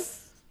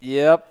 Yes.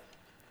 Yep.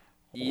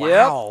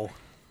 Wow.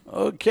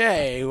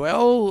 Okay.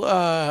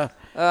 Well,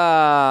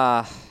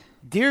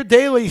 dear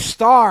Daily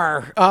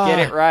Star. Get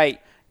it right.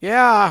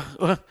 Yeah.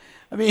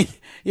 I mean,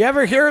 you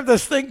ever hear of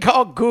this thing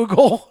called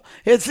Google?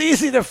 It's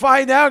easy to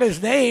find out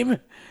his name.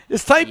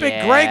 Just type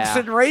in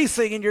Gregson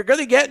Racing, and you're going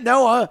to get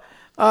Noah.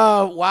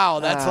 Wow,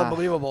 that's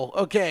unbelievable.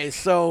 Okay,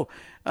 so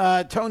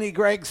Tony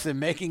Gregson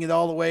making it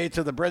all the way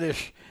to the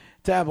British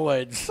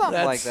tabloids.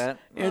 Something like that.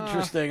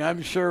 Interesting.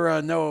 I'm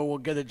sure Noah will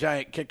get a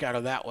giant kick out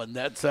of that one.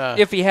 That's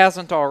if he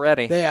hasn't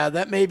already. Yeah,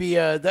 that may be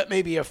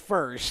a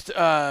first.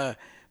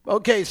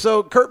 Okay,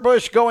 so Kurt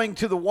Busch going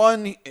to the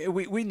one.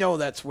 We know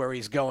that's where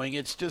he's going.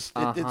 It's just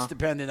it's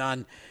dependent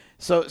on.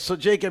 So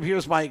Jacob,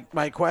 here's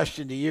my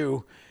question to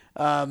you.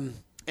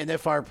 And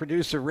if our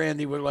producer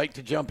Randy would like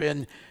to jump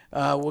in,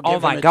 we'll give him a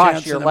chance. Oh my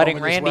gosh, you're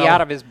letting Randy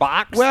out of his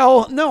box?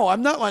 Well, no,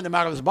 I'm not letting him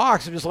out of his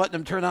box. I'm just letting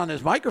him turn on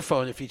his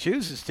microphone if he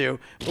chooses to.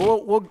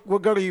 But we'll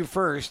go to you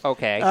first.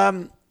 Okay.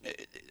 I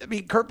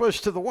mean, Kurt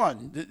Busch to the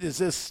one. Is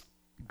this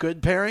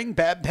good pairing,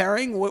 bad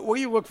pairing? What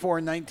do you look for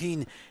in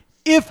 19?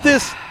 If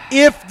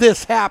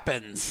this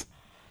happens.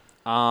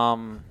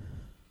 I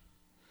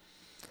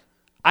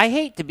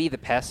hate to be the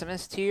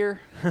pessimist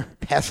here.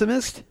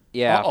 Pessimist?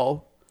 Yeah.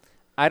 Uh-oh.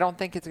 I don't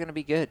think it's going to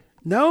be good.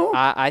 No?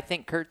 I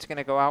think Kurt's going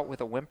to go out with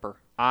a whimper.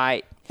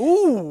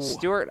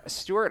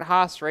 Stuart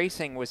Haas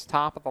Racing was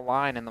top of the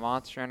line in the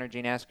Monster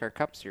Energy NASCAR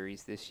Cup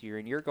Series this year,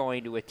 and you're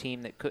going to a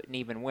team that couldn't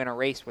even win a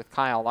race with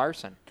Kyle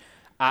Larson.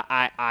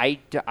 I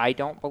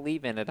don't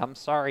believe in it. I'm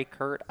sorry,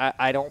 Kurt.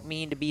 I don't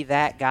mean to be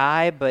that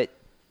guy, but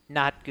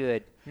not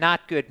good.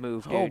 Not good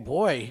move, dude. Oh,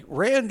 boy.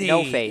 Randy.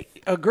 No faith.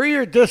 Agree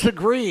or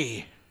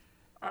disagree?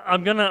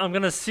 I'm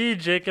gonna see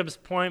Jacob's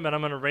point, but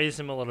I'm gonna raise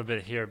him a little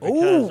bit here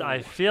because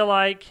I feel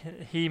like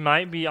he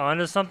might be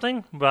onto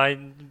something.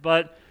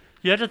 But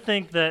you have to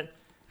think that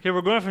we're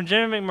going from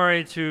Jamie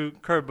McMurray to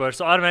Kurt Busch,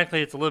 so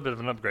automatically it's a little bit of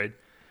an upgrade.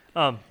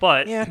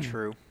 But yeah,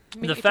 true.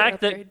 The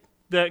fact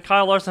that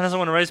Kyle Larson hasn't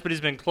won a race, but he's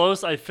been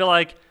close, I feel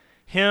like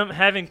him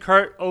having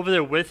Kurt over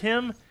there with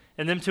him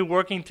and them two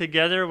working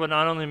together would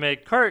not only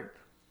make Kurt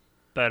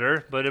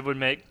better, but it would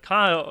make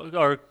Kyle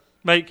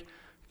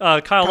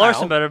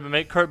Larson better, but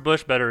make Kurt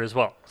Busch better as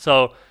well.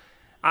 So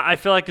I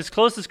feel like as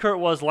close as Kurt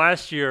was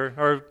last year,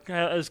 or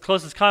as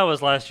close as Kyle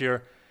was last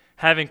year,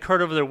 having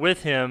Kurt over there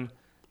with him,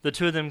 the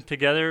two of them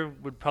together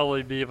would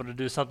probably be able to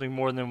do something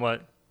more than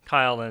what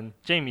Kyle and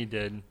Jamie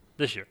did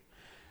this year.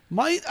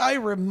 Might I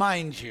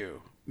remind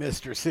you,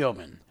 Mr.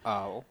 Seelman?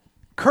 Oh.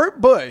 Kurt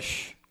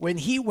Busch, when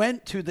he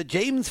went to the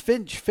James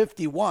Finch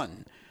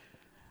 51,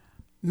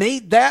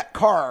 made that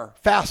car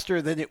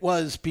faster than it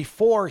was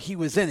before he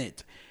was in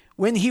it.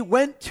 When he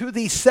went to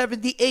the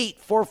 78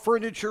 for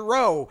Furniture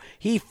Row,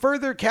 he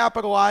further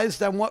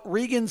capitalized on what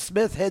Regan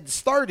Smith had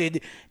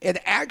started and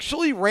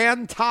actually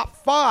ran top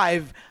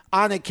 5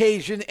 on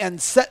occasion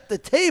and set the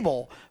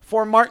table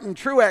for Martin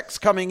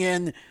Truex coming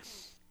in.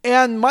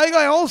 And might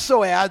I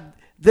also add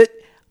that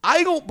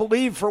I don't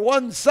believe for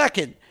 1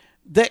 second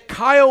that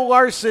Kyle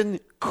Larson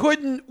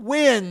couldn't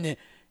win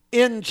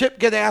in Chip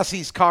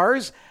Ganassi's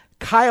cars.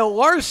 Kyle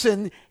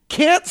Larson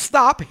can't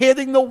stop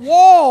hitting the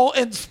wall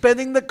and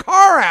spinning the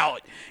car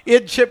out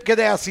in Chip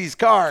Ganassi's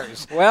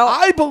cars. Well,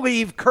 I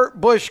believe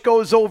Kurt Busch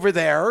goes over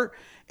there,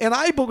 and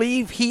I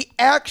believe he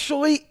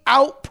actually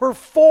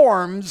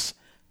outperforms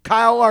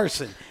Kyle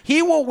Larson.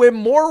 He will win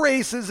more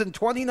races in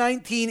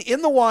 2019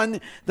 in the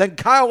one than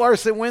Kyle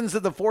Larson wins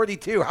in the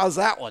 42. How's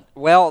that one?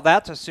 Well,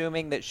 that's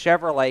assuming that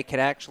Chevrolet can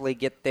actually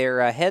get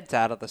their heads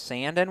out of the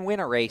sand and win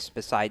a race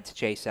besides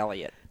Chase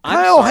Elliott.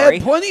 Kyle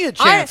had plenty of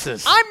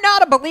chances. I'm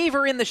not a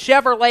believer in the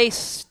Chevrolet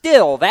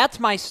still. That's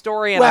my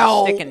story, and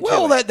I'm sticking to it.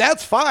 Well,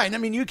 that's fine. I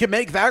mean, you can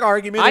make that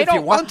argument if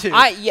you want to.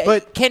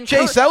 But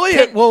Chase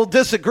Elliott will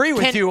disagree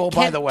with you,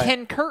 by the way.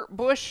 Can Kurt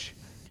Busch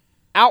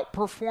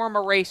outperform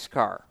a race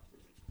car?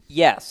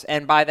 Yes.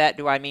 And by that,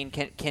 do I mean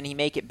can he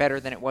make it better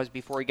than it was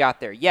before he got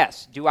there?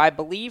 Yes. Do I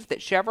believe that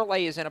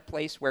Chevrolet is in a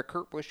place where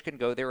Kurt Busch can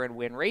go there and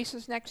win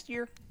races next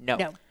year? No.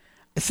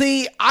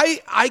 See,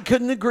 I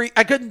couldn't agree.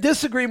 I couldn't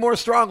disagree more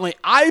strongly.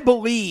 I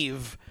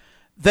believe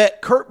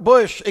that Kurt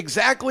Busch,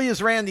 exactly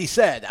as Randy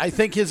said, I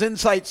think his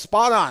insight's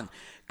spot on.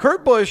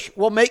 Kurt Busch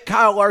will make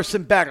Kyle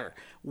Larson better.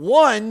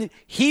 One,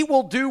 he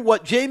will do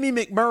what Jamie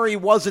McMurray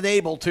wasn't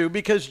able to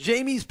because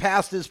Jamie's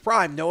past his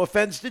prime. No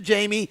offense to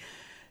Jamie.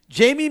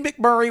 Jamie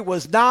McMurray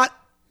was not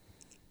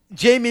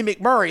Jamie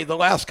McMurray the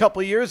last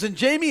couple of years, and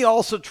Jamie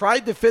also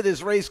tried to fit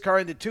his race car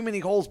into too many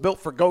holes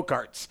built for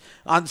go-karts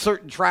on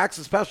certain tracks,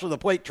 especially the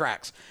plate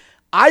tracks.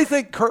 I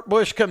think Kurt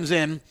Busch comes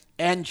in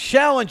and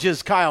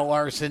challenges Kyle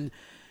Larson,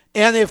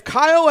 and if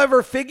Kyle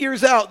ever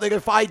figures out that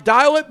if I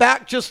dial it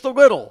back just a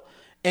little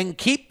and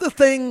keep the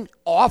thing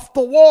off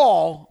the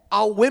wall,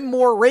 I'll win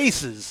more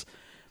races,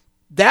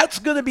 That's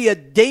going to be a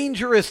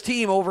dangerous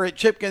team over at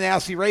Chip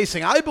Ganassi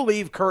Racing. I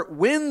believe Kurt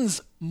wins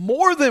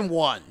more than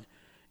one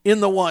in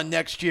the one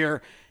next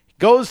year,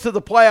 goes to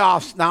the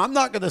playoffs. Now, I'm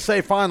not going to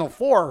say Final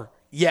Four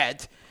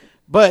yet,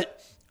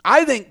 but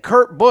I think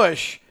Kurt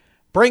Busch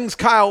brings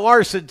Kyle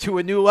Larson to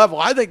a new level.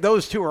 I think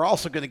those two are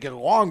also going to get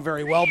along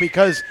very well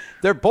because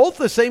they're both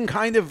the same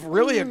kind of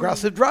really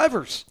aggressive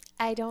drivers.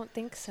 I don't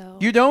think so.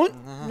 You don't?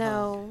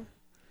 No.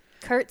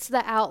 Kurt's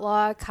the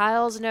outlaw.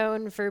 Kyle's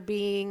known for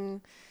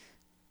being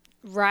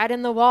right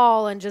in the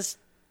wall and just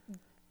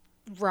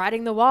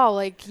riding the wall.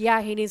 Like,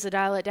 yeah, he needs to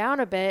dial it down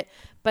a bit,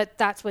 but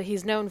that's what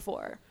he's known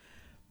for.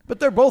 But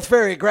they're both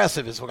very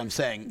aggressive is what I'm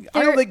saying.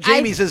 I don't think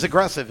Jamie's as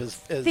aggressive as...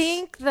 I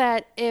think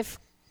that if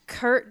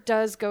Kurt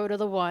does go to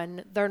the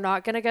one, they're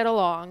not going to get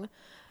along.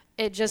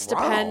 It just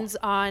depends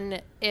on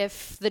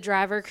if the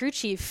driver crew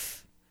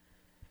chief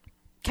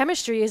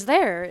chemistry is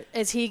there.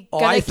 Is he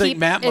going to keep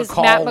Matt is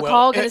McCall Matt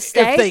McCall going to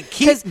stay? If they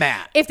keep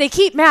Matt. If they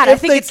keep Matt, I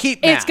think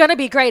it's going to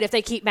be great if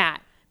they keep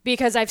Matt.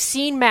 Because I've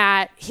seen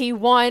Matt. He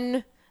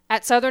won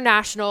at Southern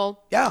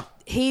National. Yeah.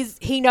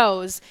 He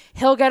knows.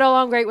 He'll get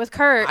along great with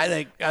Kurt. I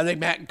think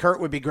Matt and Kurt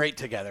would be great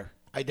together.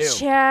 I do.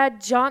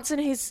 Chad Johnson,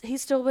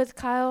 he's still with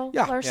Kyle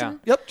Larson?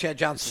 Yeah. Yep, Chad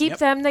Johnson. Keep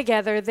them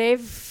together.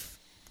 They've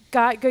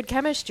got good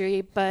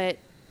chemistry, but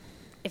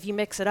if you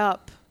mix it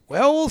up,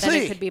 well, we'll then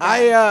see. It could be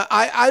bad.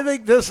 I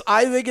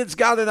think it's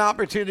got an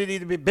opportunity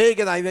to be big,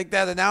 and I think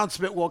that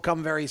announcement will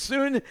come very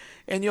soon.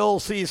 And you'll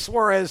see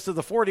Suarez to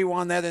the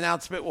 41. That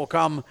announcement will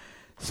come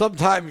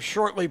sometime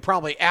shortly,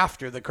 probably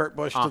after the Kurt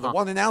Busch to the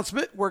one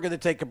announcement. We're going to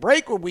take a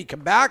break. When we come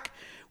back,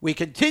 we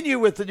continue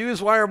with the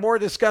Newswire. More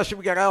discussion.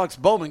 We got Alex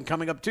Bowman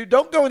coming up too.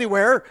 Don't go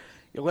anywhere.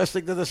 You're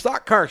listening to the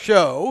Stock Car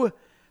Show,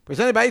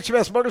 presented by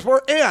HMS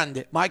Motorsport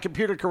and My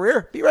Computer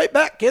Career. Be right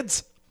back,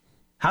 kids.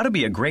 How to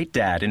be a great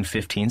dad in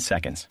 15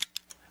 seconds.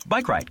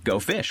 Bike ride, go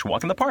fish,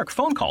 walk in the park,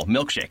 phone call,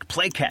 milkshake,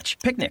 play catch,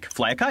 picnic,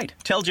 fly a kite,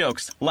 tell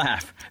jokes,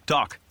 laugh,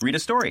 talk, read a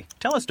story,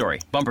 tell a story,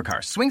 bumper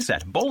cars, swing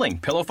set, bowling,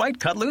 pillow fight,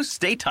 cut loose,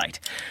 stay tight.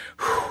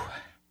 Whew.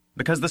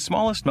 Because the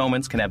smallest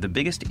moments can have the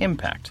biggest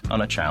impact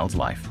on a child's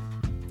life.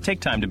 Take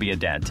time to be a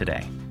dad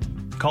today.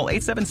 Call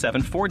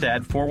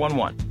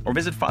 877-4DAD-411 or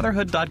visit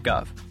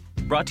fatherhood.gov.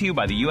 Brought to you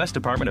by the U.S.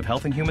 Department of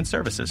Health and Human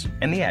Services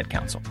and the Ad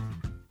Council.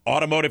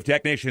 Automotive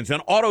technicians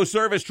and auto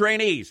service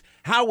trainees,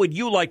 how would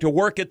you like to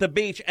work at the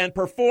beach and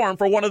perform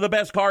for one of the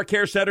best car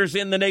care centers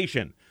in the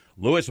nation?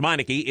 Louis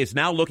Meineke is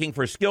now looking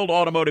for skilled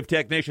automotive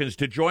technicians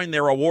to join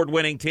their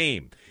award-winning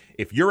team.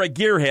 If you're a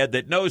gearhead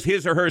that knows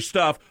his or her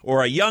stuff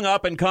or a young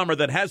up-and-comer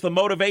that has the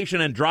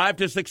motivation and drive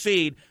to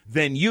succeed,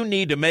 then you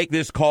need to make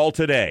this call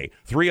today.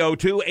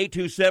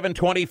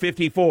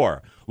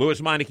 302-827-2054.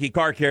 Louis Meineke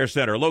Car Care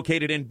Center,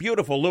 located in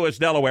beautiful Lewis,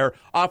 Delaware,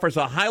 offers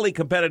a highly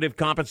competitive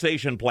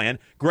compensation plan,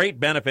 great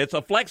benefits,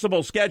 a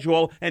flexible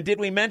schedule, and did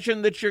we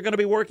mention that you're going to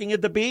be working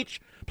at the beach?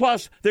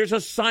 Plus, there's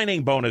a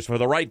signing bonus for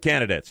the right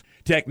candidates.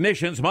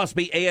 Technicians must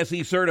be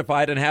ASE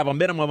certified and have a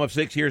minimum of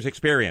 6 years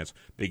experience.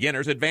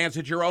 Beginners advance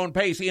at your own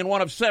pace in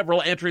one of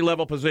several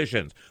entry-level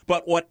positions.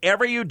 But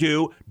whatever you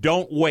do,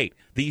 don't wait.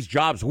 These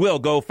jobs will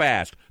go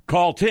fast.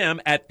 Call Tim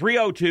at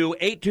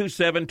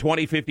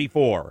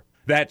 302-827-2054.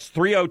 That's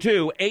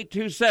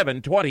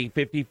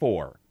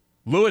 302-827-2054.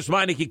 Louis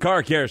Meineke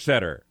Car Care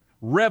Center.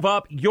 Rev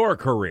up your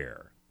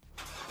career.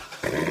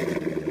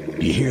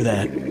 You hear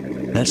that?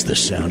 That's the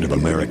sound of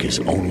America's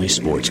only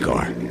sports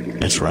car.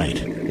 That's right.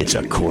 It's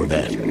a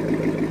Corvette.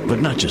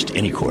 But not just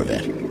any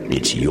Corvette.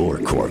 It's your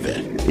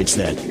Corvette. It's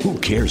that who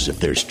cares if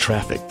there's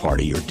traffic part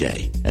of your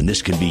day. And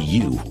this can be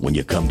you when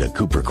you come to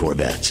Cooper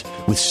Corvettes.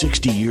 With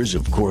 60 years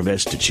of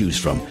Corvettes to choose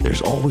from,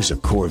 there's always a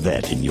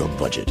Corvette in your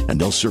budget.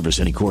 And they'll service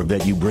any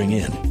Corvette you bring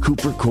in.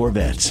 Cooper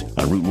Corvettes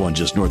on Route 1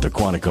 just north of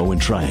Quantico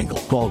and Triangle.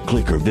 Call,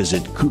 click, or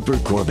visit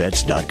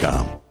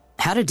CooperCorvettes.com.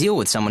 How to deal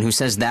with someone who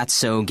says that's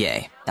so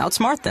gay.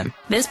 Outsmart them.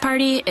 This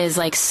party is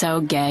like so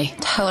gay.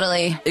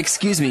 Totally.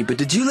 Excuse me, but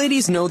did you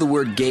ladies know the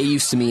word gay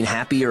used to mean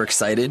happy or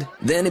excited?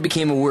 Then it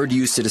became a word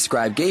used to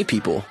describe gay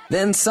people.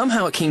 Then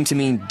somehow it came to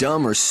mean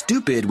dumb or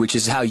stupid, which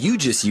is how you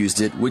just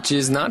used it, which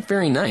is not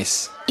very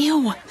nice.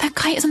 Ew, that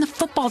guy is on the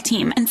football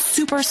team and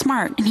super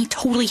smart, and he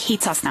totally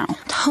hates us now.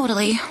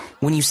 Totally.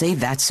 When you say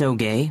that's so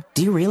gay,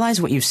 do you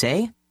realize what you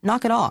say?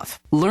 Knock it off.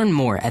 Learn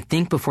more at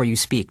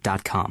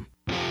thinkbeforeyouspeak.com.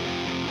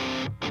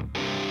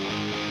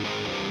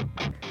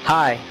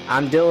 Hi,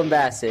 I'm Dylan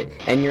Bassett,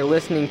 and you're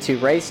listening to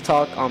Race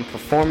Talk on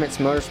Performance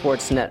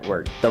Motorsports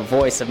Network, the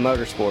voice of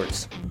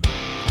motorsports.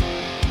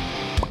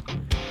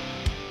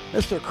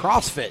 Mr.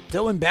 CrossFit,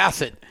 Dylan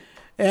Bassett.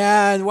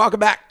 And welcome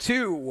back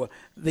to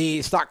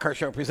the Stock Car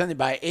Show presented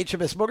by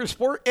HMS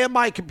Motorsport and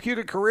My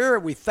Computer Career.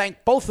 We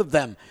thank both of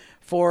them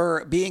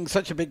for being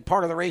such a big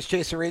part of the Race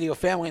Chaser Radio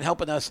family and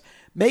helping us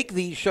make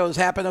these shows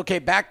happen. Okay,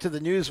 back to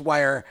the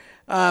Newswire.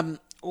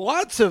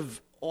 Lots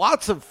of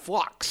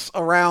flux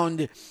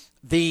around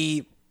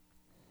the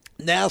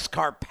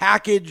NASCAR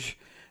package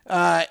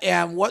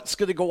and what's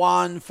going to go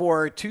on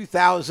for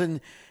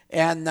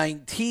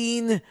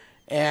 2019.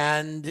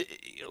 And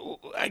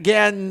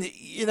again,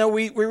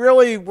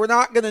 we're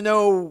not going to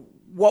know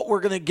what we're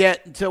going to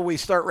get until we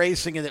start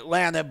racing in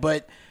Atlanta.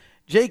 But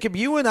Jacob,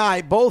 you and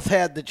I both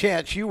had the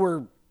chance. You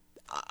were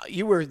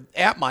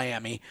at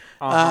Miami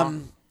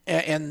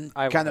and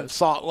kind of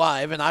saw it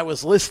live, and I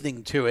was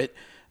listening to it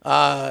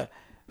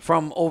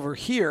from over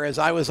here as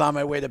I was on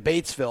my way to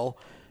Batesville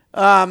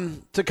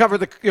to cover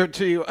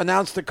to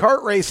announce the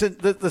kart race and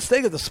the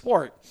state of the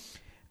sport.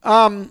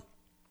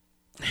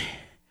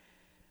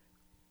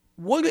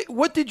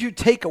 What did you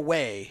take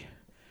away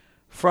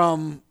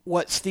from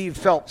what Steve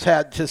Phelps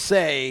had to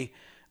say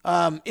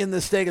in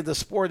the State of the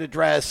Sport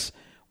address?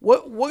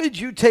 What did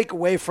you take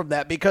away from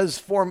that? Because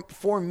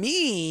for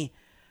me,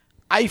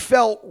 I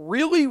felt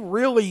really,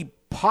 really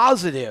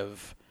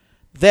positive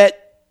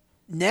that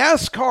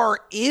NASCAR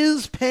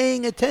is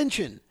paying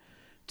attention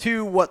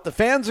to what the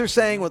fans are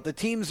saying, what the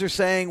teams are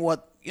saying,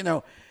 but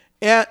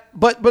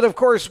of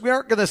course we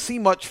aren't going to see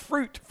much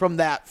fruit from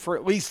that for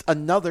at least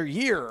another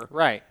year.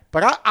 Right.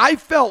 But I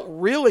felt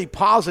really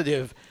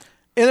positive.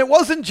 And it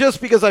wasn't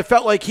just because I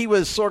felt like he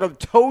was sort of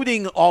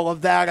toting all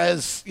of that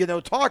as,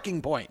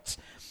 talking points.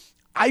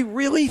 I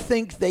really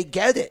think they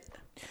get it.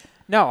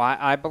 No,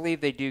 I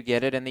believe they do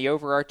get it. And the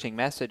overarching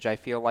message I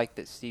feel like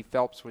that Steve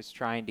Phelps was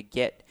trying to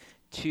get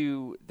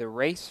to the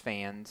race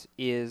fans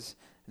is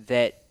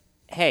that,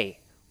 hey,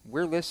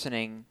 we're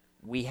listening.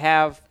 We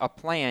have a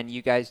plan.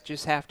 You guys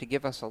just have to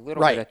give us a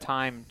little bit of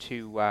time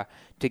to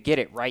get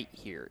it right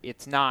here.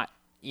 It's not,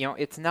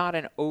 it's not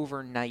an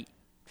overnight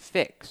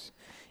fix.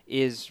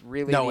 Is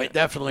really it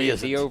definitely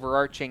isn't. The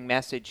overarching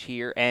message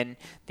here. And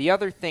the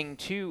other thing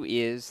too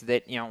is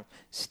that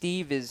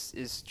Steve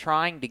is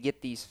trying to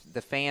get the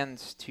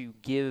fans to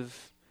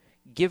give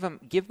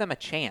them a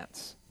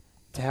chance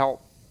to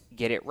help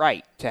get it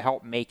right, to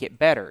help make it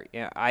better.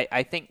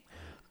 I think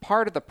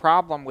part of the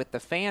problem with the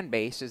fan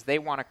base is they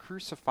want to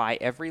crucify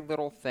every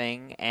little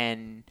thing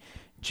and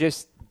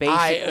just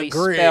basically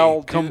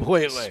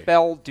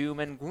spell doom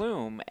and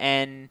gloom,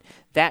 and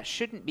that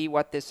shouldn't be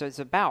what this is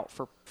about.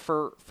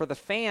 For the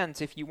fans,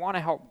 if you want to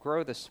help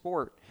grow the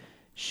sport,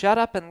 shut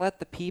up and let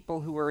the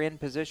people who are in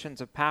positions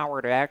of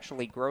power to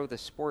actually grow the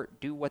sport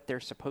do what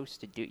they're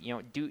supposed to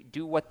do.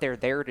 Do what they're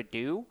there to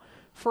do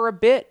for a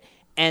bit,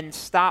 and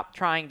stop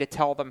trying to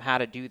tell them how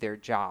to do their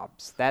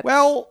jobs.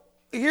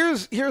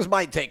 Here's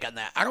my take on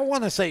that. I don't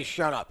want to say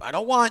shut up.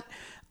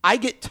 I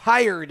get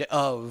tired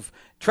of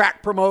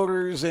track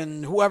promoters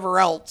and whoever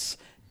else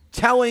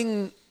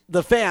telling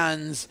the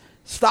fans,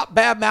 stop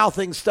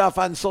bad-mouthing stuff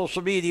on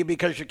social media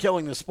because you're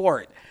killing the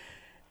sport.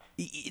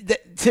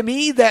 To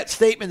me, that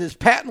statement is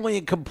patently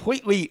and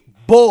completely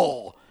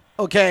bull,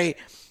 okay?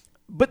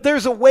 But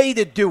there's a way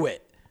to do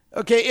it,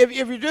 okay?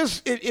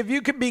 If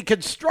you can be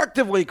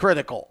constructively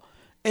critical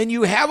and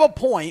you have a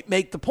point,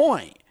 make the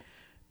point.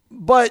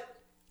 But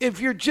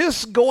if you're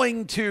just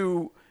going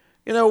to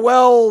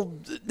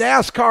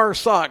NASCAR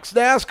sucks.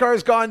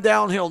 NASCAR's gone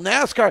downhill.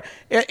 NASCAR,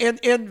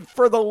 and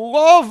for the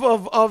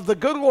love of the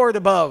good Lord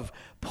above,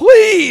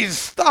 please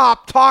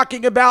stop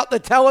talking about the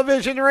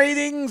television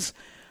ratings.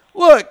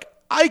 Look,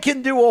 I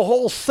can do a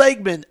whole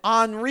segment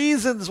on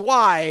reasons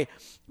why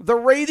the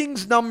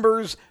ratings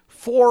numbers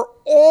for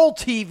all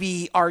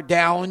TV are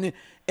down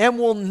and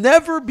will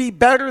never be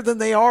better than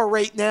they are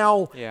right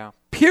now. Yeah.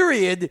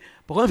 Period.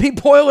 But let me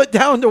boil it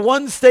down to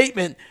one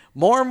statement.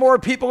 More and more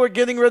people are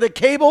getting rid of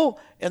cable,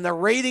 and the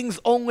ratings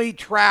only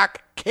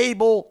track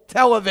cable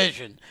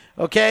television,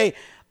 okay?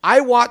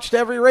 I watched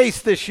every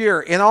race this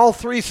year in all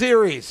 3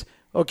 series,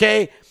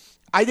 okay?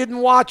 I didn't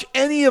watch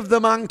any of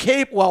them on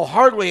cable. Well,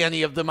 hardly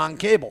any of them on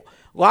cable.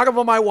 A lot of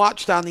them I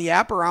watched on the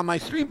app or on my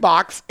stream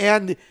box,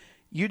 and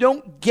you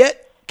don't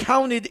get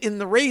counted in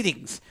the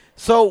ratings.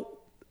 So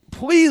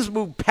please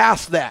move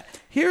past that.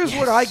 Here's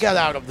what I got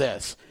out of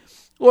this.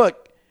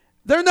 Look,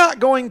 they're not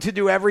going to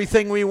do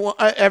everything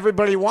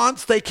everybody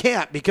wants. They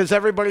can't, because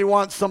everybody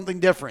wants something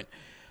different.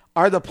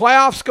 Are the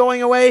playoffs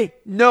going away?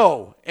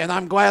 No, and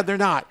I'm glad they're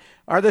not.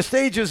 Are the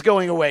stages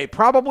going away?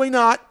 Probably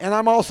not, and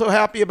I'm also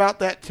happy about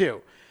that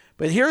too.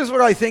 But here's what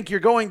I think you're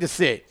going to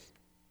see.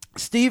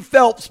 Steve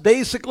Phelps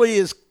basically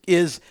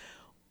is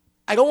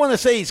I don't want to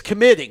say he's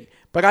committing,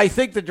 but I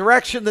think the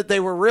direction that they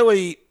are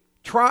really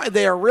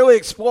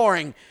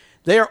exploring.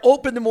 They are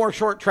open to more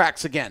short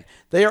tracks again.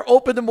 They are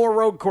open to more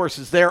road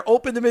courses. They are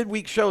open to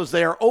midweek shows.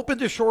 They are open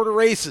to shorter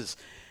races.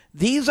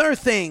 These are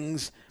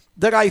things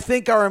that I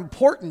think are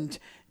important.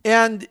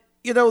 And,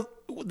 they'll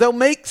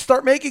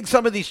start making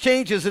some of these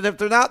changes. And if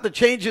they're not the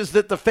changes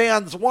that the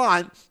fans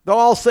want, they'll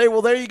all say,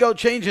 well, there you go,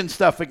 changing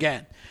stuff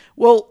again.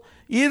 Well,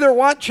 you either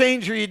want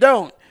change or you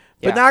don't.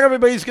 But not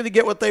everybody's going to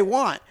get what they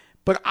want.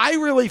 But I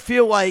really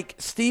feel like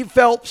Steve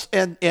Phelps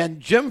and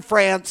Jim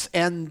France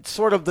and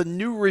sort of the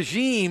new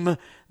regime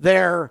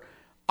there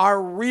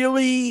are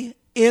really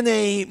in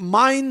a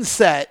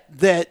mindset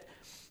that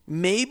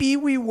maybe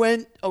we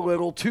went a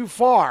little too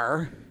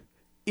far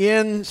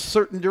in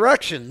certain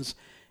directions,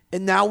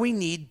 and now we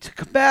need to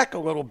come back a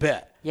little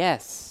bit.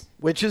 Yes.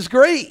 Which is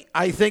great.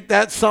 I think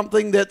that's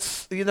something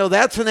that's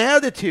an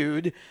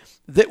attitude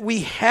that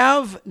we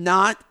have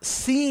not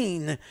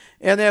seen.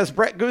 And as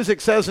Brett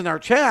Guzik says in our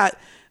chat,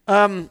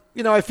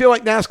 I feel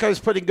like NASCAR is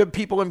putting good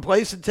people in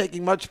place and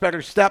taking much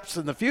better steps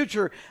in the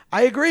future.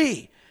 I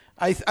agree.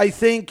 I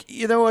think,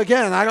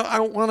 again,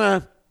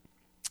 I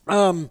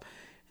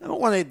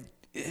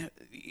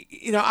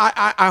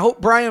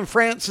hope Brian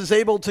France is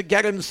able to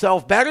get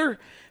himself better,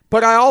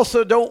 but I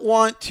also don't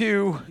want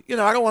to,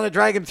 I don't want to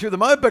drag him through the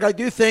mud, but I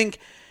do think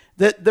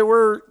that there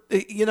were,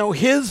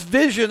 his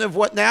vision of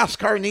what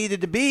NASCAR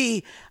needed to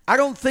be, I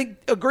don't think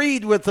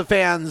agreed with the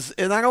fans,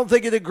 and I don't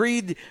think it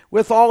agreed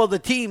with all of the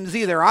teams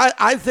either.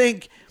 I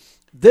think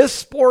this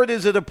sport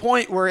is at a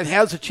point where it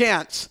has a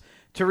chance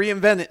to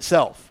reinvent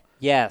itself.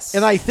 Yes.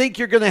 And I think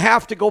you're going to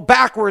have to go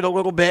backward a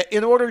little bit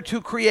in order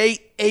to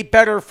create a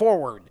better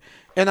forward.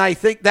 And I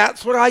think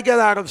that's what I get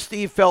out of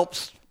Steve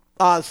Phelps'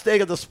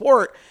 State of the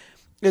Sport,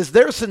 is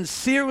they're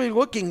sincerely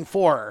looking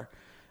for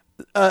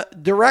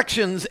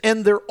directions,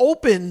 and they're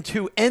open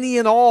to any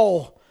and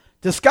all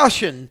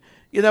discussion,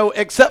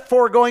 except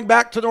for going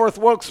back to North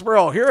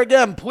Wilkesboro. Here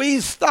again,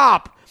 please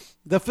stop.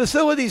 The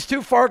facility's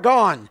too far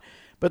gone.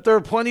 But there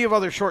are plenty of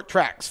other short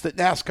tracks that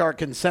NASCAR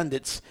can send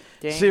its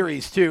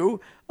series to.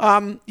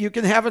 You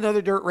can have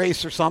another dirt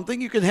race or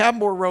something. You can have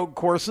more road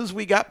courses.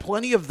 We got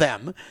plenty of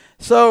them.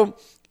 So,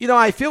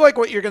 I feel like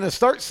what you're going to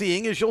start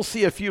seeing is you'll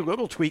see a few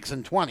little tweaks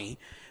in 20,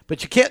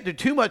 but you can't do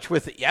too much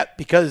with it yet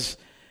because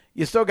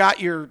you still got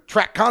your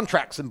track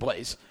contracts in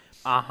place.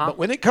 But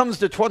when it comes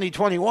to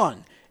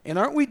 2021, and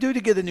aren't we due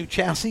to get a new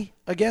chassis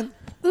again?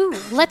 Ooh,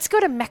 let's go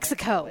to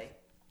Mexico.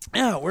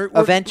 Yeah, we're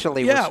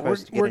eventually. Yeah,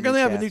 we're going to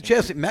have a new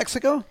chassis.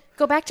 Mexico?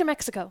 Go back to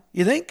Mexico.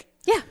 You think?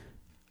 Yeah.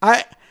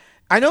 I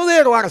know they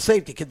had a lot of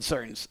safety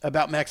concerns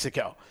about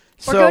Mexico.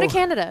 Or go to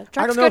Canada.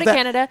 Trucks go to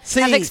Canada.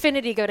 Have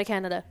Xfinity go to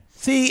Canada.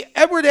 See,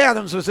 Edward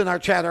Adams was in our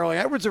chat earlier.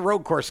 Edward's a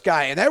road course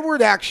guy, and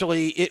Edward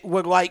actually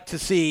would like to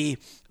see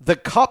the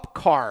Cup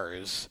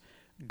cars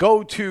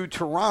go to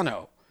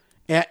Toronto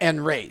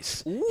and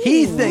race. Ooh.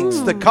 He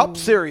thinks the Cup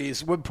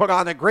Series would put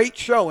on a great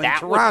show in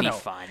Toronto. That would be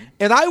fun.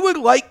 And I would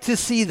like to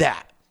see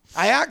that.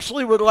 I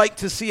actually would like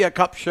to see a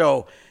Cup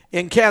show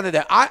in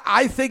Canada.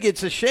 I think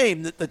it's a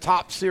shame that the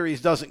Top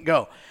Series doesn't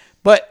go.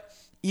 But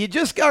you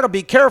just got to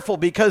be careful,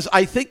 because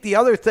I think the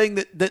other thing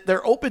that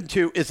they're open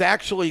to is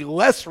actually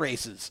less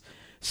races.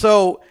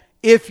 So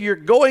if you're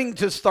going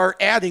to start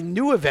adding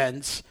new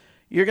events,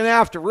 you're going to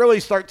have to really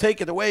start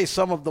taking away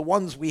some of the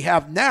ones we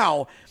have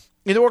now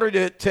in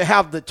order to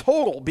have the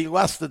total be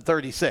less than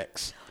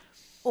 36.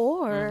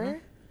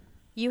 Or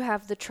you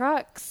have the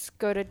trucks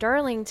go to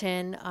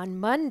Darlington on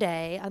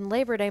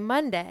Labor Day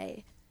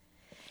Monday.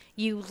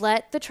 You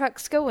let the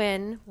trucks go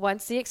in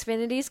once the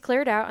Xfinity's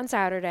cleared out on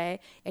Saturday,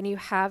 and you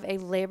have a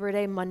Labor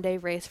Day Monday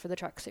race for the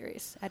Truck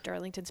Series at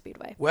Darlington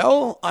Speedway.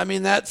 Well, I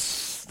mean,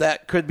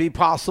 that could be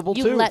possible,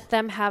 too. You let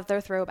them have their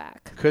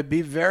throwback. Could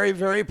be very,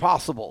 very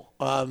possible.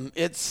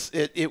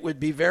 It would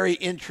be very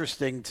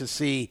interesting to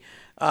see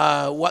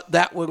what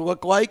that would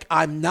look like.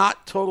 I'm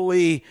not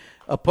totally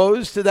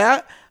opposed to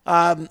that.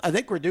 I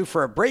think we're due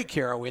for a break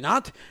here, are we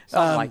not?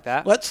 Something like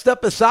that. Let's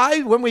step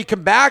aside. When we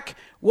come back,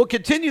 we'll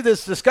continue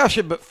this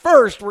discussion. But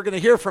first, we're going to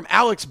hear from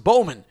Alex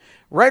Bowman.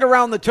 Right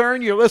around the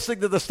turn, you're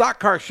listening to the Stock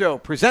Car Show,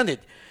 presented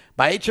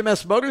by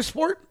HMS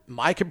Motorsport,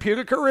 My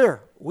Computer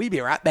Career. We'll be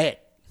right back.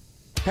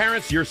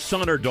 Parents, your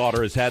son or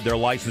daughter has had their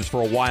license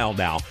for a while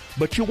now,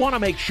 but you want to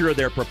make sure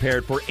they're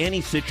prepared for any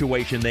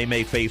situation they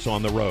may face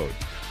on the road.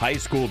 High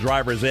school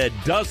driver's ed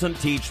doesn't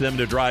teach them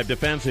to drive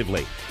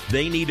defensively.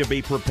 They need to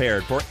be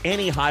prepared for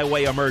any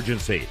highway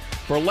emergency.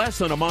 For less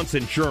than a month's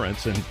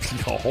insurance, and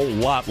a whole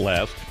lot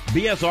less,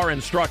 BSR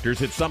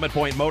instructors at Summit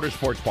Point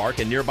Motorsports Park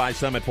in nearby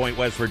Summit Point,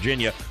 West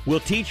Virginia,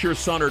 will teach your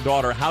son or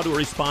daughter how to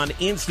respond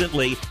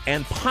instantly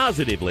and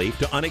positively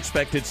to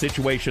unexpected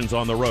situations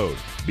on the road.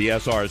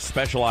 BSR's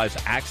specialized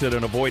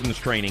accident avoidance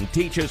training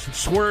teaches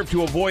swerve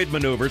to avoid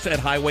maneuvers at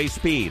highway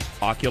speed,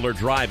 ocular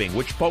driving,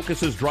 which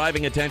focuses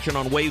driving attention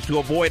on ways to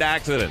avoid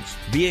accidents,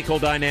 vehicle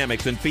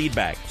dynamics and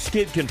feedback,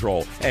 skid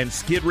control and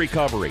skid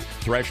recovery,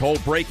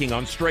 threshold braking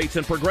on straights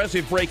and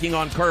progressive braking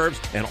on curves,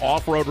 and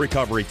off-road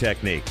recovery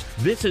techniques.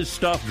 This is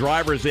stuff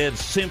driver's ed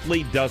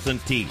simply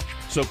doesn't teach.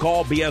 So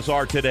call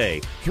BSR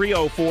today,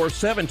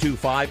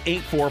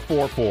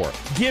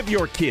 304-725-8444. Give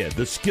your kid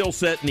the skill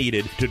set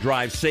needed to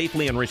drive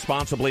safely and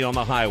responsibly on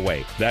the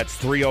highway. That's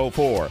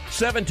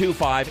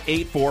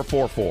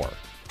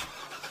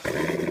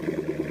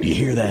 304-725-8444. You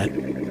hear that?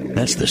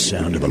 That's the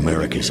sound of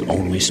America's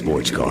only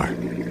sports car.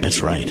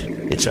 That's right.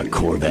 It's a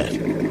Corvette.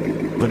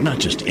 But not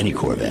just any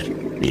Corvette.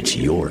 It's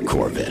your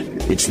Corvette.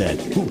 It's that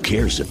who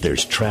cares if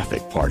there's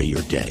traffic part of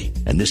your day.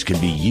 And this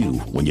can be you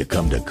when you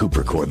come to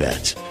Cooper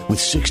Corvettes. With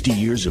 60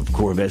 years of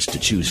Corvettes to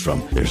choose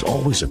from, there's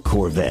always a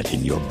Corvette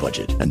in your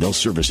budget. And they'll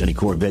service any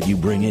Corvette you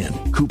bring in.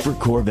 Cooper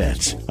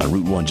Corvettes on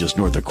Route 1 just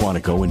north of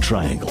Quantico and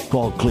Triangle.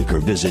 Call, click, or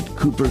visit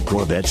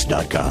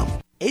CooperCorvettes.com.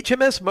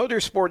 HMS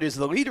Motorsport is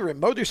the leader in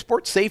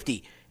motorsport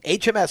safety.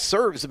 HMS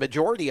serves the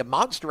majority of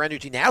Monster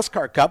Energy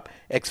NASCAR Cup,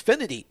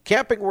 Xfinity,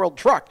 Camping World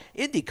Truck,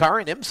 IndyCar,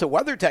 and IMSA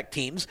WeatherTech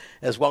teams,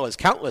 as well as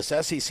countless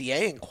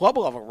SCCA and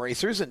club-level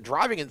racers and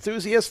driving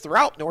enthusiasts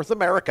throughout North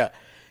America.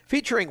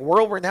 featuring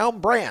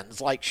world-renowned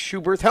brands like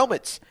Schuberth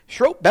helmets,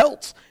 Schroep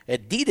belts,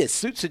 Adidas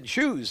suits and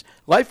shoes,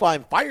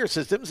 Lifeline fire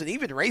systems, and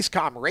even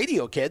Racecom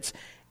radio kits.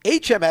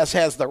 HMS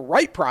has the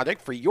right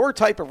product for your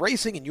type of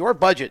racing and your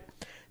budget.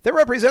 Their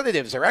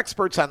representatives are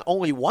experts on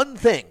only one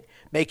thing,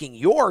 making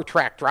your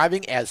track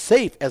driving as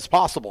safe as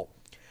possible.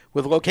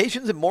 With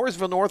locations in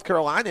Mooresville, North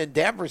Carolina, and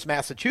Danvers,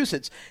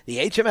 Massachusetts, the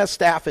HMS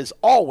staff is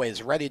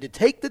always ready to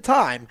take the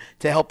time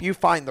to help you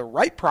find the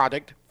right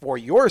product for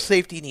your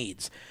safety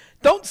needs.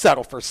 Don't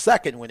settle for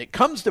second when it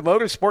comes to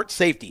motorsport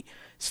safety.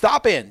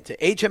 Stop in to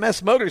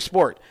HMS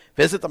Motorsport.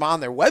 Visit them on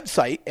their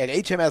website at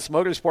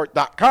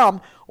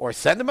hmsmotorsport.com or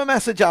send them a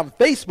message on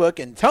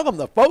Facebook and tell them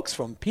the folks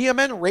from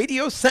PMN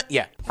Radio sent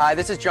you. Hi,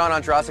 this is John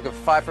Ondrasik of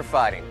Five for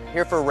Fighting,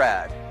 here for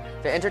RAD,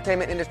 the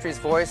entertainment industry's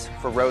voice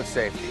for road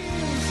safety.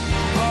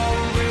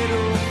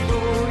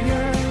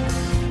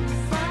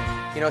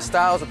 You know,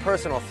 style is a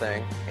personal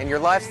thing, and your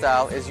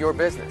lifestyle is your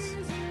business.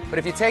 But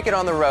if you take it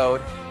on the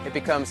road, it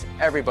becomes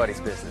everybody's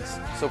business.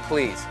 So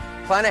please,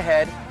 plan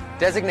ahead,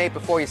 designate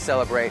before you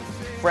celebrate.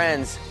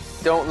 Friends,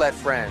 don't let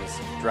friends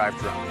drive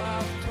drunk.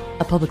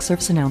 A public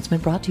service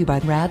announcement brought to you by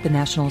RAD, the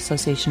National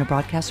Association of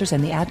Broadcasters,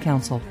 and the Ad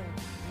Council.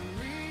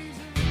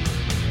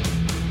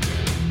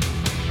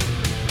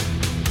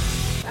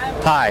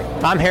 Hi,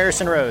 I'm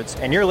Harrison Rhodes,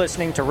 and you're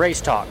listening to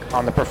Race Talk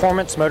on the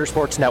Performance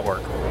Motorsports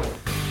Network.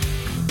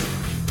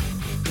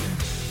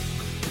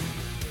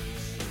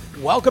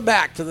 Welcome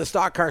back to the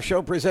Stock Car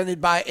Show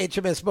presented by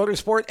HMS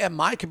Motorsport and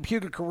My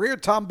Computer Career.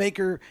 Tom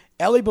Baker,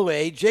 Alli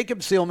Boulay, Jacob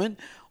Seelman.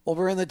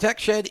 Over in the tech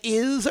shed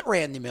is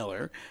Randy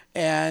Miller.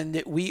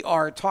 And we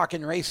are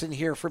talking racing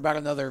here for about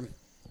another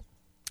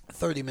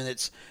 30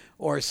 minutes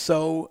or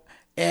so.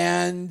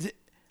 And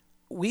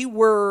we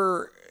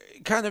were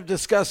kind of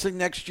discussing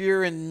next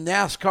year in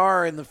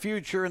NASCAR and the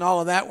future and all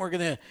of that. We're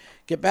going to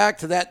get back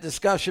to that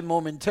discussion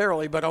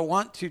momentarily, but I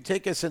want to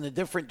take us in a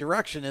different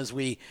direction as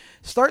we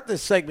start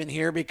this segment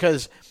here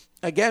because,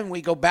 again,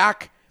 we go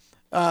back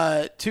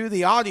to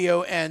the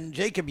audio, and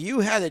Jacob, you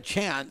had a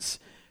chance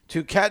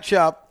to catch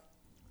up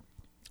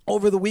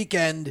over the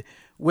weekend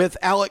with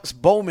Alex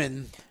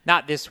Bowman.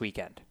 Not this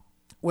weekend.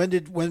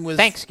 When was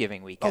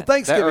Thanksgiving weekend? Oh,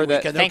 Thanksgiving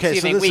weekend. Okay,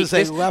 so this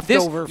is a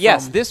leftover from...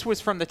 Yes, this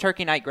was from the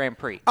Turkey Night Grand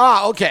Prix.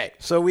 Ah, okay.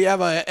 So we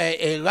have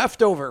a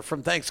leftover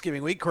from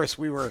Thanksgiving week. Of course,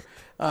 we were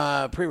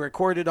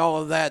pre-recorded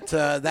all of that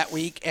that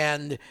week,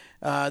 and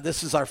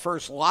this is our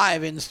first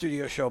live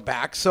in-studio show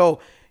back. So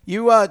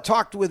you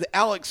talked with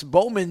Alex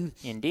Bowman.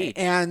 Indeed.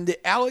 And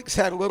Alex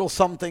had a little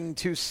something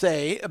to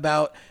say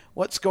about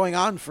what's going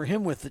on for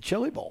him with the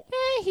Chili Bowl.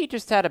 He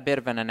just had a bit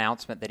of an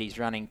announcement that he's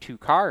running 2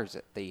 cars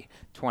at the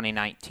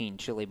 2019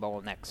 Chili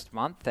Bowl next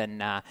month,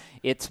 and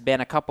it's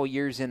been a couple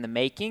years in the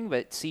making,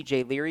 but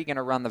C.J. Leary going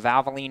to run the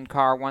Valvoline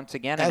car once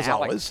again, and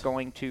Alex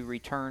going to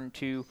return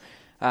to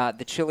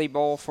the Chili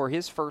Bowl for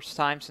his first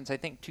time since, I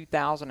think,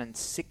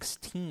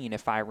 2016,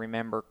 if I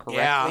remember correctly.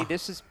 Yeah.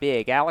 This is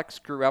big. Alex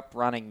grew up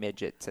running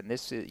midgets, and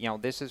this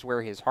is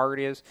where his heart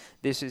is.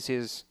 This is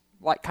his...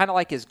 kind of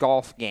like his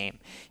golf game,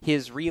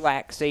 his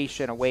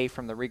relaxation away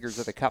from the rigors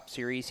of the Cup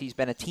Series. He's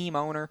been a team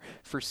owner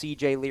for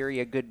C.J.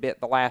 Leary a good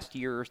bit the last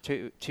year or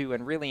two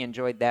and really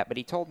enjoyed that. But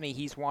he told me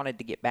he's wanted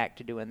to get back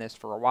to doing this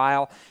for a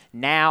while.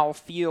 Now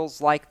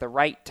feels like the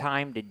right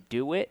time to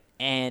do it,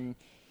 and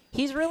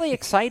he's really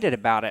excited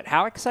about it.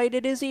 How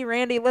excited is he,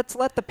 Randy? Let's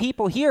let the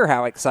people hear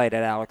how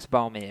excited Alex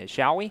Bowman is,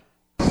 shall we?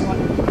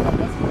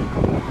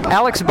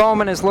 Alex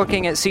Bowman is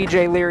looking at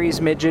C.J. Leary's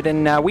midget,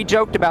 and we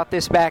joked about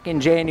this back in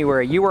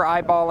January. You were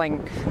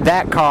eyeballing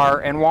that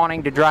car and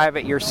wanting to drive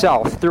it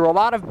yourself. Through a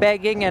lot of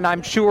begging and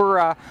I'm sure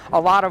a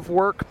lot of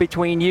work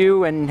between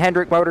you and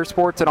Hendrick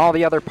Motorsports and all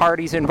the other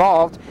parties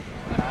involved,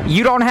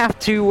 you don't have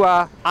to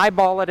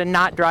eyeball it and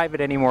not drive it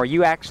anymore.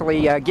 You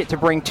actually get to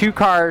bring 2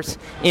 cars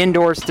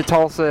indoors to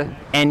Tulsa,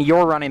 and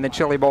you're running the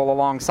Chili Bowl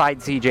alongside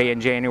CJ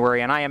in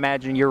January, and I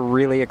imagine you're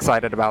really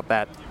excited about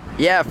that.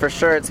 Yeah, for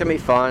sure. It's going to be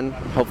fun.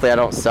 Hopefully I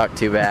don't suck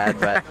too bad,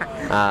 but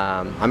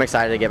I'm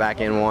excited to get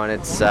back in one.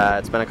 It's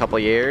been a couple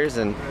years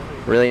and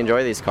really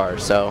enjoy these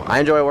cars. So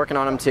I enjoy working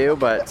on them too,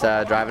 but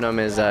driving them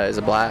is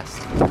a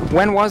blast.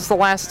 When was the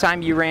last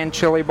time you ran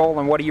Chili Bowl,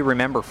 and what do you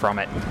remember from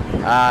it?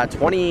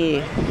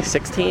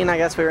 2016, I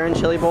guess we were in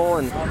Chili Bowl,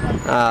 and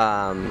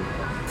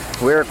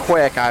we were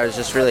quick. I was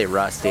just really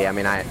rusty. I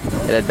mean, it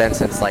had been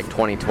since like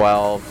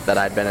 2012 that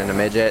I'd been in a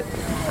midget,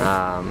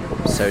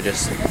 so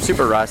just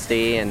super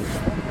rusty, and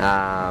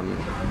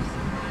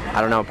I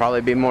don't know,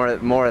 probably be more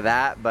of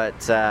that, but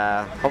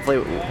hopefully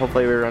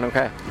we run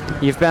okay.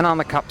 You've been on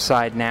the Cup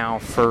side now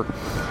for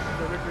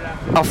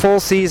a full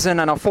season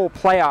and a full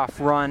playoff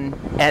run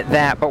at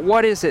that, but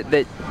what is it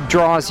that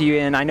draws you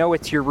in? I know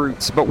it's your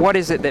roots, but what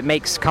is it that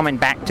makes coming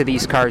back to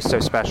these cars so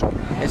special?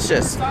 It's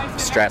just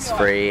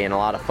stress-free and a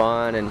lot of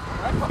fun, and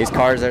these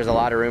cars, there's a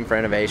lot of room for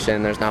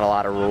innovation. There's not a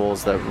lot of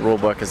rules. The rule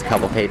book is a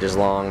couple pages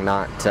long,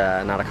 not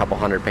a couple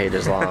hundred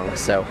pages long,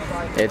 so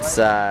it's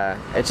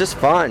just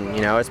fun,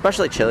 you know,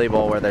 especially Chili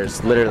Bowl where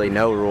there's literally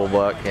no rule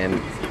book, and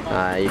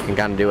you can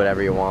kind of do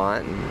whatever you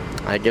want,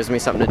 and it gives me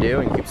something to do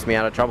and keeps me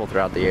out of trouble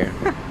throughout the year.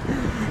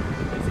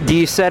 Do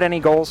you set any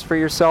goals for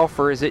yourself,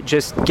 or is it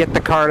just get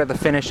the car to the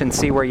finish and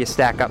see where you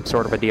stack up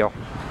sort of a deal?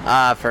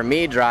 For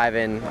me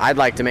driving, I'd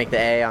like to make the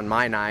A on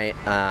my night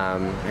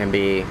and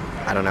be,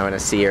 I don't know, in a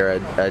C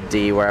or a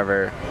D,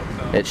 wherever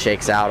it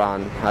shakes out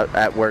on,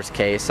 at worst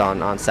case,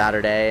 on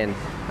Saturday.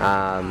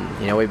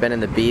 And we've been in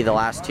the B the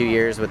last 2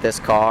 years with this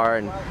car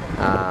and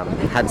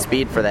had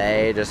speed for the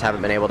A, just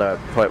haven't been able to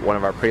put one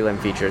of our prelim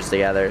features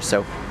together.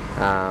 So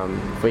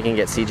if we can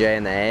get CJ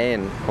in the A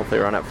and hopefully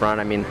run up front,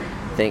 I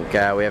think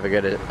we have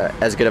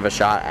as good of a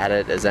shot at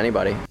it as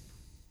anybody.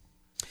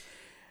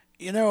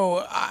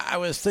 I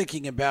was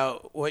thinking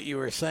about what you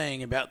were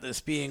saying about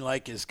this being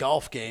like his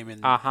golf game,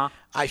 and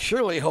I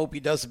surely hope he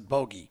doesn't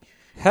bogey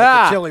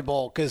at the Chili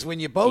Bowl, because when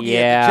you bogey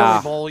at the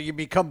Chili Bowl, you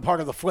become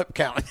part of the flip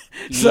count.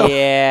 So,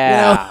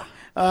 there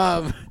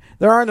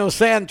are no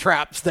sand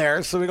traps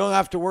there, so we don't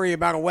have to worry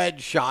about a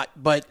wedge shot,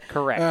 but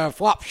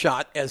flop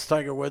shot, as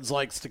Tiger Woods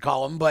likes to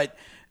call them. But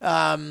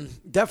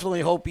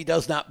definitely hope he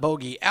does not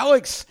bogey.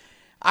 Alex,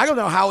 I don't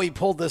know how he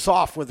pulled this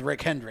off with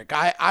Rick Hendrick.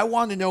 I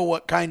want to know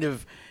what kind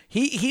of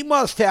he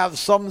must have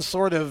some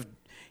sort of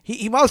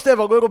he must have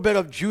a little bit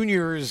of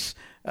junior's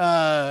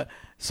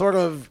sort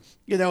of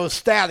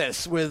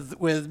status with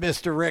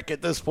Mr. Rick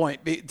at this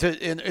point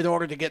in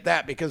order to get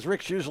that, because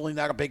Rick's usually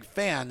not a big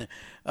fan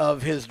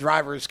of his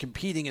drivers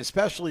competing,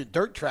 especially at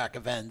dirt track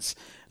events.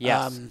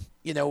 Yes.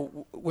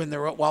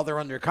 While they're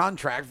under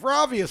contract for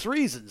obvious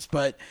reasons,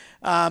 but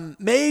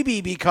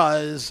maybe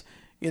because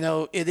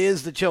it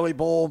is the Chili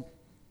Bowl.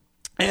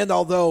 And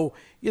although,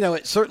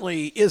 it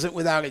certainly isn't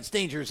without its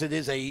dangers, it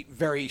is a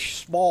very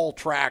small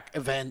track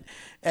event.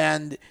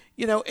 And,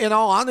 in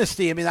all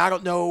honesty, I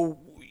don't know,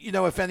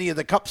 if any of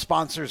the Cup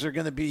sponsors are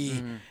going to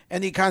be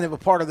any kind of a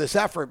part of this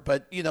effort,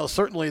 but,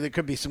 certainly there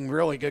could be some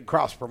really good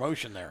cross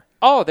promotion there.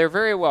 Oh, there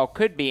very well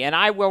could be. And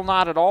I will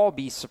not at all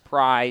be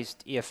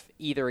surprised if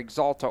either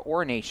Exalta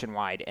or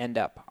Nationwide end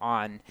up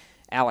on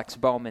Alex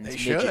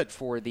Bowman's midget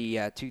for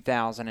the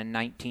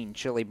 2019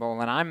 Chili Bowl.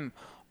 And I'm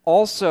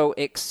also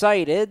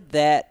excited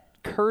that,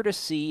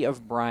 courtesy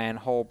of Brian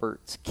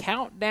Holbert's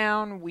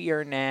countdown, we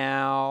are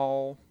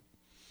now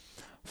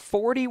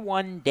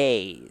 41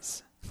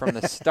 days from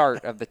the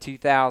start of the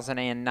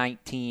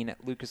 2019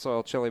 Lucas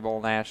Oil Chili Bowl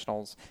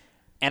Nationals.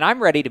 And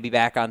I'm ready to be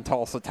back on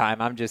Tulsa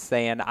time. I'm just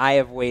saying, I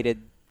have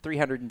waited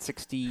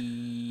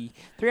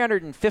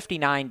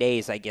 359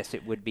 days, I guess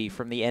it would be,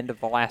 from the end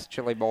of the last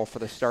Chili Bowl for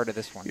the start of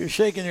this one. You're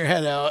shaking your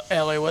head out,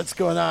 Ellie. What's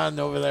going on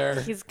over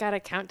there? He's got a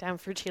countdown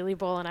for Chili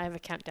Bowl, and I have a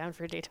countdown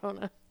for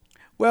Daytona.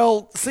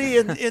 Well, see,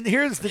 and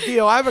here's the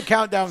deal. I have a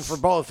countdown for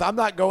both. I'm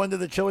not going to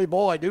the Chili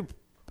Bowl.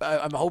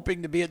 I'm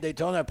hoping to be at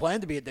Daytona. I plan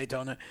to be at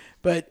Daytona.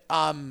 But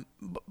I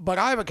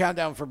have a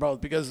countdown for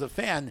both because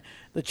the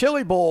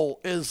Chili Bowl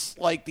is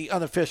like the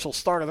unofficial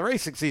start of the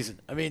racing season.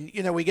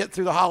 We get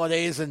through the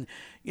holidays and,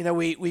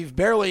 we've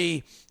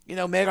barely,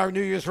 made our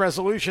New Year's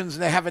resolutions,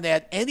 and they haven't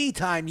had any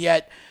time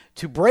yet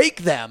to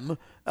break them.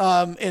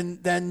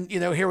 And then,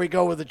 here we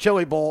go with the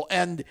Chili Bowl.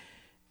 And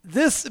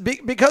this,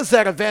 because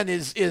that event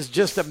is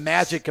just a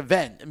magic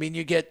event.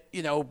 You get,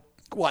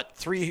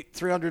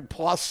 300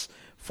 plus,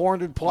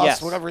 400 plus,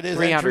 yes, whatever it is,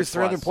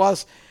 300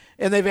 plus.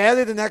 And they've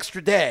added an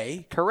extra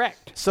day.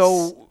 Correct.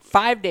 So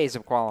 5 days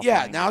of qualifying.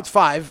 Yeah, now it's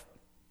 5.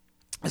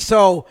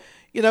 So,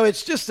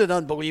 it's just an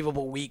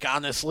unbelievable week,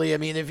 honestly.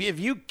 If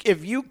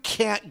you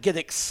can't get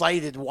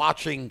excited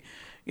watching,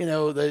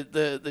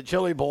 the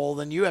Chili Bowl,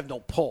 then you have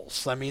no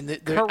pulse. I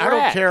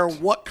don't care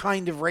what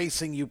kind of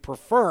racing you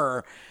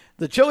prefer.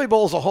 The Chili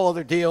Bowl is a whole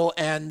other deal,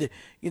 and,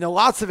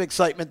 lots of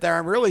excitement there.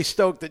 I'm really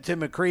stoked that Tim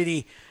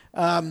McCready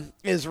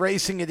is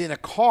racing it in a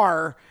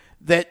car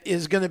that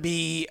is going to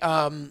be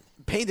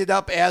painted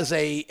up as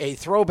a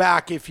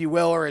throwback, if you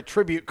will, or a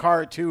tribute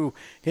car to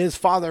his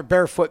father,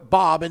 Barefoot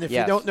Bob. And if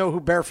you don't know who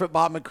Barefoot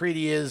Bob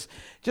McCready is,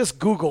 just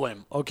Google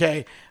him,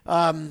 okay?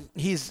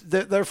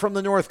 They're from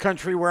the North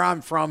Country where I'm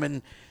from,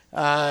 and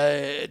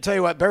tell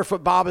you what,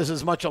 Barefoot Bob is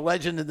as much a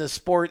legend in this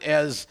sport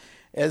as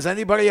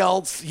anybody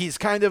else. He's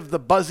kind of the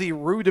Buzzy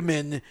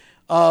Rudiman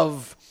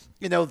of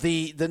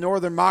the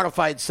Northern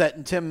Modified set,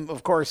 and Tim,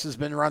 of course, has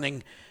been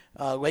running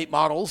late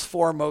models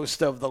for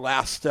most of the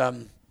last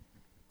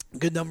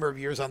good number of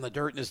years on the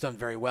dirt and has done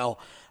very well,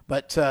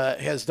 but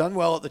has done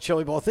well at the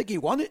Chili Bowl. I think he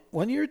won it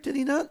one year, did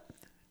he not?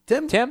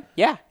 Tim?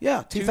 Yeah.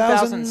 Yeah,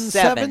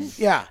 2007.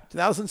 Yeah,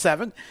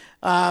 2007.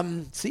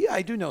 See,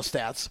 I do know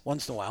stats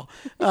once in a while.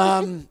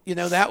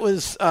 That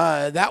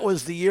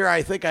was the year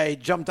I think I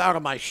jumped out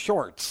of my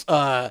shorts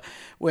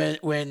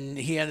when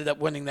he ended up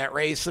winning that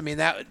race.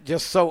 That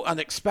just so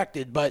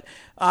unexpected, but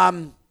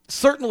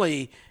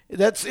certainly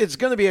it's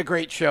going to be a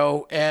great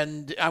show,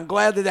 and I'm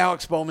glad that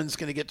Alex Bowman's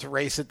going to get to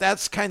race it.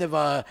 That's kind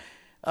of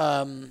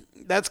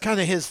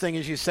his thing,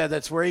 as you said.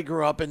 That's where he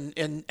grew up,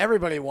 and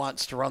everybody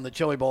wants to run the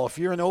Chili Bowl. If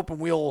you're an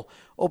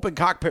open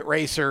cockpit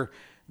racer,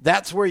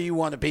 that's where you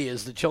want to be,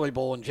 is the Chili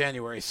Bowl in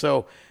January.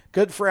 So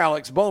good for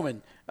Alex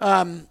Bowman.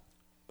 An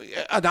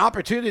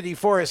opportunity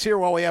for us here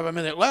while we have a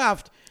minute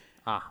left.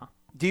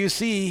 Do you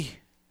see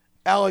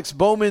Alex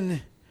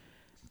Bowman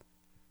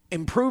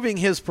improving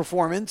his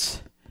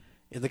performance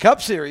in the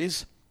Cup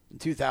Series in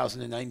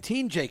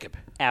 2019, Jacob?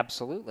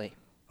 Absolutely.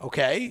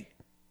 Okay.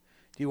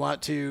 Do you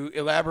want to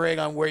elaborate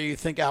on where you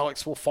think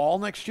Alex will fall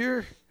next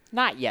year?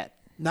 Not yet.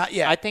 Not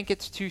yet. I think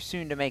it's too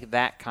soon to make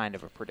that kind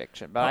of a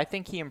prediction, but I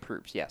think he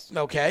improves, yes.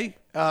 Okay.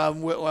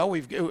 Well,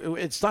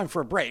 it's time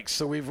for a break,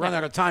 so we've run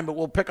out of time, but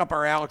we'll pick up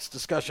our Alex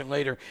discussion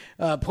later.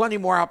 Plenty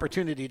more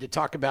opportunity to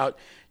talk about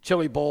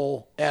Chili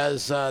Bowl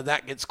as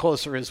that gets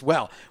closer as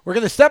well. We're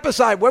going to step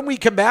aside. When we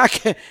come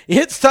back,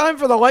 it's time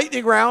for the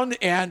lightning round,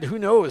 and who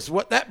knows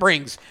what that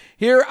brings.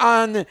 Here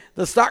on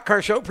the Stock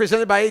Car Show,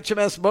 presented by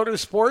HMS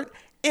Motorsport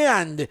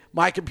and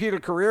My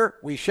Computer Career,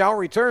 we shall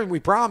return, we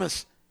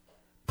promise.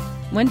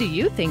 When do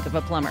you think of a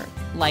plumber?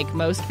 Like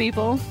most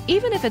people,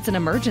 even if it's an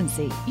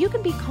emergency, you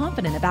can be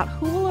confident about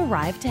who will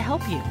arrive to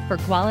help you. For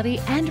quality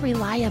and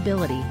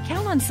reliability,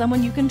 count on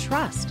someone you can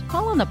trust.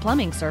 Call on the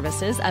plumbing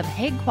services of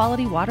Hague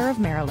Quality Water of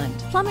Maryland.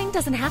 Plumbing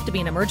doesn't have to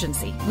be an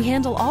emergency. We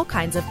handle all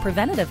kinds of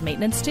preventative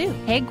maintenance too.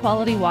 Hague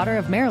Quality Water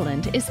of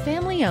Maryland is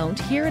family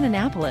owned here in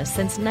Annapolis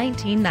since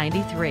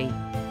 1993.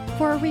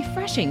 For a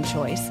refreshing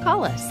choice,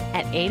 call us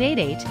at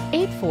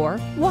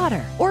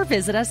 888-84-WATER or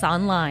visit us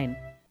online.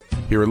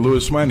 Here at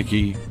Lewis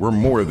Meineke, we're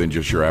more than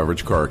just your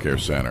average car care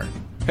center.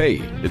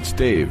 Hey, it's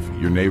Dave,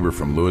 your neighbor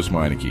from Lewis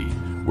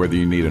Meineke. Whether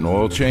you need an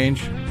oil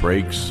change,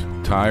 brakes,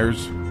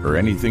 tires, or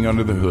anything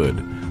under the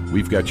hood,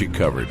 we've got you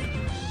covered.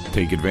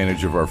 Take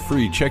advantage of our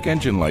free check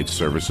engine light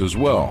service as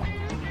well.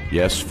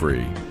 Yes,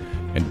 free.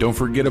 And don't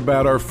forget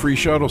about our free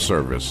shuttle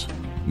service.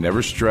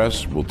 Never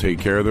stress, we'll take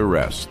care of the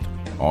rest.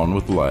 On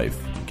with life.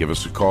 Give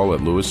us a call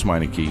at Lewis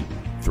Meineke,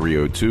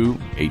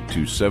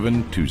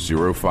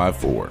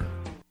 302-827-2054.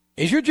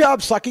 Is your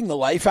job sucking the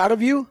life out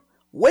of you?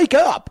 Wake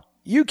up!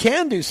 You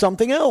can do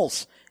something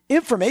else.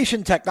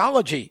 Information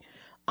technology.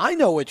 I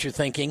know what you're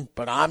thinking,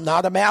 but I'm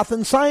not a math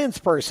and science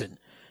person.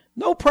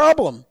 No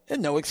problem,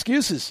 and no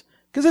excuses.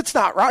 Because it's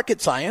not rocket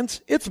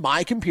science, it's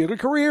My Computer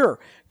Career.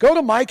 Go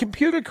to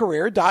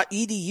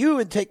mycomputercareer.edu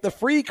and take the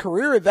free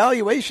career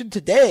evaluation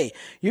today.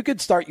 You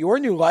could start your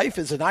new life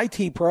as an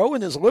IT pro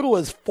in as little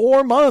as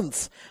 4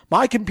 months.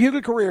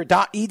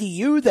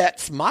 mycomputercareer.edu,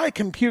 that's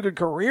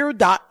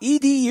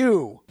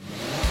mycomputercareer.edu.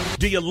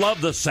 Do you love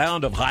the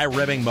sound of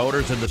high-revving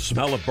motors and the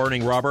smell of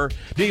burning rubber?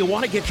 Do you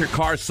want to get your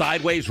car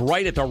sideways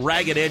right at the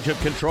ragged edge of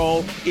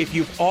control? If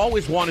you've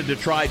always wanted to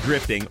try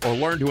drifting or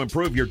learn to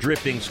improve your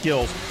drifting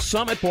skills,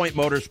 Summit Point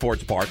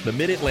Motorsports Park, the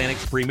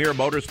Mid-Atlantic's premier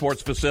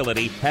motorsports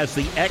facility, has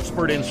the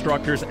expert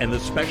instructors and the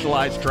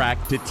specialized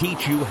track to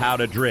teach you how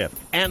to drift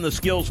and the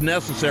skills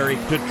necessary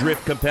to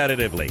drift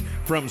competitively.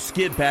 From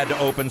skid pad to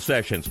open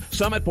sessions,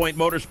 Summit Point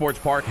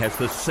Motorsports Park has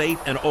the safe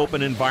and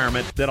open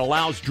environment that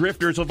allows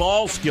drifters of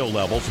all skill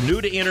levels,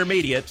 new to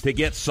intermediate, to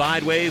get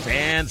sideways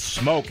and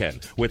smoking.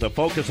 With a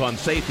focus on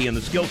safety and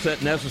the skill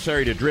set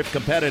necessary to drift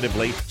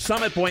competitively,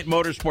 Summit Point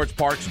Motorsports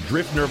Park's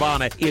Drift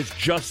Nirvana is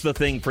just the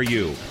thing for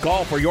you.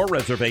 Call for your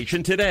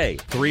reservation today,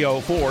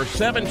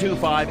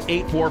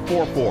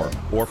 304-725-8444.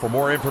 Or for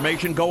more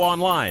information, go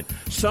online,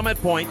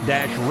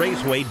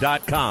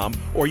 summitpoint-raceway.com,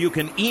 or you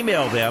can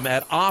email them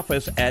at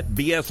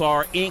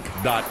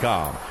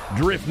office@bsrinc.com.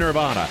 Drift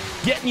Nirvana,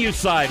 getting you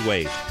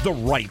sideways the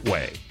right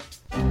way.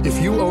 If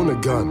you own a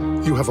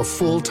gun, you have a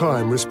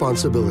full-time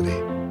responsibility.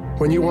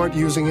 When you aren't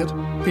using it,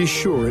 be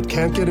sure it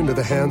can't get into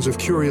the hands of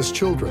curious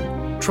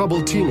children,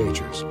 troubled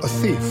teenagers, a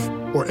thief,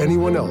 or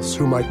anyone else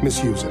who might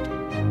misuse it.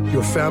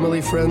 Your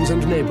family, friends,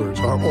 and neighbors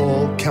are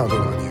all counting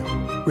on you.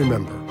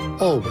 Remember,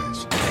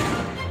 always,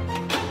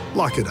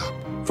 lock it up.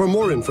 For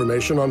more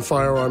information on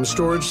firearm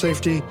storage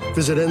safety,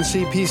 visit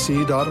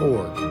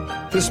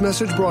ncpc.org. This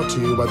message brought to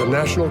you by the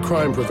National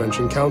Crime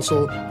Prevention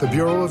Council, the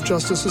Bureau of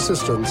Justice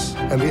Assistance,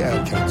 and the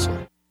Ad Council.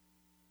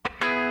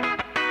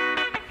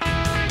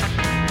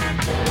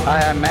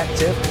 Hi, I'm Matt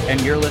Tiff, and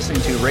you're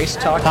listening to Race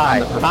Talk.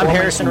 Hi, on the I'm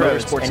Harrison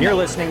Rhodes, Motorsports and you're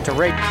Network. listening to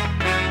Race.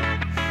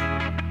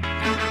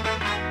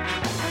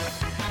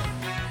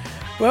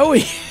 Well,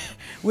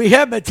 we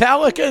have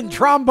Metallica and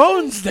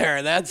trombones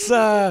there. That's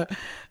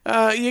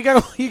you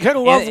gotta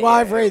love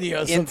live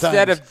radio sometimes.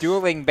 Instead of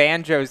dueling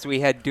banjos, we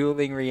had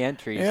dueling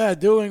reentries. Yeah,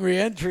 dueling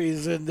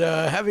reentries and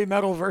heavy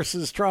metal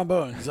versus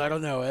trombones. I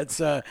don't know. It's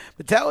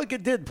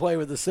Metallica did play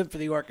with the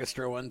symphony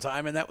orchestra one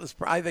time, and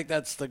I think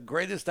that's the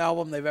greatest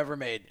album they've ever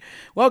made.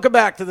 Welcome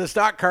back to the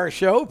Stock Car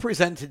Show,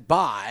 presented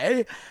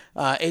by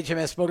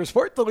HMS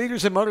Motorsport, the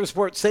leaders in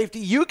motorsport safety.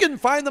 You can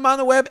find them on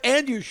the web,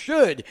 and you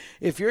should.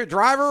 If you're a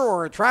driver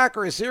or a track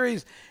or a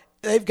series,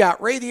 they've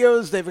got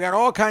radios. They've got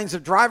all kinds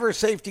of driver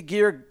safety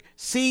gear,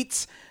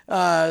 seats,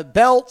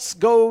 belts.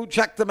 Go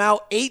check them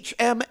out.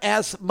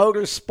 HMS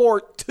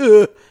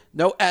Motorsport,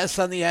 no S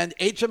on the end,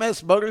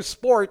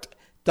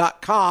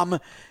 hmsmotorsport.com.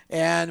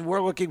 And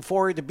we're looking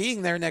forward to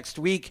being there next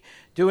week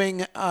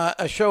doing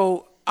a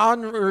show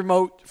on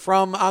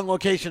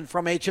location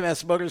from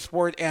HMS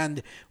Motorsport,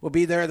 and we'll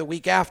be there the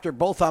week after,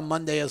 both on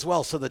Monday as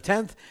well. So the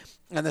 10th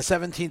and the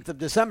 17th of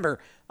December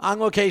on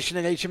location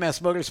at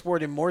HMS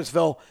Motorsport in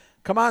Mooresville.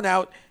 Come on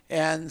out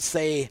and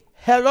say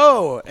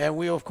hello. And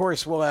we, of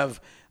course, will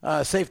have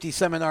safety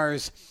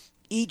seminars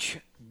each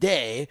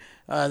day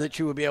that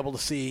you will be able to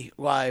see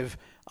live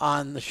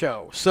on the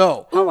show.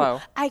 So,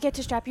 hello. I get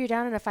to strap you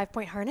down in a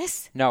 5-point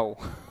harness? No.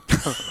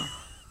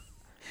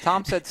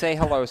 Tom said say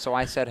hello, so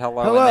I said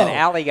hello. Hello. And then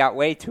Allie got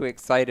way too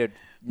excited.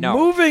 No.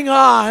 Moving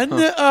on.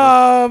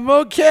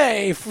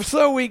 Okay,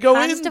 so we go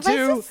Hans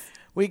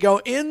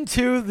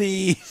into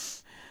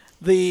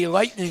the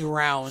lightning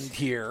round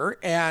here,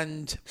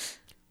 and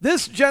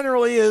this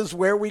generally is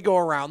where we go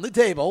around the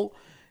table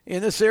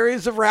in a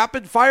series of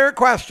rapid-fire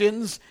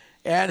questions,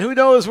 and who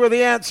knows where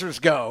the answers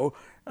go.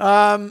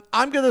 I'm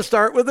going to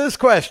start with this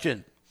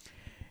question.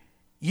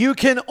 You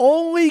can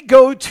only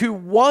go to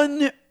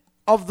one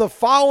of the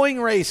following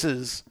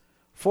races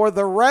for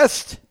the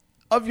rest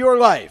of your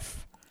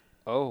life.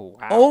 Oh,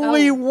 wow.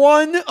 Only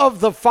one of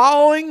the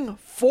following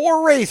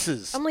 4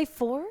 races. Only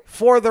 4?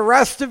 For the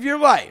rest of your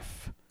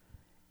life.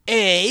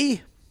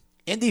 A,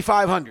 Indy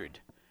 500.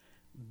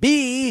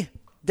 B,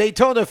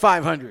 Daytona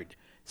 500.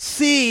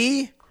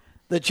 C,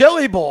 the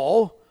Chili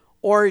Bowl.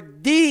 Or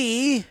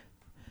D,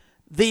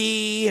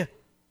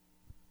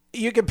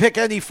 you can pick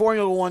any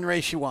Formula One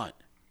race you want.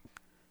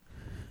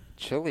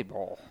 Chili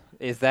Bowl.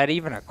 Is that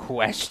even a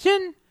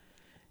question?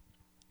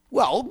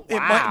 Well, it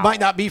might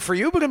not be for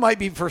you, but it might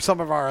be for some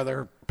of our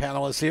other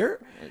panelists here.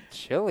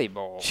 Chili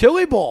Bowl.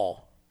 Chili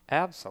Bowl.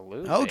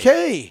 Absolutely.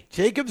 Okay.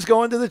 Jacob's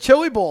going to the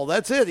Chili Bowl.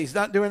 That's it. He's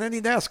not doing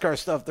any NASCAR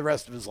stuff the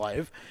rest of his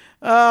life.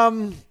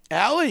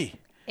 Allie.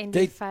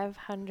 Indy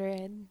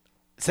 500.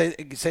 Say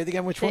it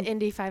again, which one? The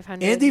Indy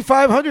 500. Indy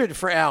 500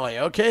 for Allie.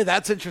 Okay,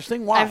 that's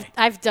interesting. Why?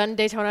 I've done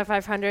Daytona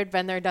 500,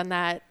 been there, done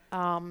that.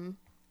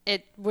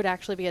 It would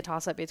actually be a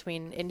toss-up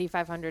between Indy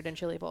 500 and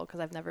Chili Bowl because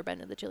I've never been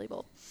to the Chili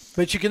Bowl.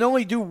 But you can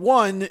only do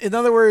one. In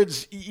other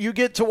words, you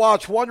get to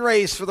watch one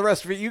race for the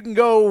rest of it. You can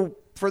go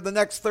for the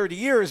next 30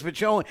 years,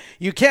 but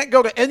you can't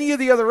go to any of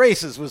the other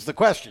races was the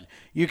question.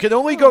 You can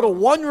only go to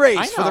one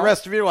race for the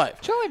rest of your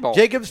life. Chili Bowl.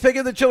 Jacob's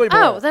picking the Chili Bowl.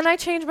 Oh, then I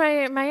changed my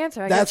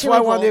answer. That's why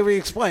I wanted to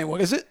re-explain.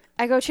 What is it?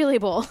 I go Chili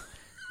Bowl.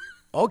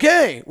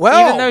 Okay,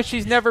 well. Even though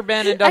she's never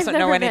been and doesn't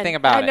know anything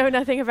about it. I know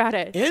nothing about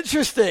it.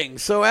 Interesting.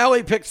 So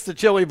Allie picks the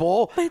Chili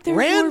Bowl. But they're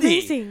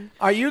Randy,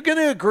 are you going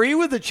to agree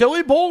with the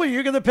Chili Bowl, or are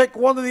you going to pick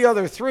one of the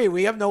other 3?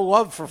 We have no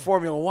love for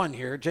Formula One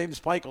here. James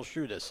Pike will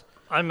shoot us.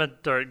 I'm a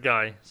dirt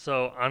guy,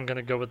 so I'm going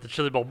to go with the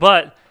Chili Bowl.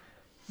 But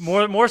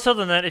more so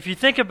than that, if you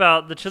think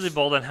about the Chili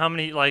Bowl and how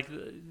many,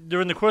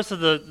 during the course of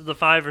the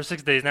 5 or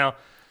 6 days now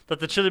that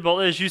the Chili Bowl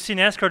is, you see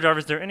NASCAR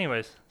drivers there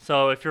anyways.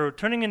 So if you're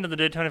turning into the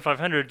Daytona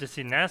 500 to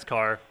see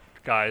NASCAR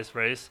guys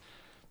race,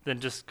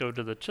 then just go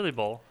to the Chili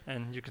Bowl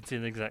and you can see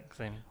the exact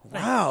same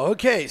thing. Wow,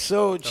 okay.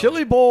 So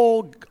Chili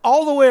Bowl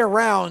all the way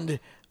around.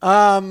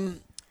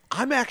 I'm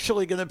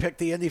actually going to pick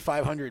the Indy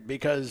 500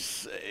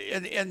 because,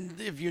 and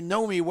if you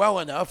know me well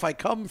enough, I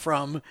come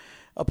from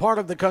a part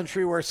of the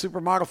country where super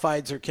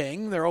modifieds are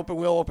king. They're open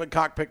wheel, open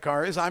cockpit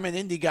cars. I'm an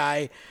Indy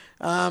guy.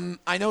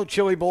 I know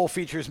Chili Bowl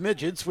features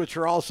midgets, which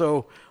are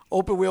also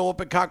open wheel,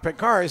 open cockpit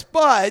cars,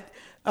 but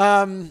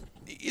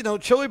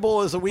Chili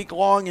Bowl is a week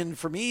long, and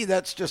for me,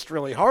 that's just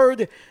really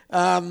hard.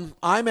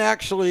 I'm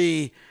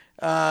actually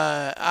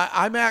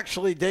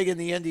digging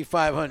the Indy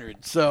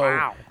 500. So,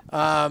 wow.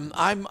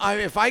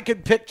 If I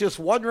could pick just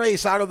one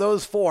race out of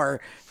those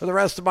 4 for the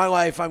rest of my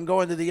life, I'm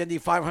going to the Indy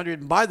 500.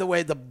 And by the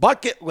way, the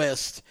bucket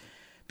list,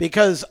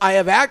 because I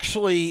have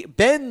actually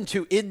been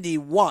to Indy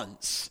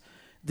once.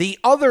 The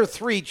other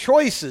 3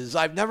 choices,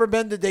 I've never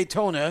been to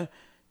Daytona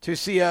to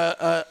see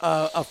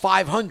a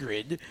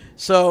 500.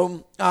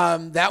 So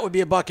that would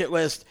be a bucket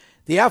list.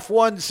 The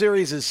F1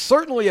 series is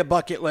certainly a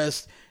bucket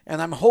list, and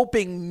I'm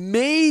hoping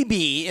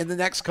maybe in the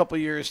next couple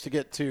of years to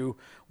get to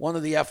one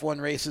of the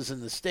F1 races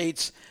in the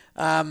States.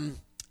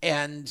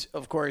 And,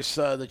 of course,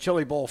 the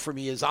Chili Bowl for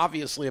me is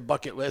obviously a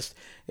bucket list.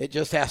 It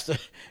just has to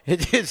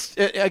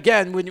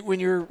again, when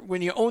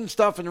you own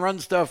stuff and run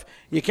stuff,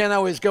 you can't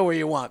always go where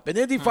you want. But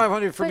Indy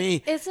 500 for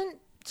me. Isn't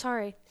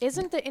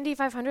the Indy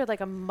 500 like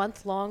a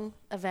month-long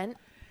event?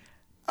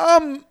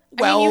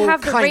 Well, you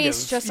have the kind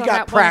race of. just you on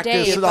got that one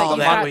practice day, and but all you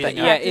that. have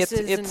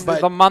the it's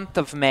the month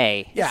of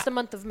May. Yeah. It's the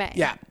month of May.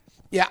 Yeah.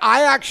 Yeah,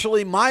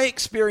 my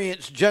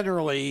experience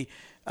generally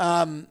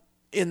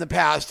in the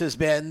past has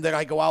been that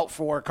I go out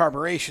for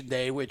Carburation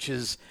Day, which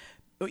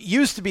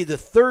used to be the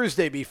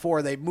Thursday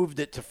before. They moved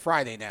it to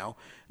Friday now.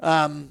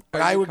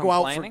 But I would go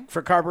out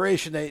for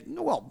Carburation Day.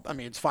 Well, I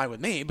mean, it's fine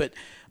with me, but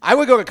I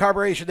would go to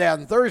Carburation Day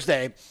on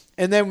Thursday,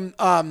 and then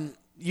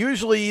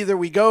usually either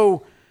we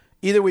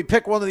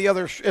pick one of the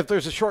other. If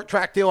there's a short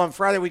track deal on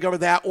Friday, we go to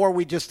that, or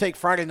we just take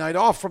Friday night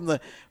off from the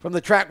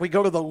track. We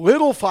go to the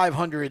Little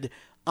 500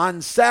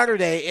 on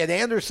Saturday at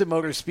Anderson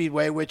Motor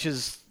Speedway, which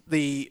is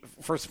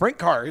for sprint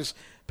cars,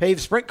 paved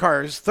sprint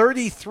cars.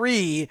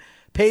 33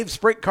 paved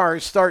sprint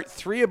cars start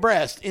 3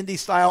 abreast, Indy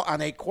style,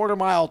 on a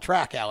quarter-mile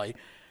track, Allie.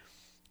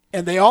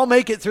 And they all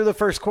make it through the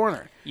first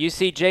corner. You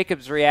see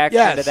Jacob's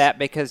reaction to that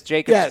because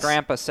Jacob's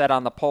grandpa sat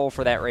on the pole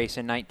for that race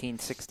in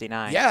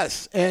 1969.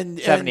 Yes. And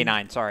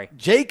 79, sorry.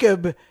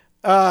 Jacob,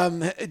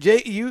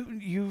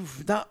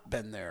 you've not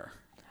been there.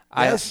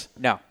 Yes?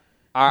 No.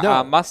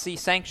 No. Must-see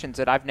sanctions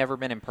that I've never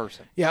been in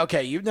person. Yeah,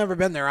 okay. You've never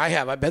been there. I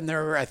have. I've been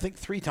there, I think,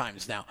 3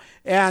 times now.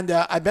 And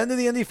I've been to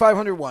the Indy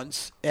 500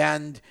 once.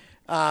 And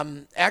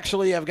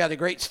actually, I've got a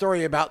great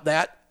story about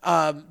that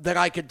that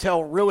I could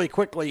tell really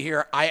quickly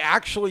here.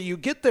 You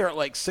get there at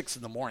like 6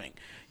 in the morning.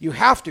 You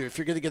have to if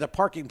you're going to get a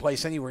parking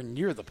place anywhere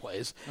near the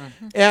place.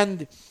 Mm-hmm.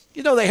 And,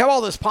 they have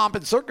all this pomp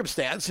and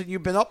circumstance, and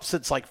you've been up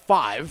since like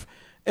 5.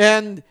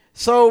 And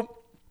so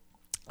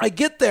I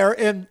get there,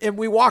 and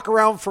we walk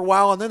around for a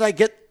while, and then I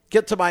get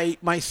to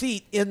my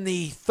seat in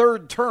the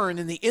third turn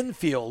in the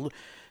infield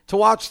to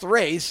watch the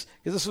race,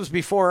 because this was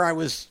before I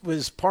was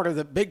part of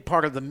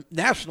the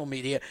national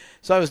media,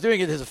 so I was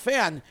doing it as a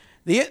fan.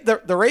 The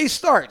race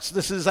starts.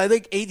 This is, I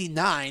think,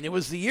 89. It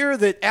was the year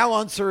that Al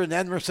Unser and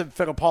Emerson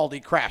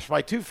Fittipaldi crashed.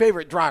 My 2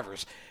 favorite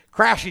drivers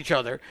crash each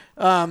other,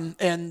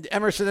 and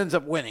Emerson ends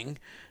up winning.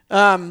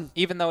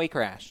 Even though he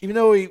crashed. Even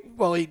though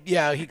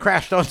he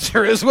crashed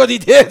Unser is what he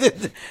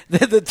did.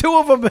 The 2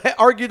 of them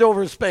argued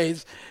over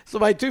space. So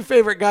my 2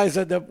 favorite guys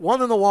end up,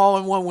 one in the wall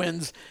and one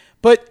wins.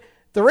 But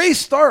the race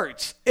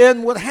starts,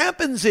 and what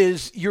happens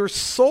is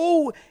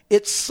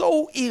it's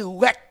so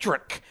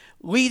electric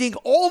leading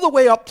all the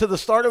way up to the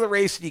start of the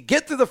race, and you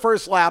get to the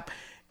first lap,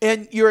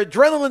 and your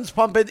adrenaline's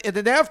pumping, and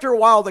then after a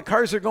while the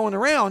cars are going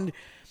around,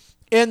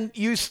 and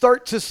you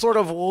start to sort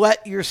of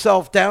let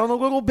yourself down a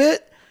little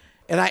bit.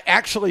 And I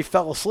actually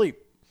fell asleep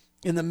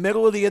in the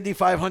middle of the Indy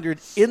 500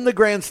 in the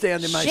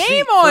grandstand in my seat.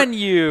 Shame on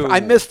you.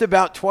 I missed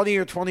about 20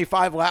 or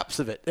 25 laps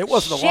of it. It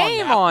wasn't a long lap.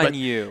 Shame on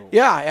you.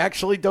 Yeah, I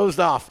actually dozed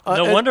off.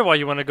 No wonder why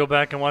you want to go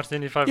back and watch the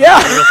Indy 500. Yeah,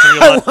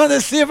 I want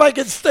to see if I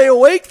can stay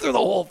awake through the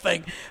whole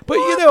thing. But,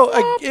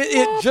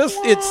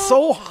 it's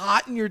so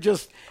hot and you're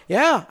just...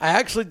 Yeah, I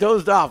actually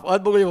dozed off.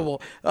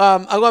 Unbelievable.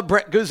 I love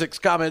Brett Guzik's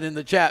comment in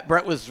the chat.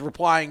 Brett was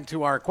replying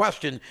to our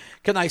question,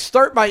 can I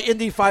start my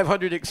Indy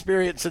 500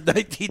 experience in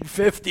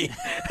 1950?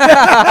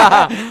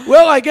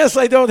 Well, I guess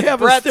I don't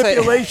have a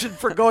stipulation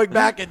for going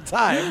back in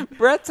time.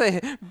 Brett's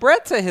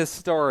a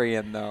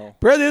historian, though.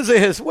 Brett is a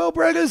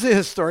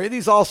historian.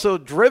 He's also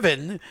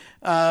driven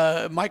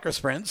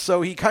microsprints,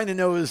 so he kind of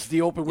knows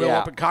the open wheel,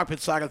 open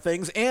cockpit side of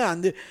things,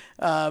 and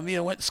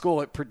went to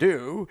school at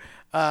Purdue.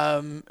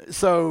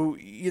 So,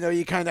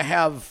 you kind of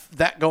have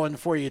that going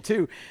for you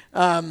too.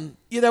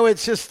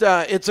 It's just,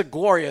 it's a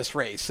glorious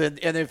race. And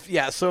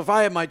if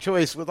I had my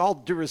choice, with all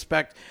due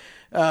respect,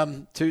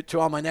 to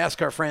all my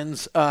NASCAR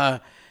friends,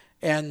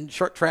 and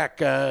short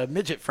track,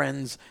 midget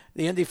friends,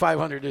 the Indy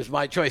 500 is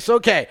my choice.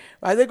 Okay.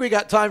 I think we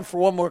got time for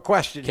one more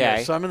question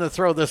here. So I'm going to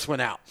throw this one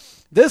out.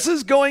 This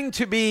is going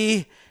to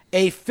be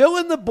a fill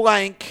in the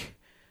blank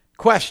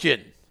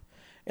question.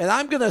 And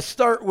I'm going to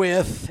start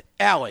with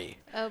Allie.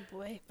 Oh,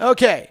 boy.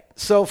 Okay,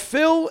 so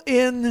fill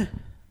in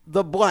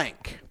the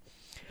blank.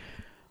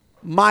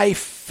 My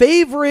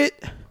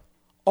favorite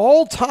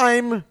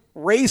all-time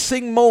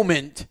racing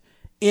moment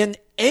in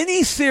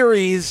any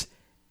series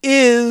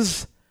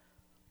is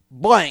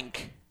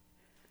blank.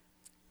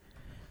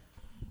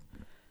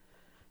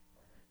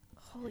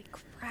 Holy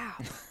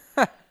crap.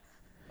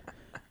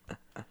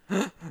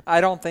 I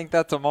don't think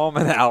that's a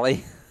moment,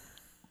 Allie.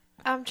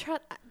 I'm trying...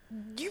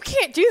 You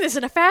can't do this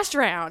in a fast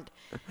round.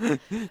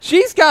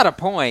 She's got a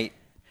point.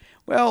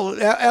 Well,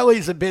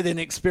 Ellie's a bit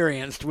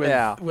inexperienced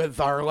with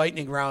our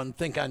lightning round,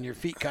 think on your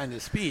feet kind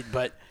of speed,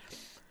 but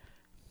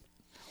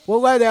we'll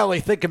let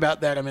Ellie think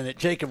about that a minute.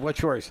 Jacob,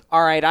 what's yours?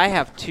 All right, I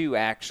have 2,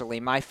 actually.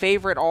 My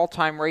favorite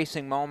all-time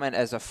racing moment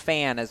as a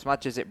fan, as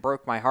much as it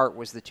broke my heart,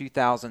 was the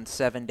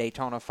 2007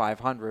 Daytona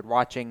 500,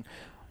 watching,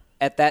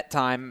 at that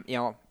time,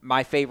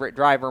 my favorite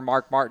driver,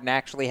 Mark Martin,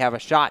 actually have a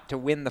shot to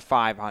win the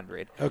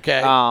 500.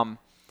 Okay.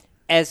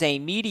 As a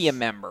media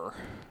member,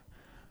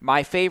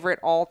 my favorite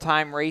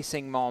all-time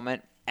racing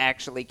moment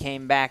actually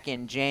came back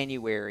in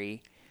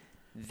January.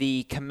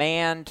 The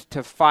command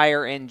to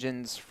fire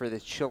engines for the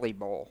Chili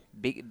Bowl.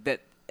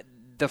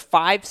 The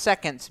 5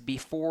 seconds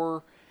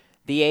before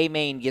the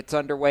A-main gets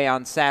underway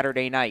on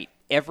Saturday night,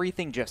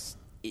 everything just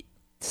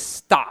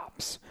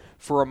stops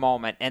for a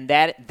moment. And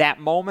that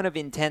moment of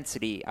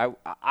intensity,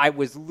 I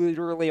was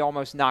literally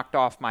almost knocked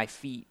off my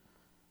feet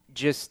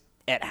just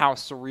at how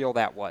surreal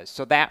that was.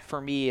 So that,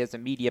 for me, as a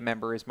media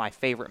member, is my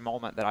favorite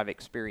moment that I've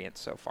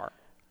experienced so far.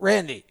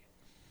 Randy?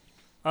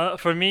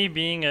 For me,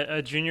 being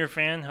a junior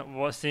fan,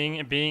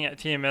 being at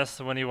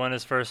TMS when he won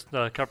his first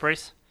Cup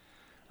race.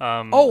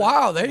 Oh,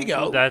 wow. There you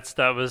go.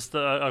 That was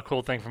a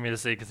cool thing for me to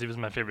see because he was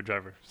my favorite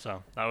driver.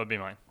 So that would be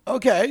mine.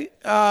 Okay.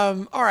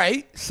 All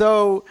right.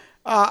 So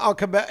I'll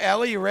come back.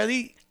 Allie, you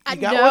ready? You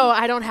got no,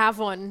 one? I don't have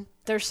one.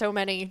 There's so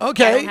many.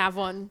 Okay. I don't have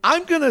one.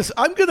 I'm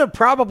gonna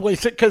probably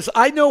say, because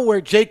I know where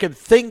Jacob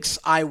thinks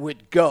I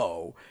would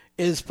go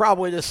is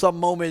probably to some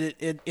moment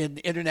in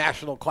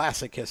international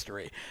classic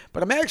history.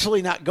 But I'm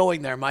actually not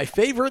going there. My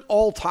favorite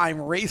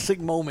all-time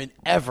racing moment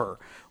ever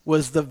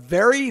was the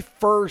very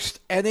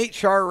first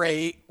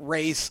NHRA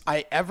race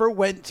I ever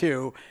went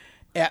to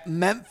at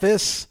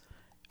Memphis.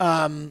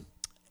 And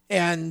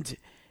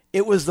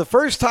it was the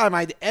first time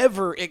I'd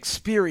ever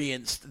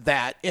experienced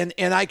that. And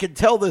I could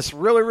tell this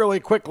really, really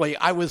quickly.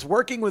 I was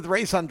working with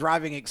Race on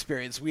Driving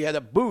Experience. We had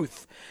a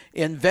booth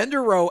in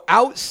Vendor Row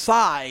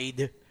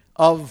outside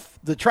of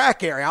the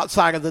track area,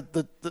 outside of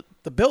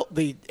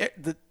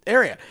the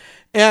area.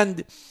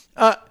 And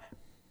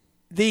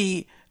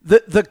the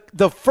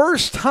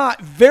first time,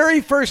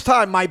 very first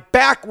time, my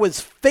back was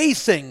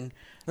facing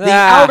the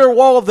outer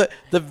wall of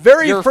the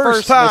very Your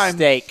first time.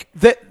 Mistake.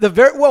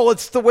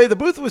 It's the way the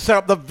booth was set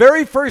up. The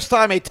very first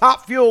time a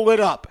Top Fuel lit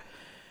up,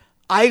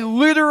 I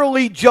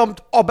literally jumped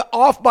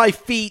off my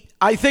feet.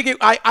 I think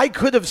I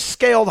could have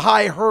scaled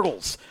high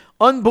hurdles.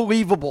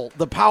 Unbelievable,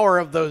 the power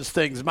of those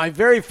things. My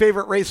very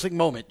favorite racing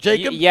moment.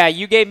 Jacob?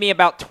 You gave me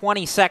about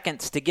 20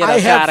 seconds to get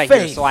us out of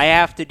here, so I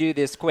have to do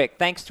this quick.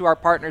 Thanks to our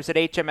partners at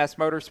HMS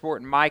Motorsport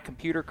and My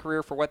Computer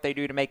Career for what they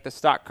do to make the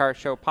Stock Car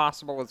Show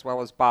possible, as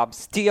well as Bob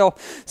Steele,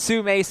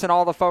 Sue Mason,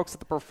 all the folks at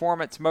the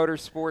Performance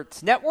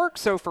Motorsports Network.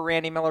 So for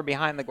Randy Miller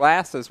behind the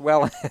glass, as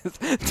well as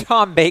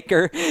Tom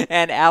Baker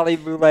and Alli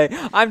Boulay,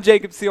 I'm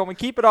Jacob Seelman.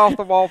 Keep it off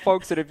the wall,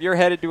 folks, and if you're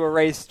headed to a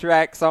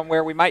racetrack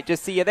somewhere, we might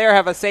just see you there.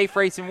 Have a safe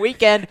racing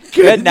weekend.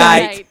 Good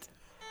night.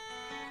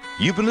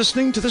 You've been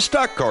listening to the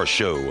Stock Car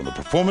Show on the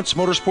Performance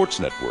Motorsports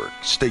Network.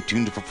 Stay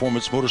tuned to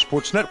Performance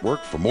Motorsports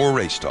Network for more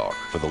race talk.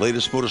 For the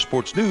latest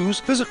motorsports news,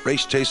 visit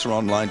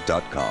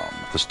RaceChaserOnline.com.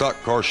 The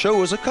Stock Car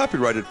Show is a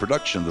copyrighted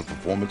production of the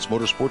Performance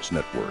Motorsports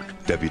Network.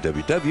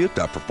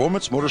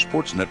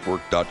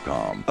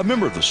 www.performancemotorsportsnetwork.com. A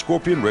member of the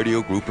Scorpion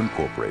Radio Group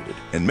Incorporated,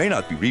 and may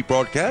not be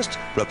rebroadcast,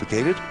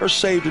 replicated, or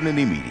saved in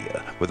any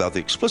media without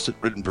the explicit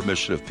written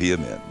permission of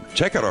PMN.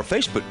 Check out our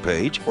Facebook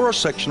page or our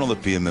section on the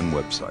PMN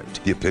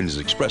website. The opinions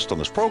expressed on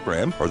this program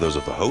are those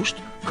of the host,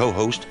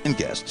 co-host, and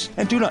guests,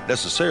 and do not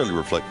necessarily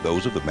reflect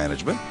those of the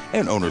management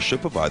and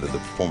ownership of either the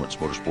Performance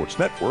Motorsports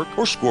Network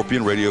or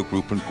Scorpion Radio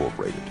Group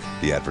Incorporated,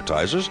 the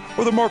advertisers,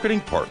 or the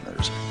marketing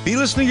partners. Be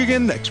listening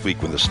again next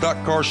week when the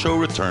Stock Car Show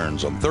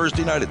returns on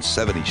Thursday night at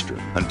 7 Eastern.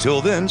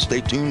 Until then,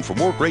 stay tuned for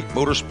more great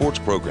motorsports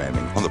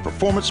programming on the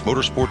Performance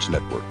Motorsports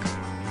Network.